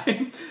the yeah.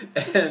 time.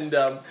 And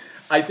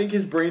I think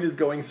his brain is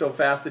going so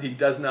fast that he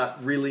does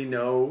not really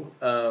know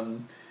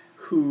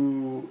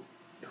who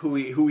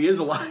he is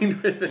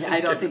aligned with. Yeah, I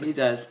don't think he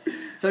does.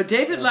 So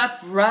David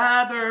left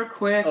rather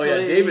quickly. Oh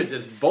yeah, David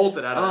just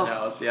bolted out of the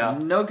house. Yeah,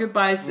 no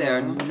goodbyes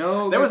there.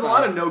 No. There was a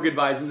lot of goodbyes. no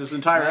goodbyes in this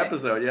entire Right.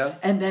 episode. Yeah.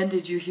 And then,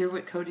 did you hear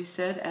what Cody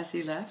said as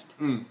he left?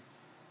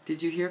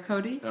 Did you hear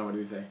Cody? Oh, what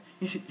did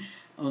he say?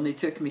 Only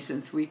took me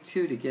since week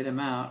 2 to get him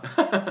out.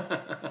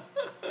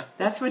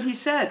 That's what he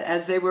said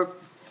as they were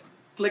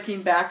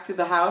flicking back to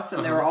the house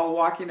and they were all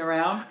walking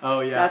around. Oh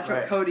yeah, that's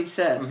right. what Cody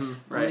said.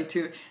 Right. Only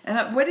 2.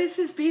 And what is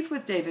his beef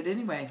with David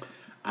anyway?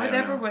 I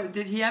don't know. What,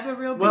 did he have a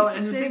real beef Well, with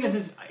and the David? thing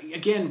is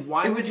again,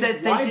 why it was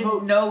that they didn't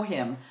vote? know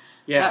him.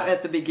 Yeah.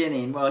 At the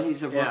beginning. Well,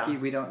 he's a rookie. Yeah.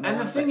 We don't know. And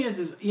the him, thing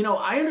is,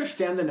 I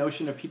understand the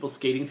notion of people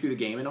skating through the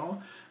game and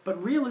all,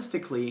 but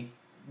realistically,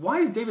 why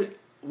is David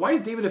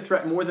a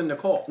threat more than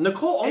Nicole?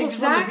 Nicole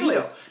almost won the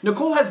veto.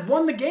 Nicole has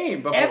won the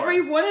game before.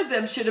 every one of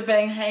them should have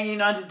been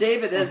hanging on to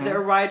David as their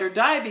ride or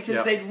die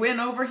because they'd win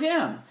over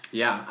him.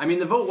 Yeah, I mean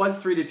the vote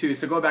was 3-2.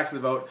 So go back to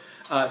the vote.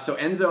 So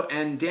Enzo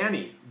and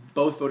Danny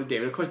both voted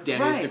David. Of course,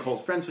 Danny is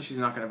Nicole's friend, so she's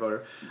not going to vote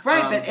her.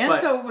 Right, but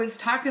Enzo was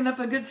talking up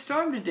a good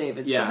storm to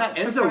David. Yeah, so that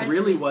Enzo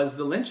really was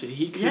the lynch.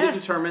 He could have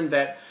determined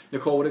that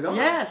Nicole would have gone.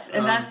 Yes,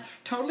 and that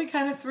totally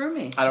kind of threw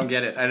me. I don't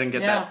get it. I didn't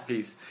get that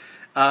piece.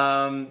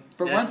 For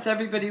once,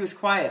 everybody was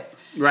quiet.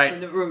 Right.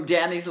 In the room,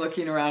 Danny's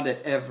looking around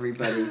at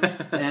everybody,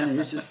 and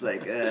he's just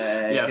like, who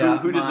did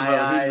the vote?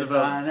 Eyes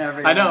on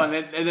everyone. I know,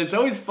 and it's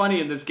always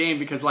funny in this game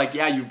because,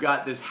 you've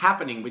got this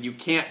happening, but you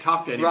can't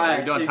talk to anybody. Right,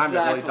 you don't have time to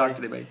really talk to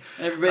anybody.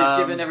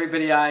 Everybody's giving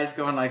everybody eyes,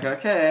 going like,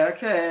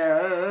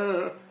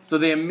 okay. So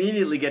they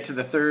immediately get to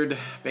the third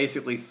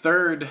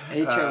HOH?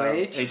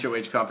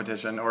 HOH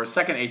competition, or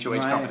second HOH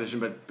competition,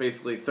 but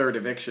basically third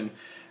eviction.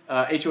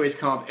 HOH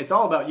comp, it's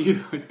all about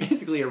you. It's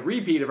basically a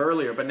repeat of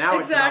earlier, but now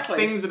it's about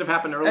things that have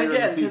happened earlier in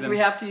the season. Because we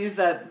have to use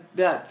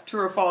that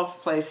true or false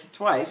place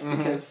twice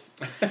because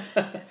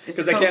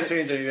they can't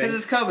change anything. Because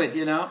it's COVID,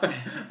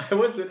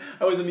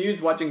 I was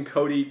amused watching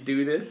Cody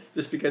do this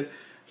just because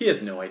he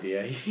has no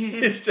idea.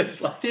 He's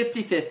just like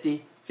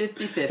 50-50.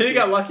 50-50. He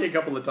got lucky a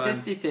couple of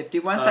times.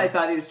 50-50. Once I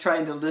thought he was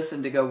trying to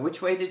listen to go, which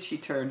way did she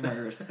turn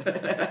hers? And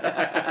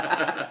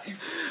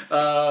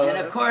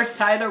of course,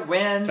 Tyler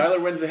wins. Tyler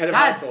wins the head of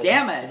God household.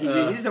 damn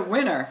it. He's a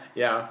winner.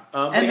 Yeah.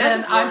 And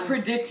then I'm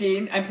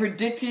predicting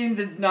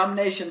the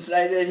nominations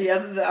that he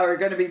hasn't are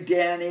going to be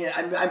Danny.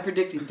 I'm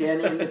predicting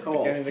Danny and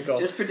Nicole. Danny and Nicole.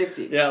 Just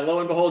predicting. Yeah, lo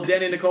and behold,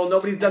 Danny and Nicole,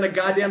 nobody's done a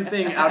goddamn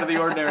thing out of the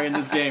ordinary in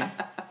this game.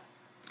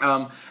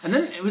 And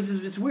then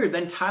it's weird.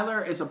 Then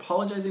Tyler is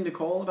apologizing to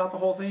Nicole about the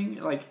whole thing.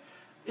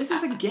 This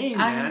is a game,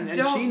 man,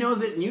 and she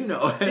knows it, and you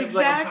know it.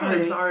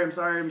 Exactly. Like,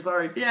 I'm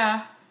sorry.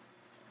 Yeah.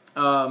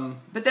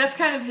 But that's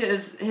kind of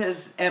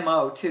his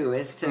MO too,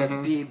 is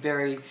to be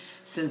very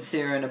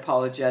sincere and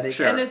apologetic,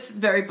 and it's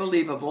very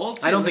believable.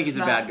 Too. I don't think he's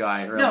a bad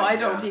guy. Really. No, I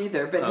don't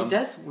either. But he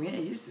does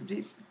win.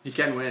 He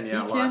can win.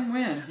 Yeah, he can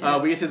win. Yeah.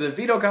 We get to the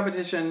veto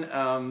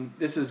competition.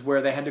 This is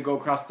where they had to go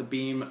across the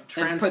beam,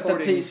 and put the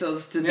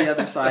pieces to the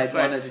other side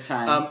one at a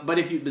time. But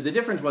the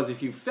difference was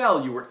if you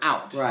fell, you were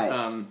out.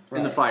 Right.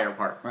 In the fire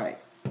part. Right.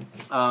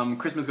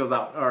 Christmas goes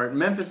out, or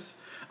Memphis.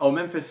 Oh,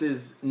 Memphis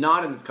is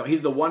not in this comp.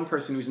 He's the one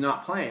person who's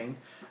not playing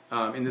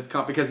in this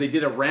comp because they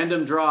did a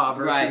random draw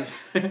versus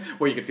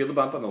where you could feel the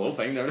bump on the little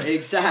thing.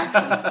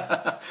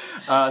 Exactly.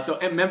 So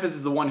Memphis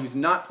is the one who's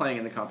not playing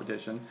in the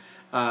competition.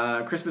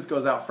 Christmas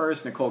goes out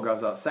first. Nicole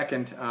goes out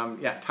second.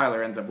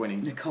 Tyler ends up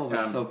winning. Nicole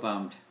was so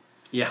bummed.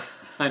 Yeah,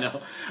 I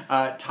know.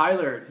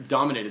 Tyler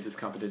dominated this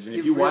competition.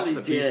 If you watch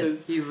the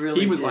pieces, he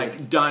was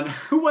like done.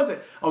 Who was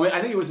it? Oh,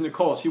 I think it was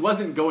Nicole. She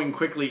wasn't going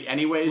quickly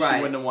anyway. She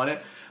wouldn't have won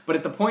it. But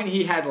at the point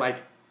he had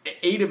like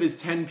 8 of his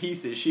 10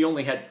 pieces, she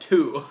only had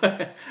 2 in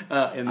there.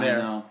 I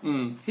know.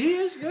 He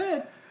is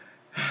good.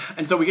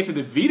 And so we get to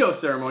the veto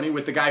ceremony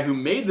with the guy who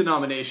made the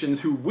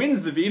nominations, who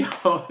wins the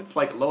veto. It's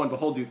like, lo and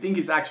behold, do you think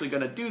he's actually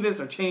going to do this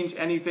or change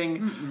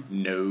anything?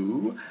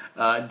 No.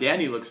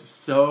 Danny looks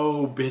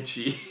so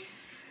bitchy.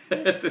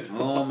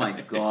 Oh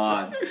my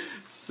God.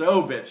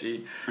 So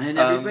bitchy. And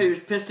everybody was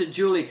pissed at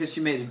Julie because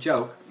she made a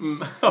joke.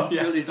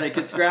 Julie's like,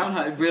 it's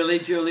Groundhog. Really,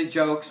 Julie?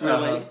 Jokes?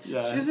 Really?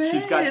 Yeah. She's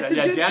like, hey, it's a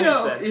good Danny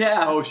joke. Said,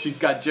 yeah. Oh, she's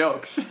got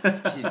jokes.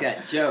 She's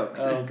got jokes.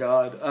 Oh,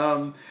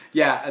 God.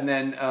 And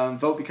then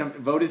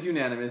vote is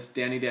unanimous.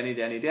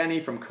 Danny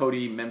from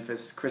Cody,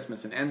 Memphis,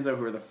 Christmas, and Enzo,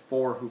 who are the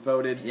 4 who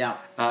voted. Yeah.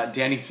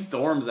 Danny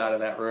storms out of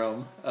that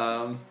room.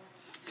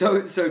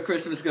 So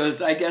Christmas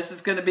goes, I guess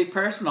it's going to be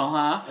personal,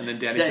 huh? And then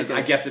Danny says,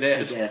 I guess it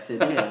is. I guess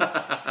it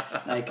is.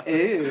 Like,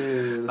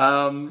 ooh.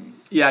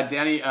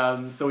 Danny,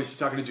 so she's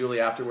talking to Julie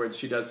afterwards.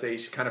 She does say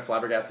she's kind of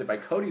flabbergasted by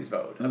Cody's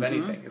vote of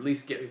anything. At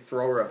least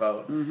throw her a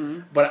vote.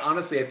 But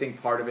honestly, I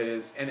think part of it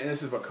is, and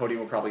this is what Cody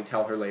will probably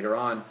tell her later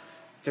on,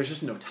 there's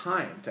just no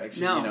time to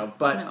actually,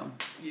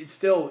 it's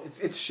still,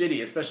 it's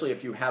shitty, especially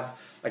if you have,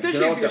 like,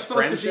 especially if you're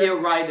supposed to be a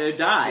ride or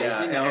die,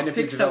 and if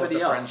pick you somebody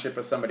develop else. a friendship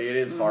with somebody, it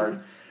is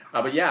hard.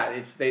 But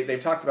yeah,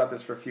 they've talked about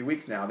this for a few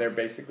weeks now. They're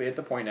basically at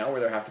the point now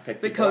where they have to pick.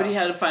 But Cody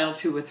had a final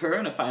 2 with her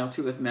and a final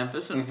 2 with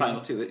Memphis and a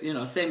final 2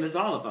 with, same as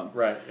all of them.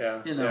 Right.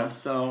 Yeah.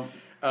 So.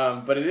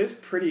 But it is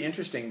pretty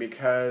interesting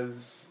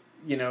because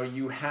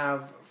you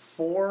have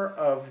 4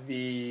 of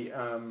the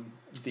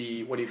what do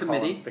you call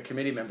them? The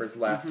committee members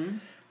left.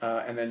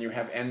 And then you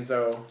have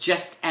Enzo.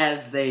 Just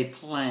as they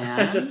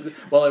planned.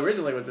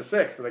 Originally it was a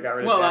 6, but they got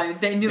rid of Well,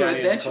 they knew Danny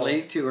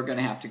eventually 2 are going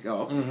to have to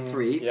go.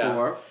 3,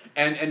 4.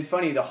 And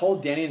funny, the whole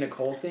Danny and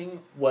Nicole thing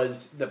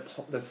was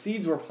the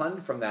seeds were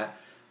planted from that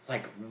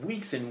like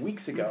weeks and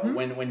weeks ago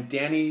when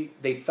Danny,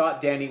 they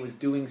thought Danny was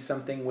doing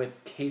something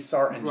with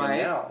Kesar and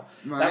Janelle.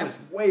 That was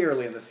way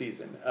early in the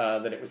season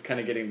that it was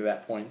kind of getting to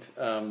that point.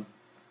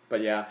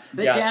 But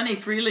Danny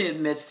freely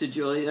admits to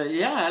Julie that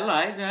I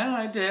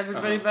lied to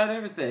everybody about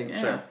everything. Yeah.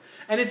 Sure.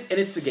 And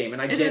it's the game,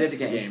 and I get it's the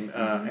game,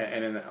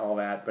 and all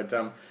that. But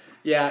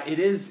it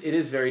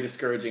is very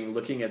discouraging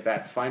looking at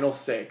that final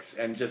 6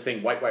 and just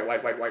saying white.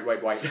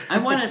 I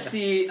want to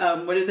see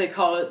what did they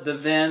call it? The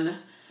Venn.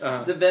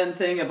 The Venn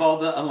thing of all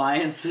the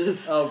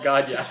alliances. Oh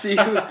God, yeah. See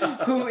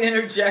who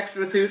interjects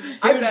with who.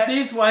 Here's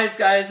these wise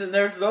guys and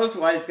there's those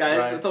wise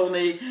guys with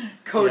only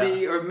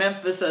Cody or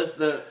Memphis as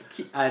the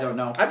key. I don't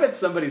know. I bet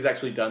somebody's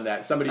actually done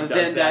that. Somebody does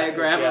Venn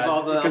diagram of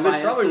all the alliances. Because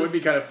it probably would be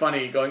kind of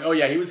funny going, oh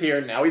yeah, he was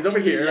here, now he's over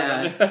here.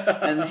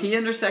 Yeah. And he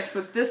intersects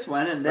with this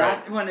one and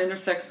that one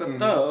intersects with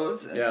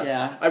those.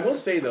 Yeah. I will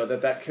say though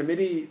that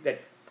committee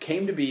that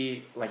came to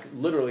be like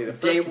literally the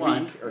first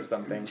week or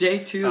something. Day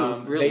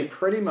 2, really. They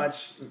pretty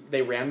much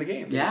ran the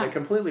game. Yeah. They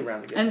completely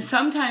ran the game. And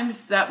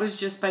sometimes that was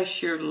just by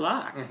sheer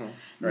luck,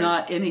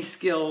 not any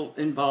skill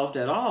involved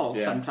at all.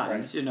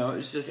 Sometimes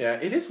it's just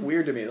it is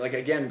weird to me. Like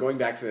again, going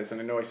back to this, and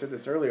I know I said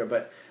this earlier,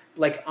 but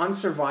like on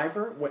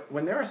Survivor,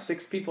 when there are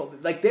 6 people,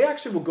 like they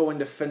actually will go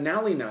into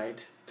finale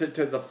night to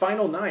the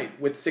final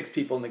night with 6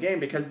 people in the game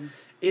because.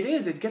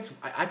 It gets,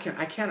 I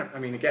can't, I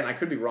mean, again, I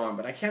could be wrong,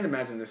 but I can't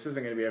imagine this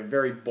isn't going to be a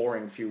very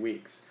boring few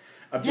weeks.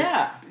 Of just,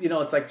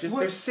 it's like,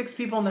 there's 6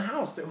 people in the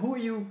house. Who are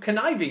you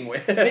conniving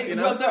with?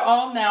 Well, they're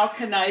all now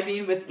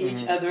conniving with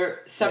each other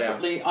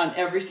separately on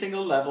every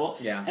single level.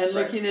 And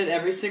looking at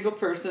every single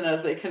person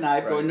as they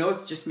connive, going, no,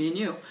 it's just me and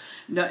you.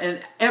 No, and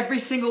every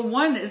single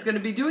one is going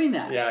to be doing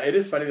that. Yeah, it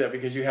is funny, though,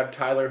 because you have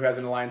Tyler who has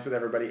an alliance with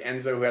everybody,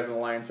 Enzo who has an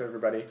alliance with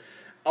everybody.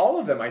 All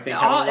of them, I think,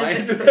 have an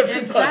alliance with everybody.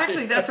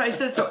 Exactly, that's what I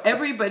said. So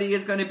everybody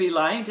is going to be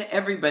lying to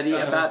everybody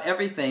about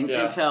everything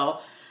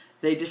until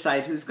they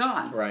decide who's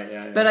gone. Right,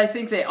 yeah. But I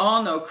think they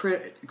all know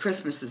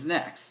Christmas is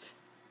next.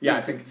 Yeah,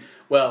 I think...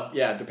 Well,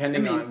 yeah,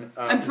 depending on...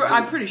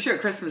 I'm pretty sure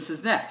Christmas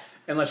is next.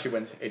 Unless she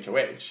wins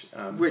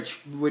HOH.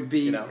 Which would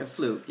be a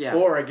fluke,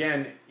 Or,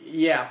 again,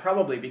 Yeah,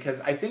 probably,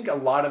 because I think a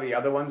lot of the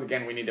other ones,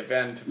 again, we need to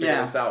vend to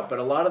figure this out, but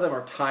a lot of them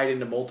are tied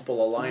into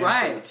multiple alliances.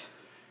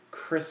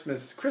 Right.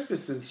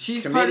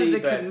 She's part of the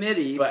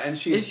committee, and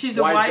she's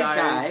a wise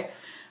guy.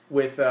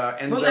 With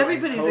Enzo. Well,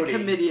 everybody's and Cody. a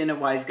committee and a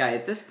wise guy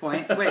at this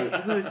point. Wait,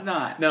 who's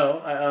not?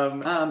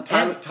 No,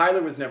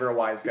 Tyler was never a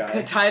wise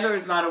guy. Tyler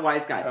is not a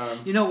wise guy.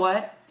 You know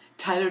what?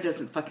 Tyler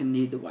doesn't fucking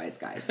need the wise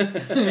guys.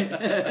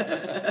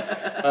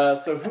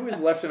 So who is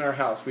left in our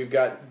house? We've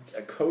got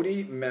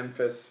Cody,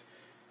 Memphis,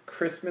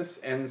 Christmas,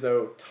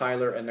 Enzo,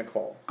 Tyler, and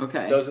Nicole.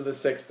 Okay. Those are the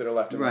 6 that are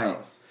left in the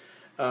house.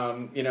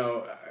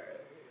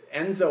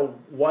 Enzo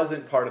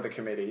wasn't part of the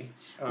committee.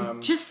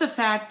 Just the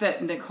fact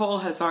that Nicole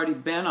has already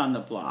been on the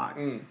block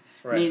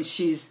means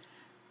she's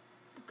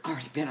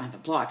already been on the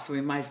block, so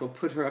we might as well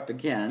put her up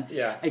again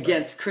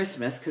against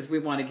Christmas because we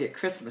want to get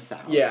Christmas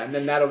out. Yeah, and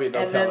then that'll be and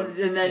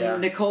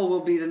then Nicole will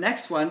be the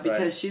next one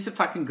because she's a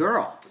fucking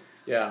girl.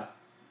 Yeah.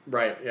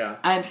 Right, yeah.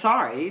 I'm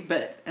sorry,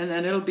 and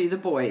then it'll be the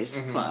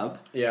boys club.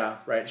 Yeah,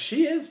 right.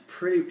 She is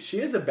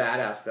a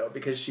badass though,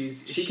 because she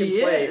can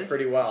play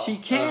pretty well. She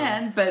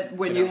can, but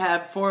when you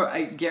have 4,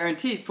 I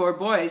guaranteed 4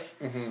 boys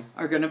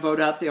are going to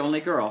vote out the only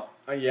girl.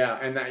 That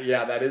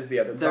is the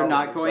other problem. They're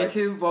not going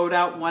to vote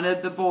out one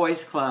of the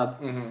boys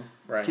club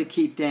right. to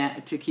keep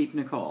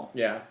Nicole.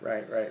 Yeah,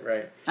 right.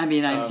 I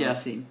mean, I'm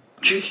guessing.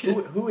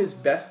 who is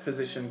best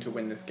positioned to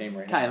win this game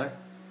right now? Tyler.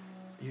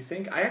 You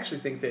think? I actually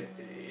think that,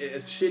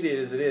 as shitty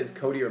as it is,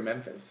 Cody or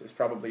Memphis is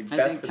probably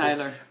best. I think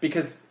Tyler.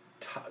 Because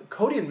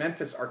Cody and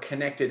Memphis are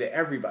connected to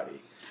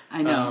everybody.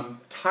 I know.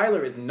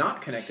 Tyler is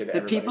not connected to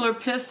everybody. People are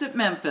pissed at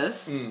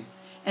Memphis,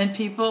 and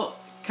people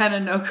kind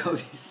of know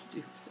Cody's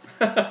stupid.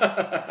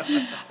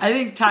 I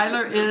think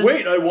Tyler is...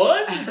 Wait, I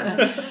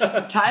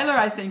won? Tyler,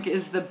 I think,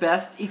 is the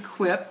best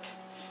equipped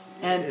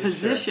and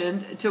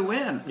positioned to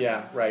win.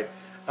 Yeah, right.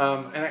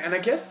 And I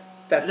guess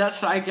that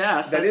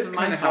is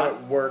kind of how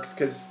it works,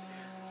 because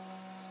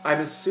I'm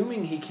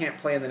assuming he can't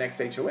play in the next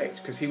HOH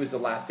because he was the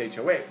last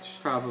HOH.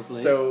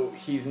 Probably. So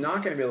he's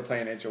not going to be able to play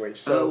in HOH.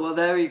 So well,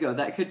 there you go.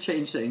 That could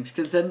change things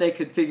because then they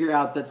could figure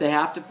out that they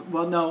have to.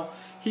 Well, no,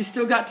 he's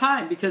still got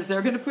time because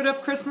they're going to put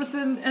up Christmas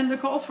and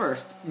Nicole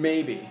first.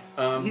 Maybe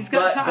he's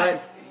got time.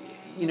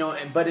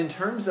 But in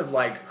terms of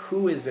like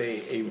who is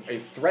a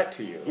threat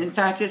to you? In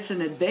fact, it's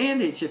an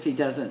advantage if he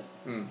doesn't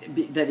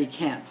that he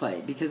can't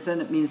play because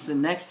then it means the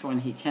next one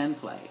he can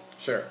play.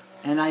 Sure.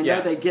 And I know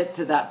they get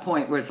to that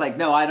point where it's like,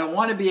 no, I don't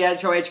want to be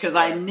HOH because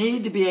I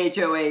need to be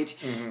HOH.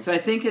 So I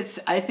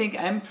think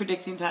I'm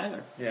predicting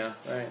Tyler. Yeah,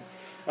 right.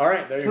 All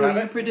right, there you have it. Who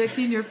are you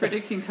predicting? You're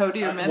predicting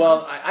Cody or Memphis?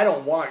 Well, I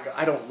don't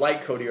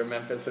like Cody or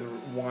Memphis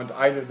and want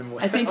either of them.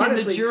 I think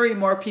honestly, in the jury,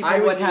 more people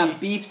would have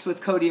beefs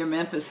with Cody or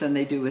Memphis than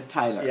they do with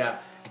Tyler. Yeah.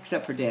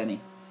 Except for Danny.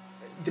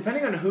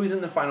 Depending on who's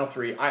in the final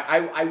 3,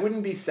 I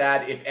wouldn't be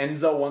sad if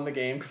Enzo won the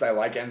game because I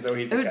like Enzo.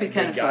 He's a good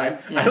guy. Fun.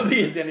 Yeah. I don't think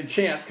he has any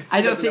chance.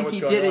 I don't think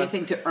he did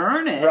anything to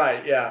earn it.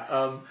 Right,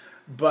 yeah.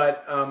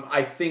 But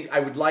I think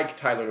I would like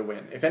Tyler to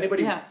win. If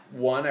anybody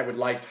won, I would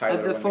like Tyler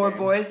to win. Of the 4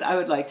 boys, I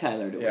would like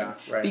Tyler to win. Yeah,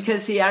 right.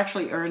 Because he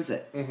actually earns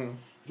it.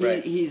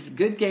 He's a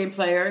good game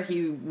player.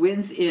 He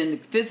wins in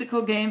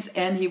physical games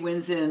and he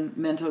wins in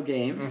mental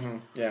games.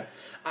 Yeah.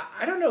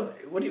 I don't know.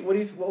 What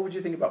would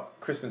you think about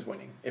Christmas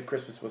winning if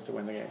Christmas was to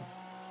win the game?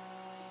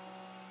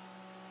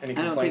 I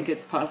don't think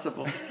it's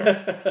possible.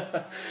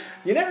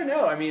 You never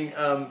know. I mean,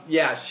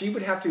 she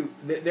would have to.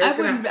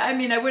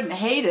 I wouldn't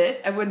hate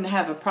it. I wouldn't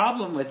have a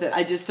problem with it.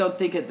 I just don't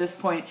think at this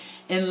point,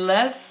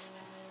 unless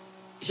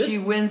she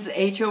wins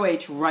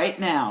HOH right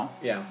now,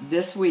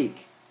 this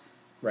week,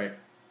 right.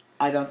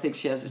 I don't think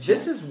she has a chance.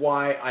 This is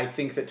why I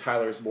think that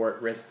Tyler is more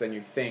at risk than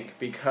you think.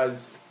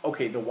 Because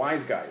the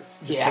wise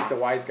guys. Just take the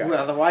wise guys.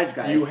 Well, the wise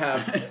guys.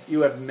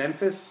 You have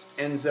Memphis,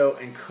 Enzo,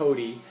 and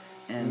Cody.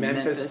 And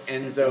Memphis,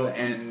 Enzo,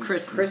 and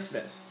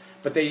Christmas.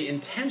 But they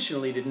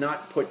intentionally did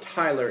not put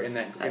Tyler in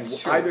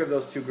either of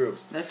those 2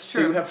 groups. That's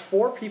true. So you have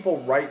 4 people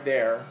right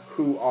there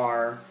who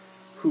are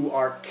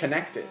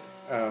connected,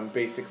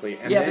 basically.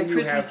 And then but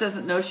Christmas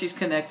doesn't know she's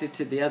connected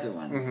to the other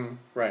one.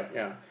 Right,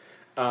 yeah.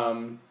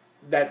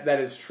 That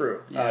is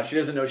true. Yeah. She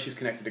doesn't know she's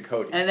connected to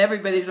Cody. And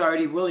everybody's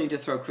already willing to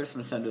throw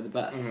Christmas under the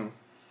bus.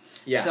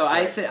 Yeah. So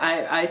right.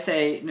 I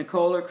say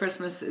Nicole or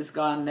Christmas is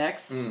gone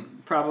next.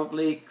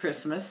 Probably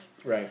Christmas.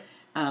 Right.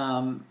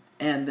 And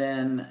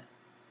then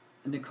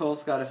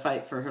Nicole's got to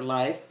fight for her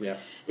life. Yeah.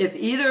 If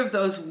either of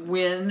those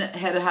win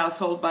head of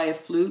household by a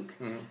fluke,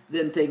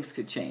 then things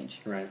could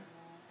change. Right.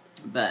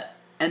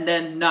 And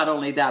then not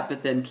only that,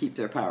 but then keep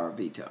their power of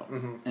veto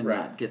and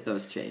not get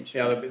those changed.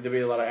 Yeah, there'll be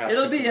a lot of aspects.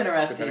 It'll be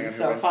interesting.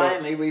 So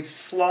finally, we've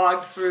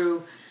slogged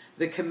through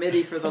the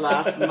committee for the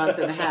last month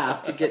and a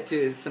half to get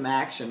to some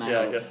action.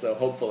 I guess so.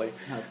 Hopefully.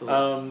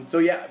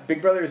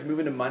 Big Brother is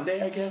moving to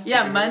Monday, I guess.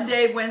 Yeah,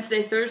 Monday,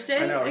 Wednesday,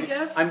 Thursday. I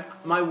guess.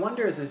 My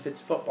wonder is if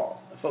it's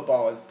football.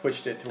 Football has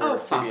pushed it to where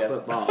CBS.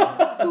 Football.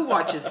 Who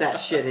watches that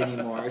shit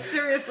anymore?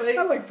 Seriously?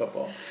 I like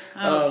football.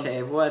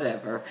 Okay,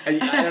 whatever. I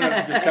don't know.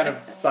 Just kind of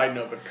side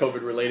note, but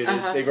COVID related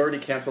is they've already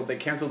canceled. They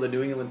canceled the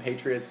New England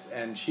Patriots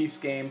and Chiefs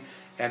game.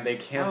 and they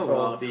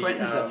canceled the.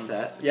 Quentin's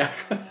upset. Yeah,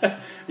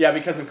 yeah,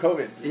 because of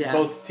COVID. Yeah.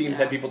 Both teams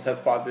had people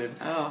test positive.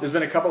 Oh. There's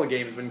been a couple of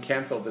games been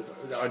canceled.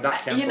 Or not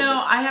canceled. You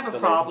know, I have a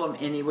delayed. problem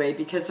anyway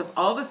because of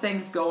all the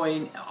things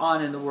going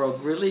on in the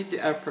world. Really,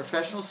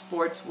 professional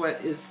sports,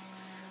 what is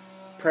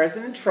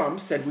President Trump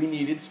said we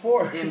needed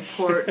sports.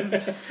 important?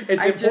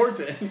 It's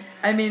important.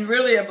 I mean,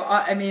 really,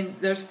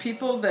 there's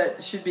people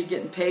that should be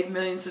getting paid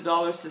millions of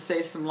dollars to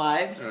save some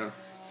lives.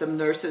 Some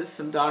nurses,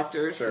 some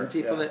doctors, some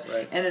people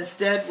right. And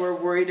instead we're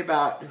worried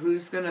about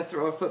who's going to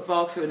throw a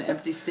football to an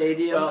empty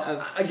stadium.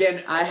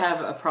 Again, I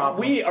have a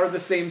problem. We are the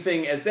same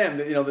thing as them.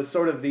 You know, the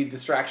sort of the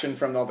distraction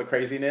from all the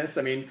craziness.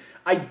 I mean,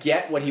 I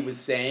get what he was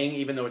saying,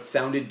 even though it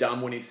sounded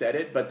dumb when he said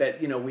it. But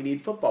that we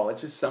need football. It's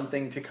just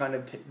something to kind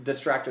of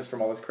distract us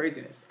from all this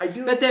craziness. I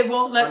do. But they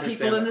won't let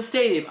people in the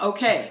stadium.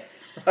 Okay. Right.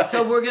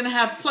 So we're going to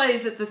have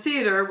plays at the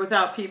theater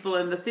without people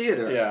in the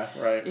theater. Yeah,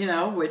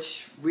 right.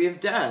 Which we have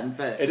done,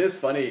 but it is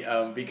funny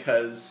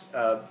because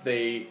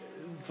the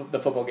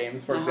football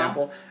games, for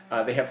example,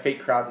 they have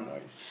fake crowd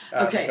noise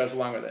that goes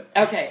along with it.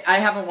 Okay, I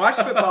haven't watched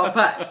football,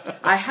 but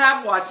I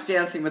have watched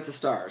Dancing with the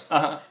Stars.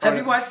 Have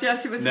you watched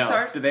Dancing with the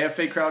Stars? Do they have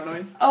fake crowd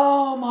noise?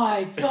 Oh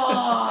my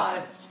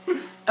God!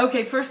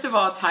 Okay, first of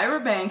all,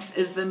 Tyra Banks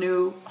is the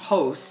new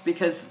host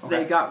because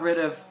they got rid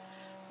of.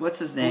 What's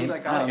his name?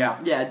 Who's that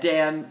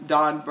guy?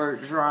 Don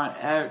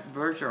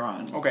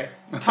Bergeron. Okay.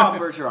 Tom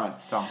Bergeron.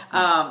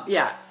 Tom.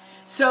 Yeah.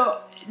 So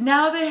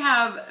now they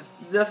have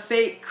the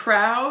fake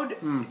crowd,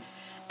 and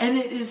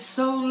it is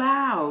so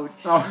loud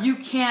you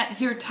can't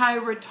hear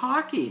Tyra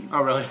talking.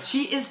 Oh, really?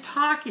 She is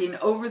talking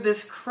over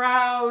this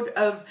crowd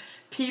of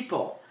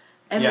people.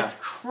 And it's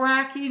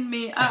cracking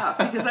me up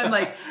because I'm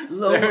like,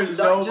 there's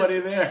nobody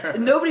there.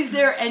 Nobody's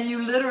there, and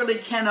you literally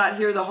cannot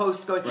hear the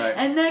host going,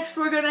 and next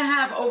we're going to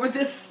have over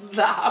this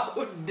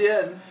loud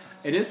din.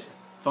 It is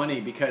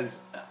funny because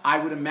I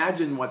would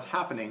imagine what's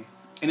happening,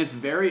 and it's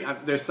very,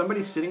 there's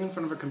somebody sitting in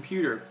front of a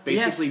computer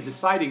basically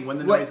deciding when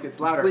the noise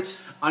gets louder,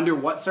 under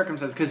what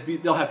circumstances,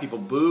 because they'll have people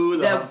boo.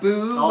 They'll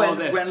boo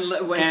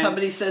when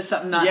somebody says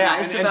something not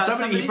nice about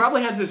somebody. He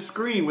probably has this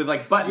screen with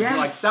like buttons,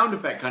 like sound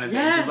effect kind of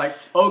things. It's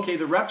like, okay,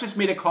 the ref just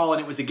made a call and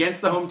it was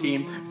against the home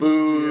team.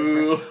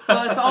 Boo.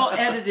 Well, it's all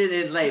edited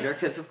in later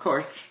because, of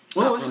course.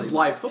 This is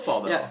live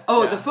football, though. Yeah.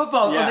 Oh, the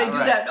football. They do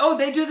that. Oh,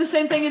 they do the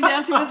same thing in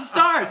Dancing with the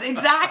Stars.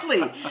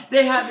 Exactly.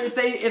 They have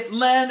if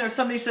Len or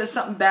somebody says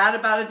something bad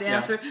about a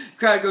dancer,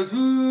 crowd goes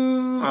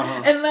woo,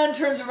 and Len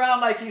turns around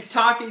like he's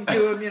talking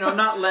to him.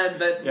 Not Len,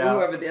 but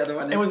whoever the other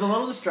one is. It was a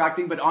little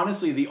distracting, but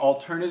honestly, the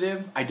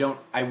alternative,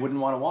 I wouldn't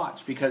want to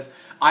watch because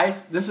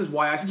this is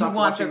why I stopped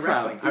watching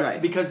wrestling,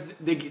 because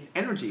they get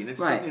energy and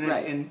it's I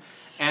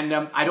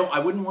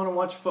wouldn't want to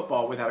watch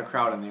football without a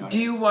crowd in the audience.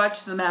 Do you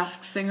watch The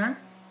Masked Singer?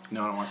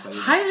 No, I don't watch that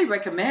either. Highly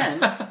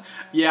recommend.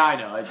 Yeah, I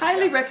know.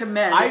 Highly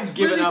recommend. I've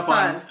given up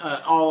on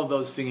all of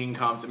those singing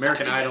comps.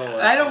 American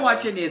Idol. I don't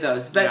watch any of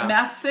those. But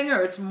Masked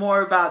Singer, it's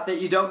more about that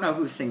you don't know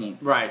who's singing.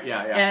 Right,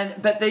 yeah.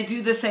 But they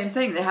do the same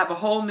thing. They have a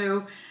whole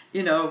new,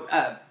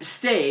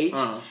 stage,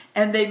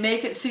 and they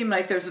make it seem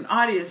like there's an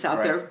audience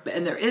out there,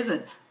 and there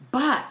isn't.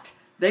 But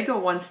they go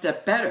one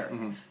step better.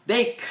 Mm-hmm.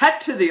 They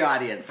cut to the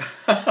audience.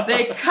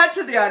 They cut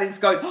to the audience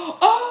going,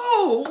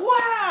 oh,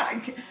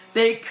 wow.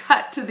 They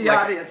cut to the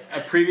audience. A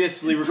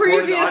previously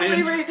recorded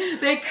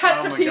audience? They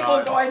cut to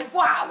people going,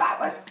 wow, that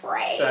was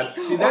great.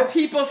 Or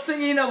people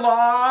singing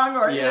along.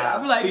 Or,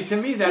 I'm like, to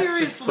me, that's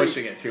just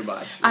pushing it too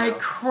much. I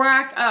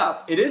crack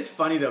up. It is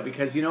funny, though,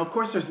 because, of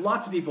course, there's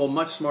lots of people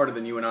much smarter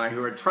than you and I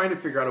who are trying to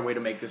figure out a way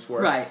to make this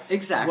work. Right,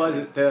 exactly. Was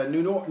it the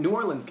New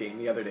Orleans game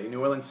the other day?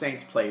 New Orleans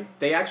Saints played.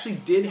 They actually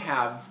did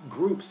have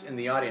groups in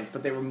the audience,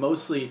 but they were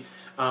mostly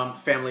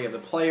family of the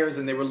players,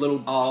 and they were little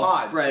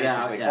pods,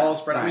 basically. All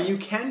spread out. I mean, you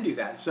can do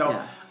that.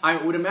 So I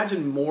would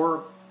imagine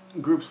more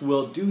groups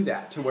will do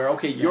that to where,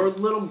 your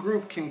little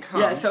group can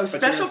come. Yeah, so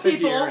special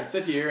people.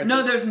 Sit here.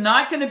 There's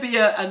not going to be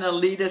an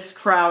elitist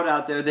crowd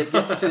out there that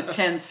gets to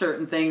attend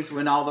certain things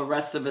when all the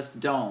rest of us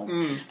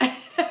don't.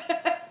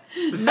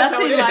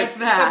 Nothing like that.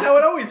 That's how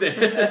it always is.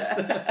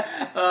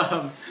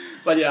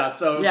 But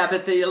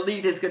but the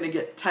elite is going to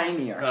get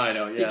tinier. I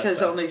know,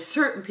 because only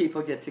certain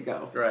people get to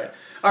go. Right.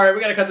 All right,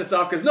 we got to cut this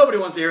off because nobody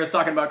wants to hear us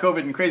talking about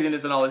COVID and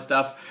craziness and all this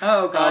stuff.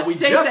 Oh God,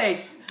 stay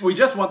safe. We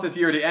just want this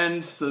year to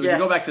end so that we can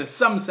go back to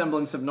some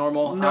semblance of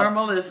normal.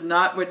 Normal is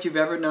not what you've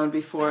ever known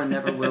before and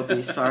never will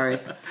be. Sorry.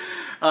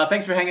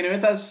 Thanks for hanging in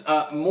with us.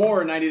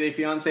 More 90 Day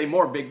Fiancé,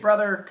 more Big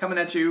Brother coming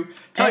at you.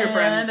 Tell your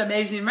friends. And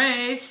Amazing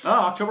Race. Oh,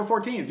 October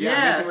 14th. Yeah,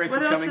 yes. Amazing Race what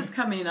is else coming. is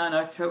coming on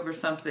October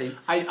something?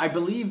 I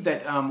believe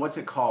that, what's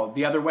it called?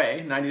 The Other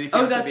Way. 90 Day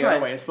Fiancé, The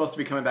Other Way. It's supposed to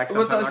be coming back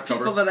sometime in October. With those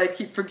people that I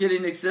keep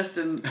forgetting exist,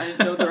 and I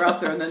know they're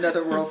out there in the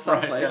netherworld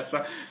someplace.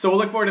 Right, So we'll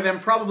look forward to them.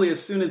 Probably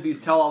as soon as these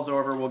tell-alls are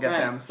over, we'll get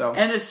them. So.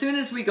 And as soon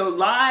as we go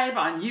live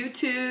on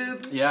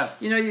YouTube,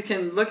 yes, you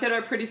can look at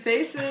our pretty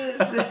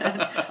faces.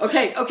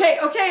 Okay,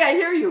 I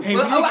hear you. Hey,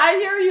 I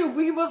hear you.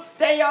 We will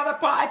stay on a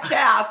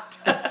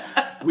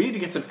podcast. We need to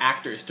get some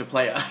actors to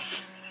play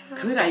us.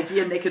 Good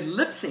idea. And they could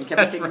lip sync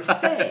everything we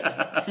say.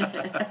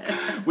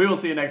 We will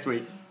see you next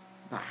week.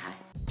 Bye.